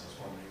interest, and I was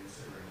wondering if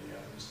there were any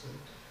others that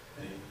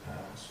any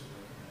panelists would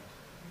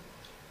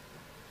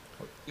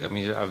recommend. I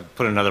mean, I've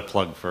put another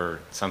plug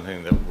for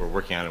something that we're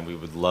working on, and we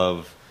would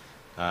love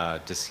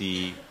to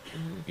see,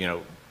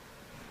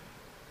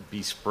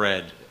 be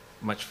spread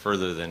much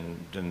further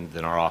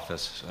than our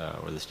office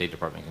or the State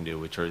Department can do,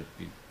 which are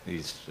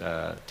these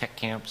tech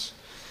camps,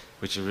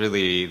 which are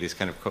really these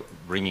kind of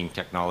bringing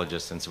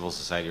technologists and civil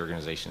society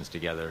organizations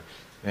together.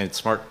 And it's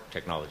smart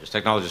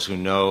technologists who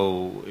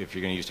know if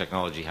you're going to use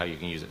technology, how you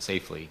can use it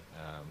safely,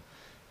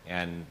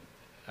 and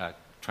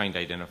trying to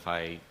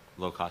identify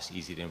low-cost,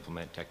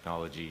 easy-to-implement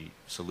technology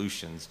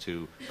solutions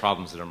to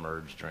problems that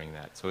emerge during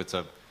that. So it's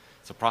a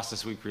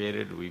process we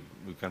created. We've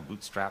kind of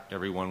bootstrapped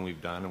every one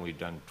we've done, and we've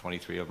done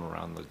 23 of them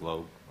around the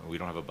globe. We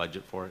don't have a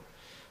budget for it,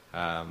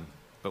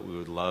 but we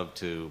would love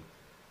to,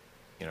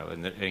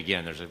 and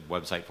again, there's a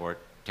website for it,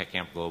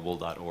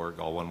 techcampglobal.org,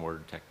 all one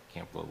word,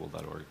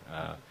 techcampglobal.org.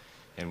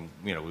 And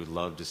we'd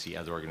love to see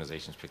other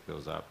organizations pick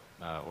those up,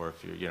 or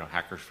if you're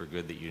Hackers for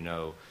Good that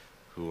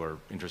who are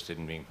interested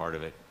in being part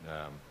of it,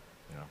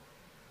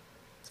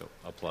 So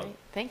a plug. Great.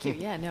 Thank you.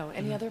 Yeah. No.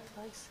 Any other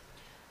plugs?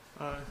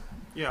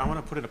 Yeah, I want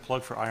to put in a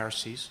plug for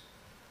IRCs,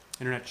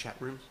 Internet Chat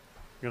Rooms.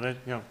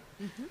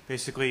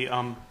 Basically,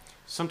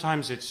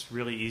 sometimes it's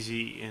really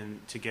easy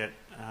to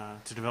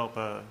develop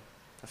a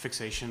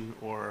fixation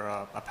or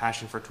a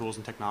passion for tools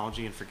and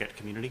technology and forget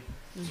community.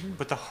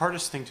 But the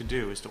hardest thing to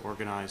do is to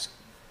organize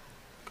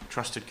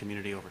trusted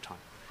community over time.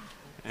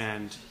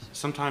 And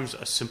sometimes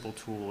a simple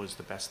tool is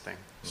the best thing.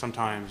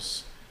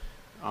 Sometimes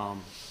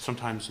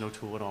no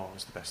tool at all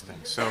is the best thing.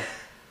 So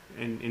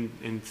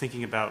in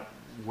thinking about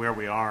where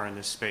we are in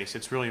this space,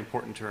 it's really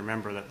important to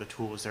remember that the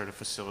tool is there to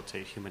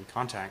facilitate human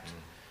contact,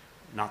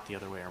 not the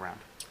other way around.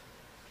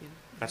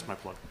 That's my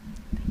plug.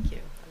 Thank you.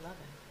 I love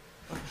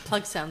it.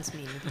 Plug sounds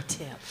mean. The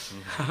tip.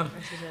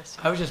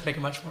 I would just make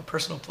a much more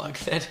personal plug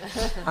that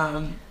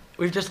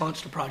we've just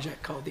launched a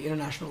project called the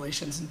International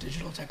Relations and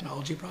Digital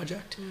Technology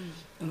Project,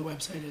 and the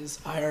website is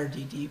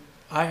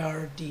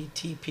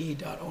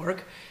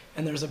irdtp.org,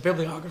 and there's a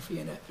bibliography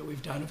in it that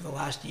we've done over the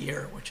last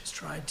year, which has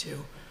tried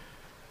to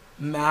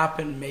map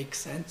and make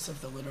sense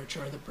of the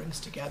literature that brings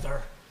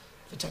together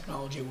the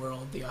technology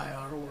world, the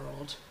IR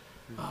world,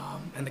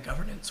 and the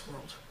governance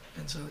world.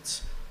 And so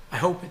I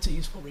hope it's a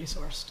useful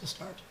resource to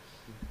start.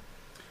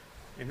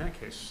 In that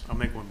case, I'll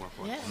make one more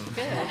plug. Yeah,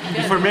 good.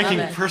 If we're making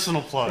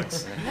personal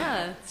plugs.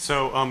 Yeah.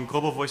 So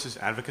Global Voices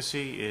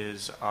Advocacy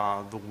is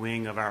the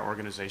wing of our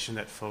organization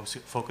that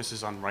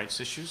focuses on rights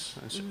issues.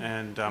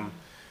 And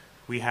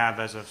we have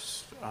a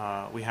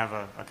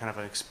kind of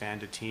an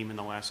expanded team in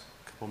the last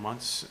couple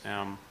months.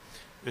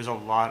 There's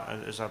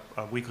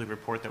a weekly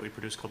report that we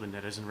produce called the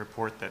Netizen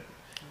Report that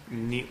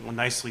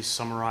nicely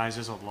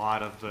summarizes a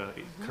lot of the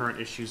current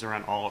issues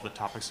around all of the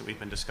topics that we've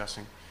been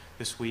discussing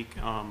this week,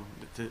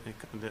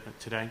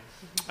 today.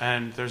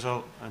 And there's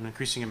an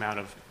increasing amount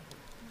of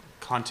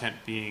content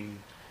being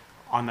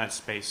on that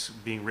space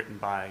being written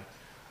by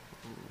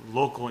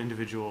local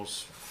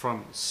individuals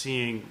from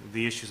seeing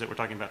the issues that we're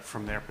talking about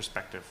from their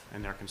perspective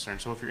and their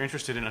concerns. So if you're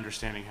interested in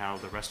understanding how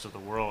the rest of the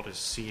world is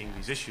seeing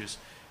these issues,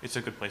 it's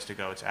a good place to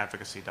go. It's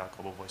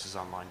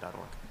advocacy.globalvoicesonline.org.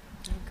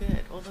 Oh,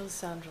 good. Well, those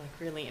sound like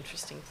really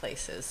interesting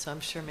places, so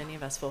I'm sure many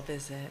of us will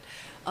visit.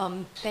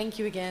 Thank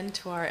you again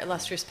to our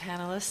illustrious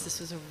panelists.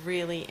 This was a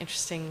really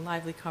interesting,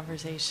 lively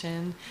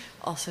conversation.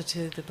 Also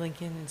to the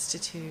Blinken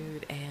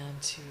Institute and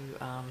to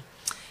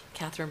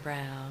Catherine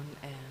Brown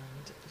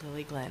and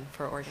Lily Glenn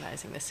for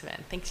organizing this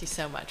event. Thank you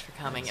so much for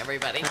coming,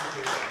 everybody.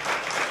 Thank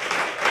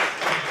you.